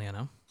well, you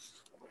know.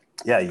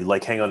 Yeah, you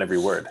like hang on every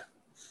word.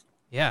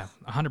 Yeah,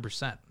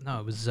 100%. No,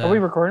 it was. Are we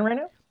recording right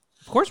now?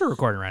 Of course, we're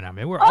recording right now. I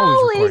mean, we're always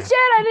Holy recording. shit!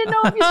 I didn't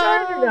know if you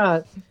started or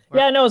not.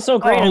 Yeah, no, it's so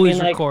great. Always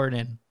I mean,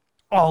 recording.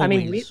 Always. I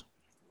mean,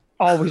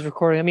 always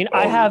recording. I mean,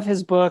 I have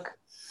his book,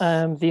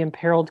 The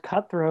Imperiled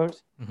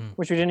Cutthroat,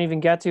 which we didn't even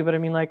get to. But I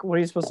mean, like, what are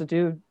you supposed to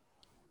do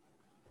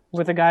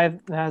with a guy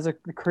that has a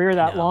career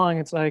that long?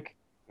 It's like,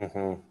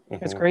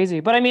 it's crazy.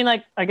 But I mean,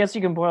 like, I guess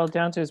you can boil it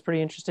down to it's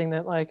pretty interesting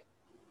that, like,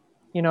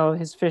 you know,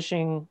 his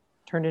fishing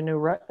turned into,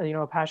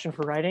 a passion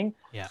for writing,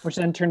 which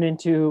then turned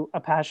into a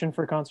passion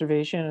for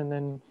conservation. And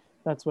then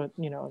that's what,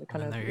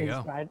 kind of is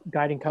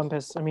guiding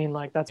compass. I mean,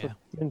 like, that's what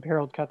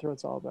Imperiled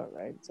Cutthroat's all about,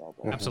 right? It's all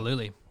about.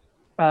 Absolutely.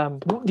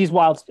 These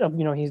wild,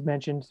 he's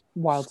mentioned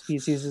wild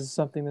species is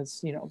something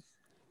that's,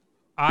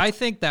 I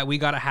think that we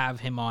got to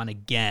have him on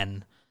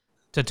again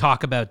to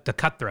talk about the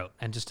cutthroat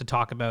and just to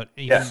talk about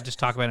just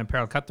talk about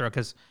Imperiled Cutthroat,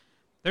 because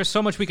there's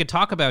so much we could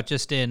talk about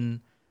just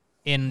in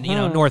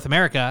North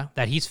America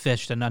that he's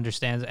fished and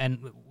understands,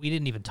 and we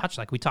didn't even touch,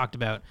 like we talked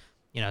about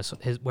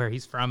where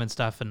he's from and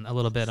stuff, and a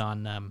little bit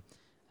on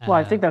well,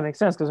 I think that makes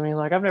sense because I mean,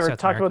 like, I've never South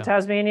talked America. about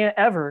Tasmania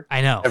ever.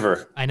 I know.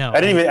 Ever. I know.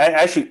 I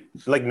actually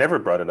never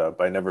brought it up.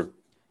 I never.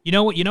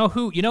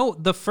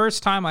 The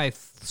first time I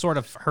sort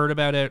of heard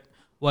about it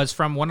was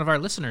from one of our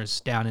listeners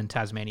down in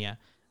Tasmania.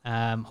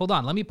 Hold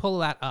on, let me pull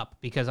that up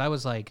because I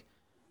was like,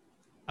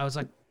 that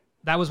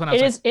was when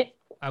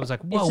I was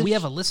like, whoa, we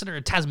have a listener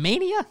in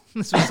Tasmania?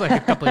 This was like a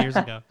couple of years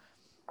ago.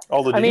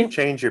 Although, did you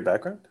change your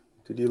background?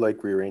 Did you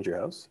rearrange your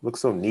house? It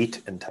looks so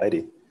neat and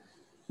tidy.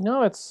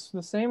 No, it's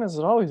the same as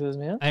it always is,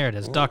 man. There it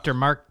is. Dr.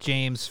 Mark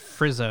James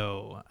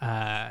Frizzo.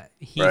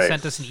 He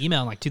sent us an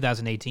email in like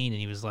 2018,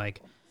 and he was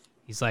like,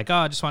 oh,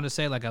 I just wanted to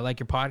say, like, I like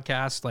your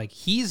podcast. Like,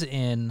 he's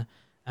in,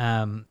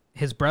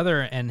 his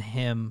brother and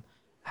him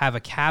have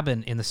a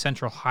cabin in the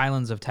Central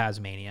Highlands of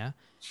Tasmania.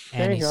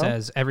 And he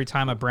says, every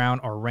time a brown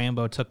or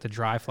rainbow took the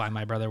dry fly,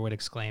 my brother would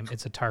exclaim,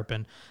 it's a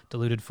tarpon,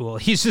 deluded fool.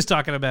 He's just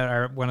talking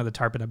about one of the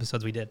tarpon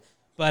episodes we did.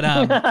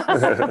 But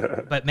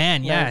but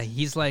man,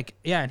 he's like,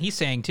 and he's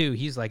saying too,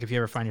 he's like, if you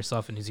ever find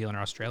yourself in New Zealand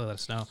or Australia, let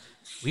us know.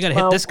 We got to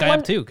hit this guy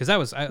up too, because that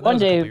was a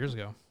couple years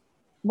ago.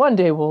 One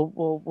day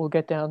we'll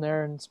get down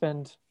there and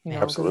spend a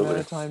good amount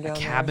of time down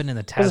there. Cabin in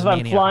the Tasmania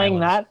Because if I'm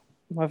flying Islands.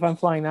 if I'm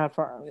flying that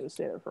far, I'm going to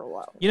stay there for a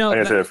while. You know, I'm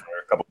gonna stay there for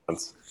a couple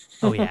months.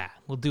 oh yeah,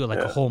 we'll do like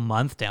a whole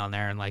month down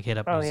there and like hit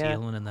up New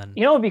Zealand and then.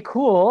 You know, it'd be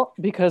cool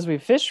because we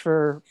fished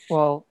for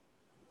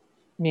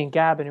me and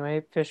Gab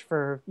anyway, fished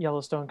for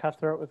Yellowstone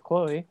cutthroat with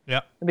Chloe.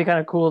 Yeah, it'd be kind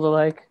of cool to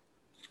like,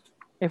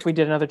 if we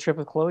did another trip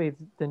with Chloe,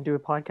 then do a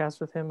podcast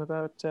with him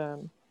about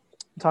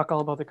talk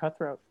all about the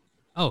cutthroat.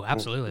 Oh,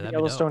 absolutely, that'd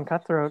Yellowstone be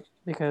cutthroat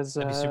because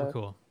that'd be super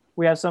cool.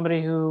 We have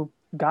somebody who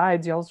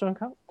guides Yellowstone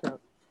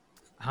cutthroat.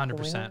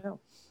 100%.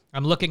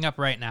 I'm looking up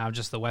right now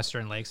just the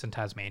Western Lakes in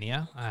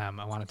Tasmania.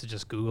 I wanted to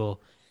just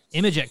Google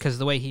image it because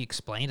the way he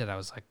explained it, I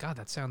was like, God,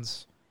 that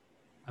sounds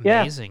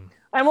amazing.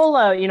 Yeah. And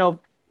we'll,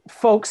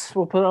 folks,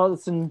 we'll put all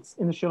this in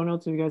the show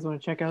notes if you guys want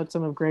to check out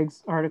some of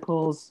Greg's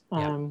articles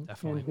and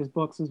his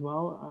books as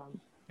well.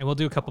 And we'll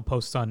do a couple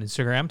posts on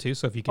Instagram too.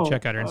 So if you can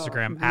check out our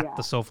Instagram at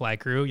the SoFly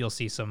Crew, you'll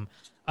see some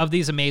of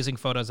these amazing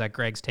photos that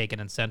Greg's taken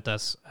and sent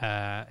us.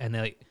 And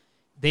they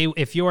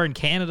if you're in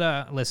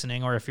Canada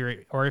listening, or if you're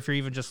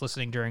even just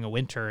listening during a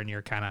winter and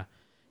you're kind of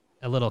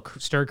a little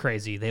stir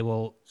crazy, they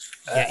will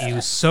get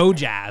you so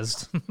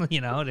jazzed,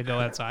 to go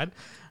outside.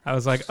 I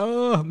was like,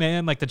 oh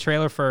man, like the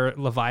trailer for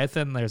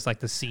Leviathan, there's like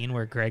the scene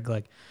where Greg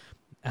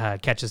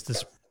catches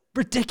this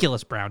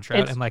ridiculous brown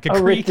trout and like a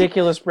creek.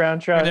 Ridiculous brown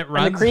trout. And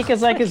the creek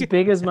is like as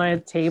big as my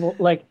table,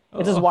 like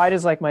it's as wide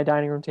as like my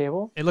dining room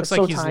table. It looks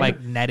like he's tiny.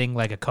 Like netting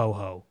like a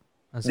coho.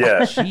 Yeah,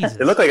 like, Jesus.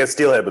 It looked like a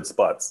steelhead with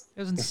spots. It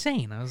was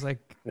insane. I was like,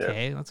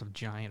 okay, that's a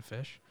giant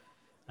fish.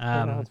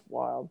 That's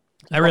wild.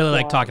 I really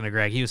like talking to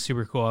Greg. He was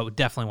super cool. I would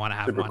definitely want to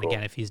have him on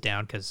again if he's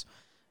down because,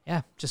 he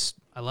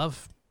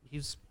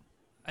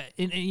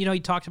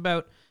talked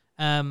about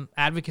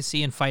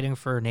advocacy and fighting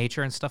for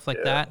nature and stuff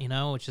like that,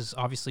 which is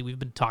obviously we've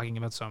been talking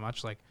about so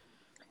much. Like,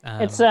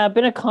 it's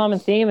been a common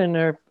theme in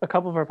a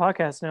couple of our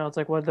podcasts now. It's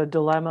like what the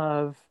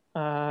dilemma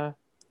of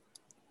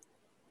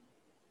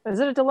is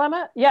it a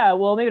dilemma? Yeah,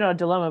 well, maybe not a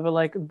dilemma, but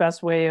like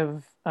best way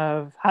of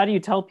how do you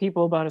tell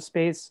people about a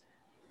space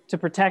to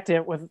protect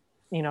it with,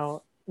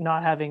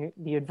 not having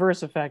the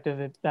adverse effect of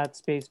that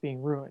space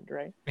being ruined,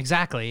 right?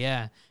 Exactly,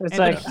 yeah. It's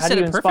like how do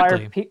you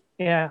inspire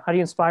how do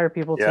you inspire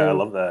people to I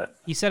love that.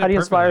 He said how do you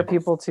inspire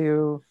people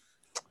to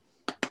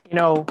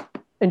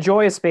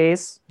enjoy a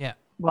space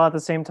while at the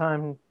same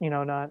time,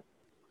 not.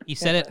 He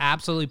said it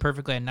absolutely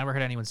perfectly. I never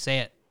heard anyone say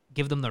it.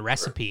 Give them the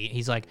recipe.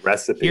 He's like,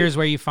 recipe. Here's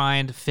where you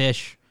find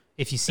fish.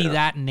 If you see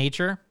that in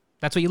nature,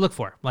 that's what you look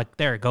for. Like,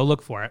 there, go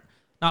look for it.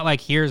 Not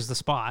like, here's the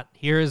spot.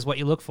 Here's what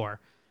you look for.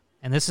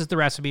 And this is the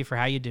recipe for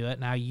how you do it.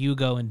 Now you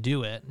go and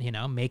do it,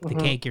 make the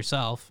cake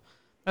yourself.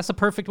 That's the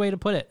perfect way to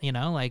put it,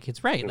 like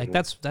it's right. Like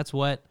that's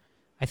what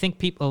I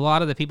think a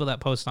lot of the people that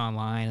post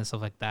online and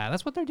stuff like that,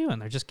 that's what they're doing.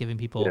 They're just giving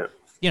people,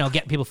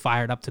 getting people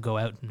fired up to go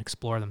out and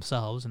explore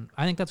themselves. And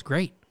I think that's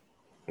great.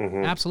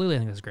 Absolutely. I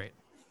think that's great.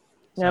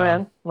 Yeah,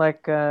 man.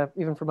 Like,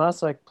 even from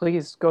us, like,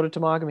 please go to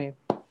Temagami.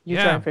 You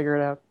try and figure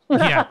it out.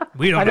 Yeah,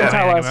 we don't know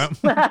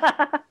anything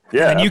about.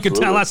 Yeah, and you can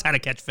tell us how to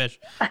catch fish.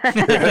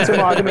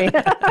 Temagami.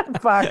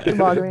 Fuck,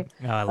 Temagami.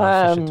 No, I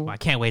love fishing Temagami. I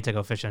can't wait to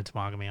go fishing in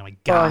Temagami. Oh my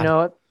God. Oh,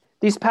 no.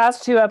 These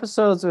past 2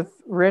 episodes with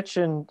Rich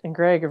and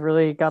Greg have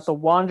really got the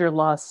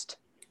wanderlust.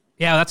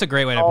 Yeah, that's a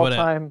great way to put it.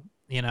 At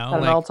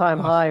an all-time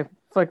high.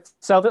 Like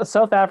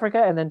South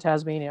Africa and then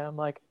Tasmania. I'm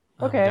like,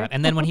 okay. Oh,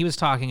 and then when he was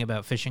talking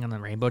about fishing on the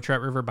Rainbow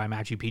Trout River by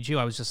Machu Picchu,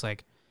 I was just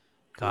like,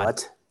 God.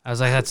 What? I was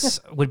like,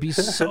 that's would be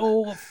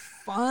so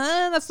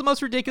fun. That's the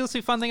most ridiculously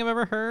fun thing I've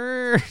ever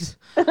heard.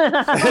 Oh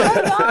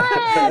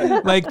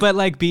my God.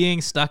 But being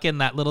stuck in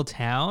that little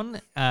town,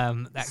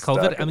 that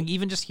COVID, I mean,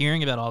 even just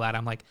hearing about all that,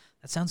 I'm like,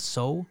 that sounds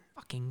so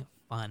fucking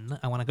fun.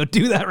 I want to go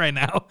do that right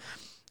now.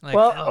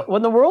 Like,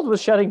 when the world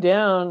was shutting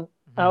down,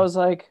 I was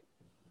like,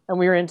 and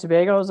we were in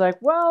Tobago, I was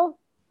like, well,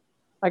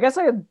 I guess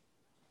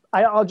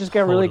I'll just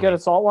get really good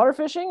at saltwater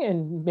fishing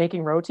and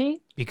making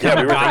roti. Become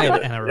a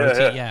guide and a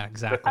roti. Yeah,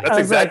 exactly. That's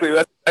exactly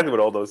what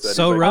all those said.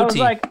 So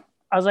roti. I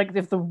was like,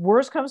 if the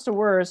worst comes to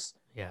worst,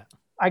 yeah,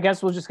 I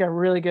guess we'll just get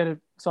really good at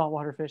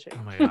saltwater fishing.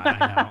 Oh my God,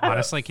 I know.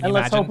 Honestly, can you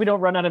imagine? Let's hope we don't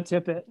run out of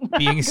tippet.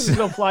 There's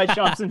no fly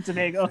shops in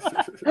Tobago.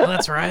 Well,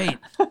 that's right.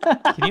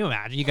 Can you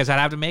imagine? You guys would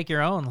have to make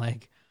your own,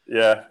 like.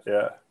 Yeah.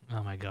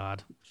 Oh my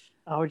God.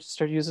 I would just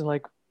start using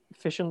like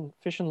fishing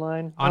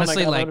line.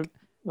 Honestly, that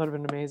would have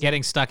been amazing.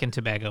 Getting stuck in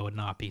Tobago would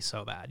not be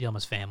so bad. You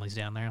almost families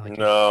down there. Like,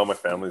 no, my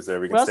family's there.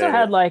 We also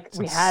had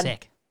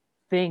sick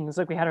things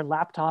like we had our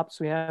laptops.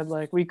 We had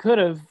we could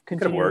have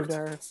continued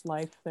our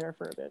life there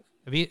for a bit.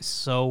 It'd be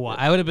so.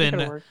 I would have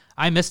been.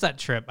 I missed that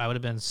trip. I would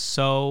have been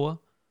so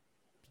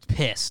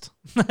pissed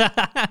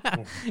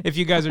if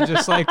you guys are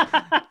just like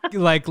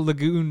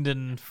lagooned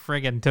in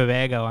friggin'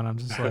 Tobago, and I'm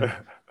just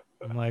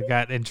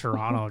like, in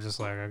Toronto, just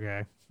like,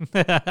 okay,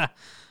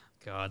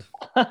 God.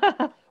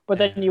 But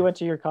then you went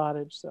to your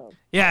cottage, so.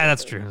 Yeah,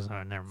 that's true.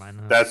 So, never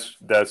mind.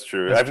 That's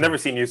true. I've never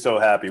seen you so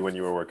happy when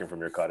you were working from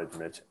your cottage,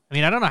 Mitch. I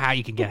mean, I don't know how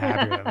you can get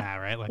happier than that,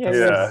 right? Like,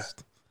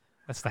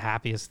 that's the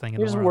happiest thing in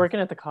the world. You're just working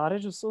at the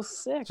cottage. It's so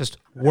sick. Just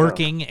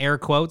working, air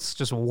quotes,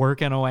 just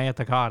working away at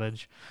the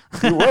cottage.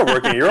 You were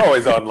working. You're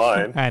always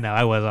online. I know.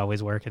 I was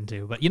always working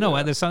too. But you know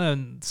what? There's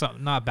something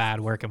not bad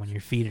working when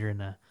your feet are in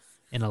the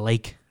in a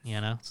lake.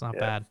 It's not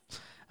bad.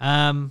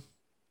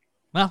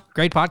 Well,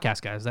 great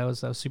podcast, guys. That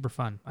was super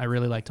fun. I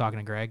really like talking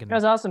to Greg. And That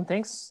was awesome.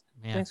 Thanks,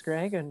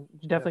 Greg, and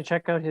definitely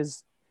check out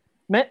his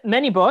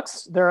many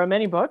books. There are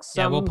many books.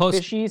 Some we'll post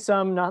fishy,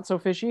 some not so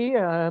fishy.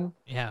 We'll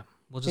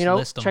just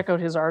list them. Check out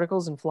his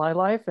articles in Fly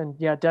Life, and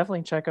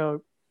definitely check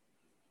out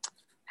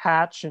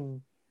Hatch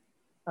and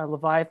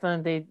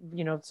Leviathan. They,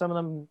 some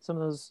of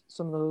those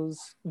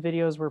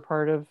videos were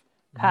part of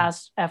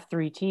past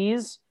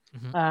F3Ts. You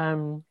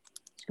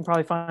can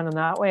probably find them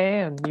that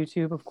way, and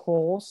YouTube, of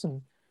course.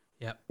 And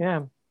that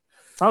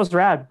was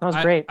rad. That was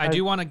great. I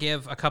do want to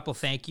give a couple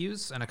thank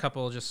yous and a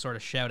couple just sort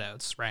of shout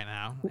outs right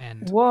now.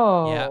 And I'm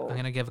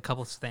going to give a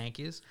couple of thank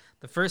yous.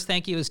 The first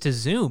thank you is to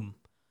Zoom.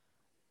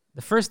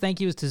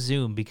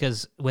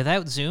 Because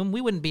without Zoom,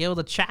 we wouldn't be able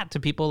to chat to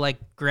people like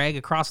Greg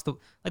across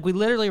we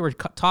literally were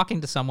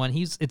talking to someone.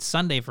 It's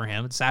Sunday for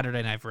him. It's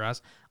Saturday night for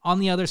us on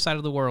the other side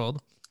of the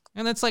world.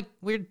 And it's like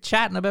we're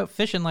chatting about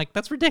fishing. Like,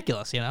 that's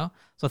ridiculous,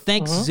 So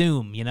thanks,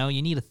 Zoom. You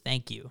need a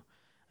thank you.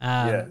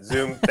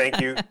 Zoom,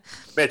 thank you.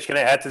 Mitch, can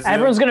I add to Zoom?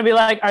 Everyone's going to be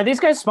like, are these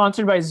guys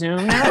sponsored by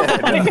Zoom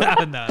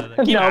now?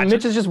 No,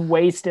 Mitch is just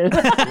wasted.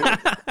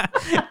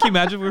 Can you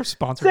imagine if we were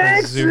sponsored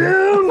by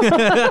Zoom?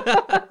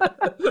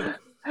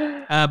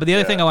 But the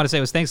other thing I want to say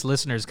was thanks,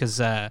 listeners,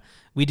 because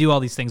we do all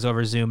these things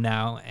over Zoom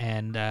now,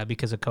 and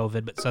because of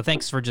COVID. But so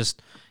thanks for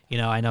just,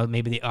 I know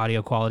maybe the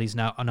audio quality is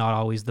not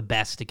always the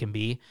best it can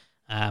be.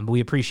 But we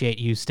appreciate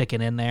you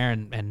sticking in there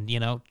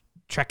and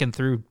trekking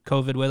through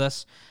COVID with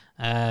us.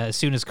 As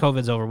soon as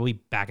COVID's over, we'll be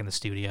back in the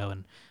studio,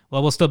 and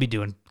we'll still be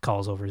doing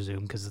calls over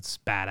Zoom because it's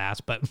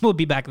badass. But we'll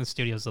be back in the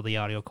studio, so the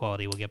audio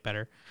quality will get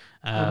better.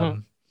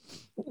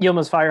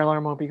 Yilma's fire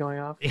alarm won't be going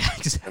off. Yeah,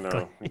 exactly. I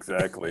know,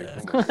 exactly.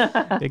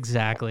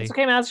 Exactly. It's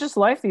okay, man. It's just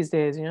life these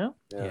days, Yeah.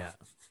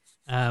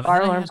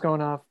 Fire alarm's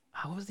going off.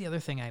 What was the other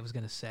thing I was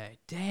gonna say?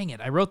 Dang it!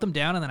 I wrote them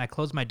down and then I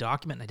closed my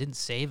document and I didn't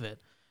save it.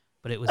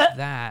 But it was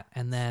that,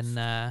 and then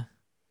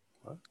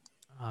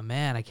oh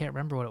man, I can't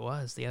remember what it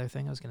was. The other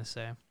thing I was gonna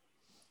say.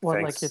 What,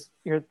 thanks. like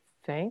your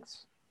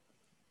thanks?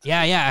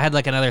 Yeah. I had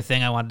like another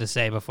thing I wanted to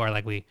say before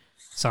we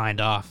signed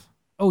off.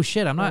 Oh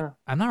shit! I'm not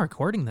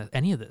recording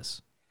any of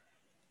this.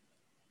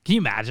 Can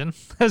you imagine?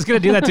 I was gonna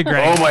do that to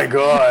Greg. Oh my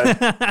god!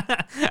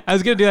 I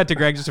was gonna do that to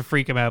Greg just to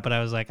freak him out, but I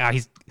was like,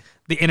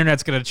 the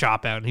internet's gonna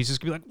chop out, and he's just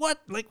gonna be like, "What?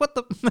 Like what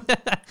the?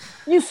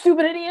 You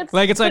stupid idiots!"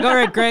 It's like, all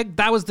right, Greg,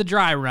 that was the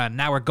dry run.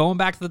 Now we're going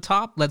back to the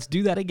top. Let's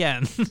do that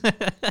again.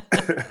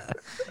 Can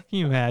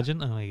you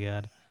imagine? Oh my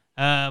god.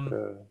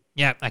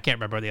 Yeah, I can't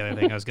remember what the other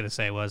thing I was gonna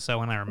say was. So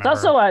when I remember,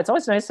 it's also it's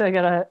always nice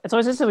to it's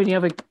always nice when you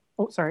have a.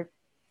 Oh, sorry.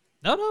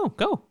 No,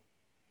 go.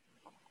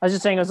 I was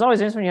just saying, it's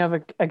always nice when you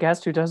have a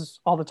guest who does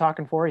all the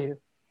talking for you.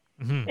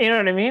 Mm-hmm. You know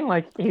what I mean?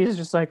 Like, he's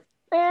just like,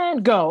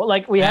 and go.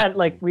 We have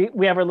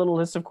our little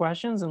list of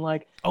questions,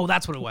 and oh,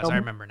 that's what it was. I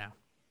remember now.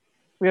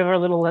 We have our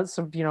little list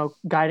of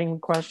guiding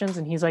questions,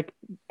 and he's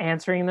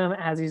answering them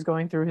as he's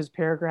going through his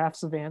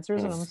paragraphs of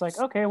answers, and I'm just like,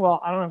 okay, well,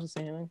 I don't have to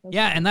say anything.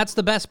 And that's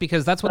the best,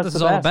 because that's what this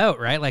is all about,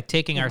 right?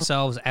 Taking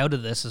ourselves out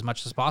of this as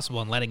much as possible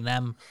and letting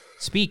them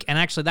speak. And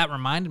actually, that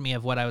reminded me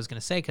of what I was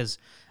going to say, because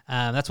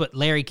that's what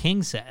Larry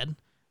King said.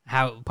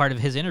 How part of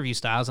his interview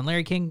styles, and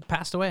Larry King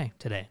passed away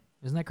today.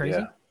 Isn't that crazy?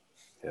 Yeah.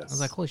 Yes. I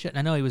was like, holy shit.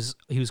 I know he was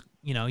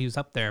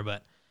up there,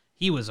 but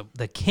he was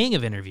the king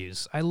of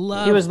interviews. He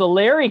was the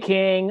Larry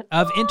King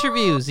of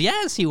interviews.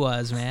 Yes, he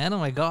was, man. Oh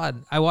my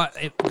God.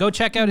 Go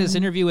check out his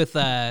interview with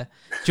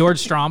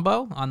George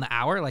Strombo on The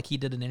Hour. He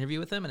did an interview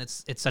with him, and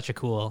it's such a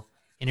cool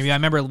interview. I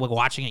remember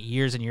watching it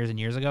years and years and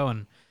years ago,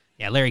 and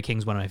yeah, Larry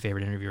King's one of my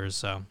favorite interviewers.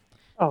 So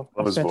love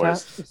his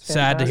voice.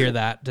 Sad to hear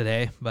that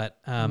today, but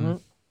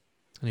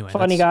anyway,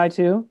 funny guy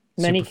too.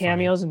 Many super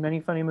cameos funny. in many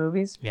funny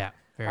movies. Yeah,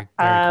 very cool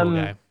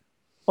guy.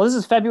 Well, this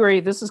is February.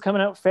 This is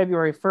coming out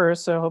February 1st,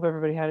 so I hope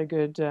everybody had a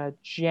good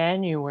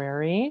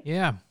January.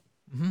 Yeah.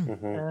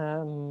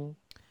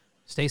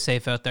 Stay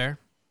safe out there.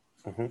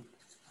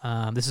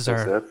 This is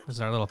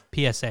our little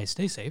PSA.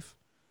 Stay safe.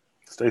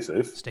 Stay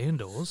safe. Stay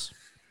indoors.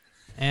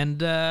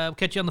 And we'll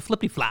catch you on the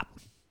flippy flap.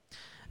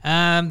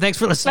 Thanks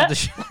for listening to the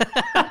show.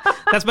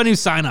 That's my new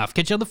sign off.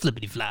 Catch you on the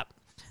flippity flap.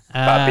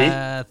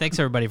 Thanks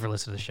everybody for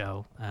listening to the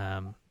show.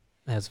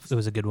 It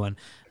was a good one.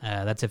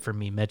 That's it for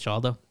me, Mitch.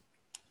 Aldo.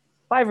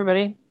 Bye,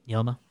 everybody.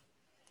 Yilma.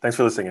 Thanks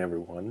for listening,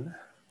 everyone.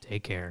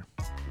 Take care.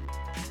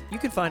 You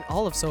can find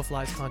all of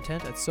SoFly's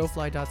content at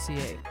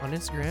SoFly.ca. On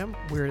Instagram,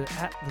 we're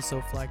at the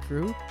SoFly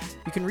Crew.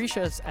 You can reach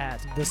us at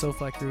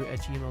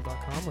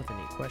thesoflycrew@gmail.com with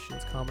any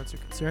questions, comments, or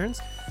concerns.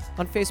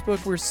 On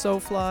Facebook, we're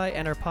SoFly,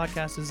 and our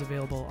podcast is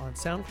available on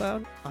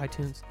SoundCloud,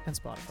 iTunes, and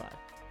Spotify.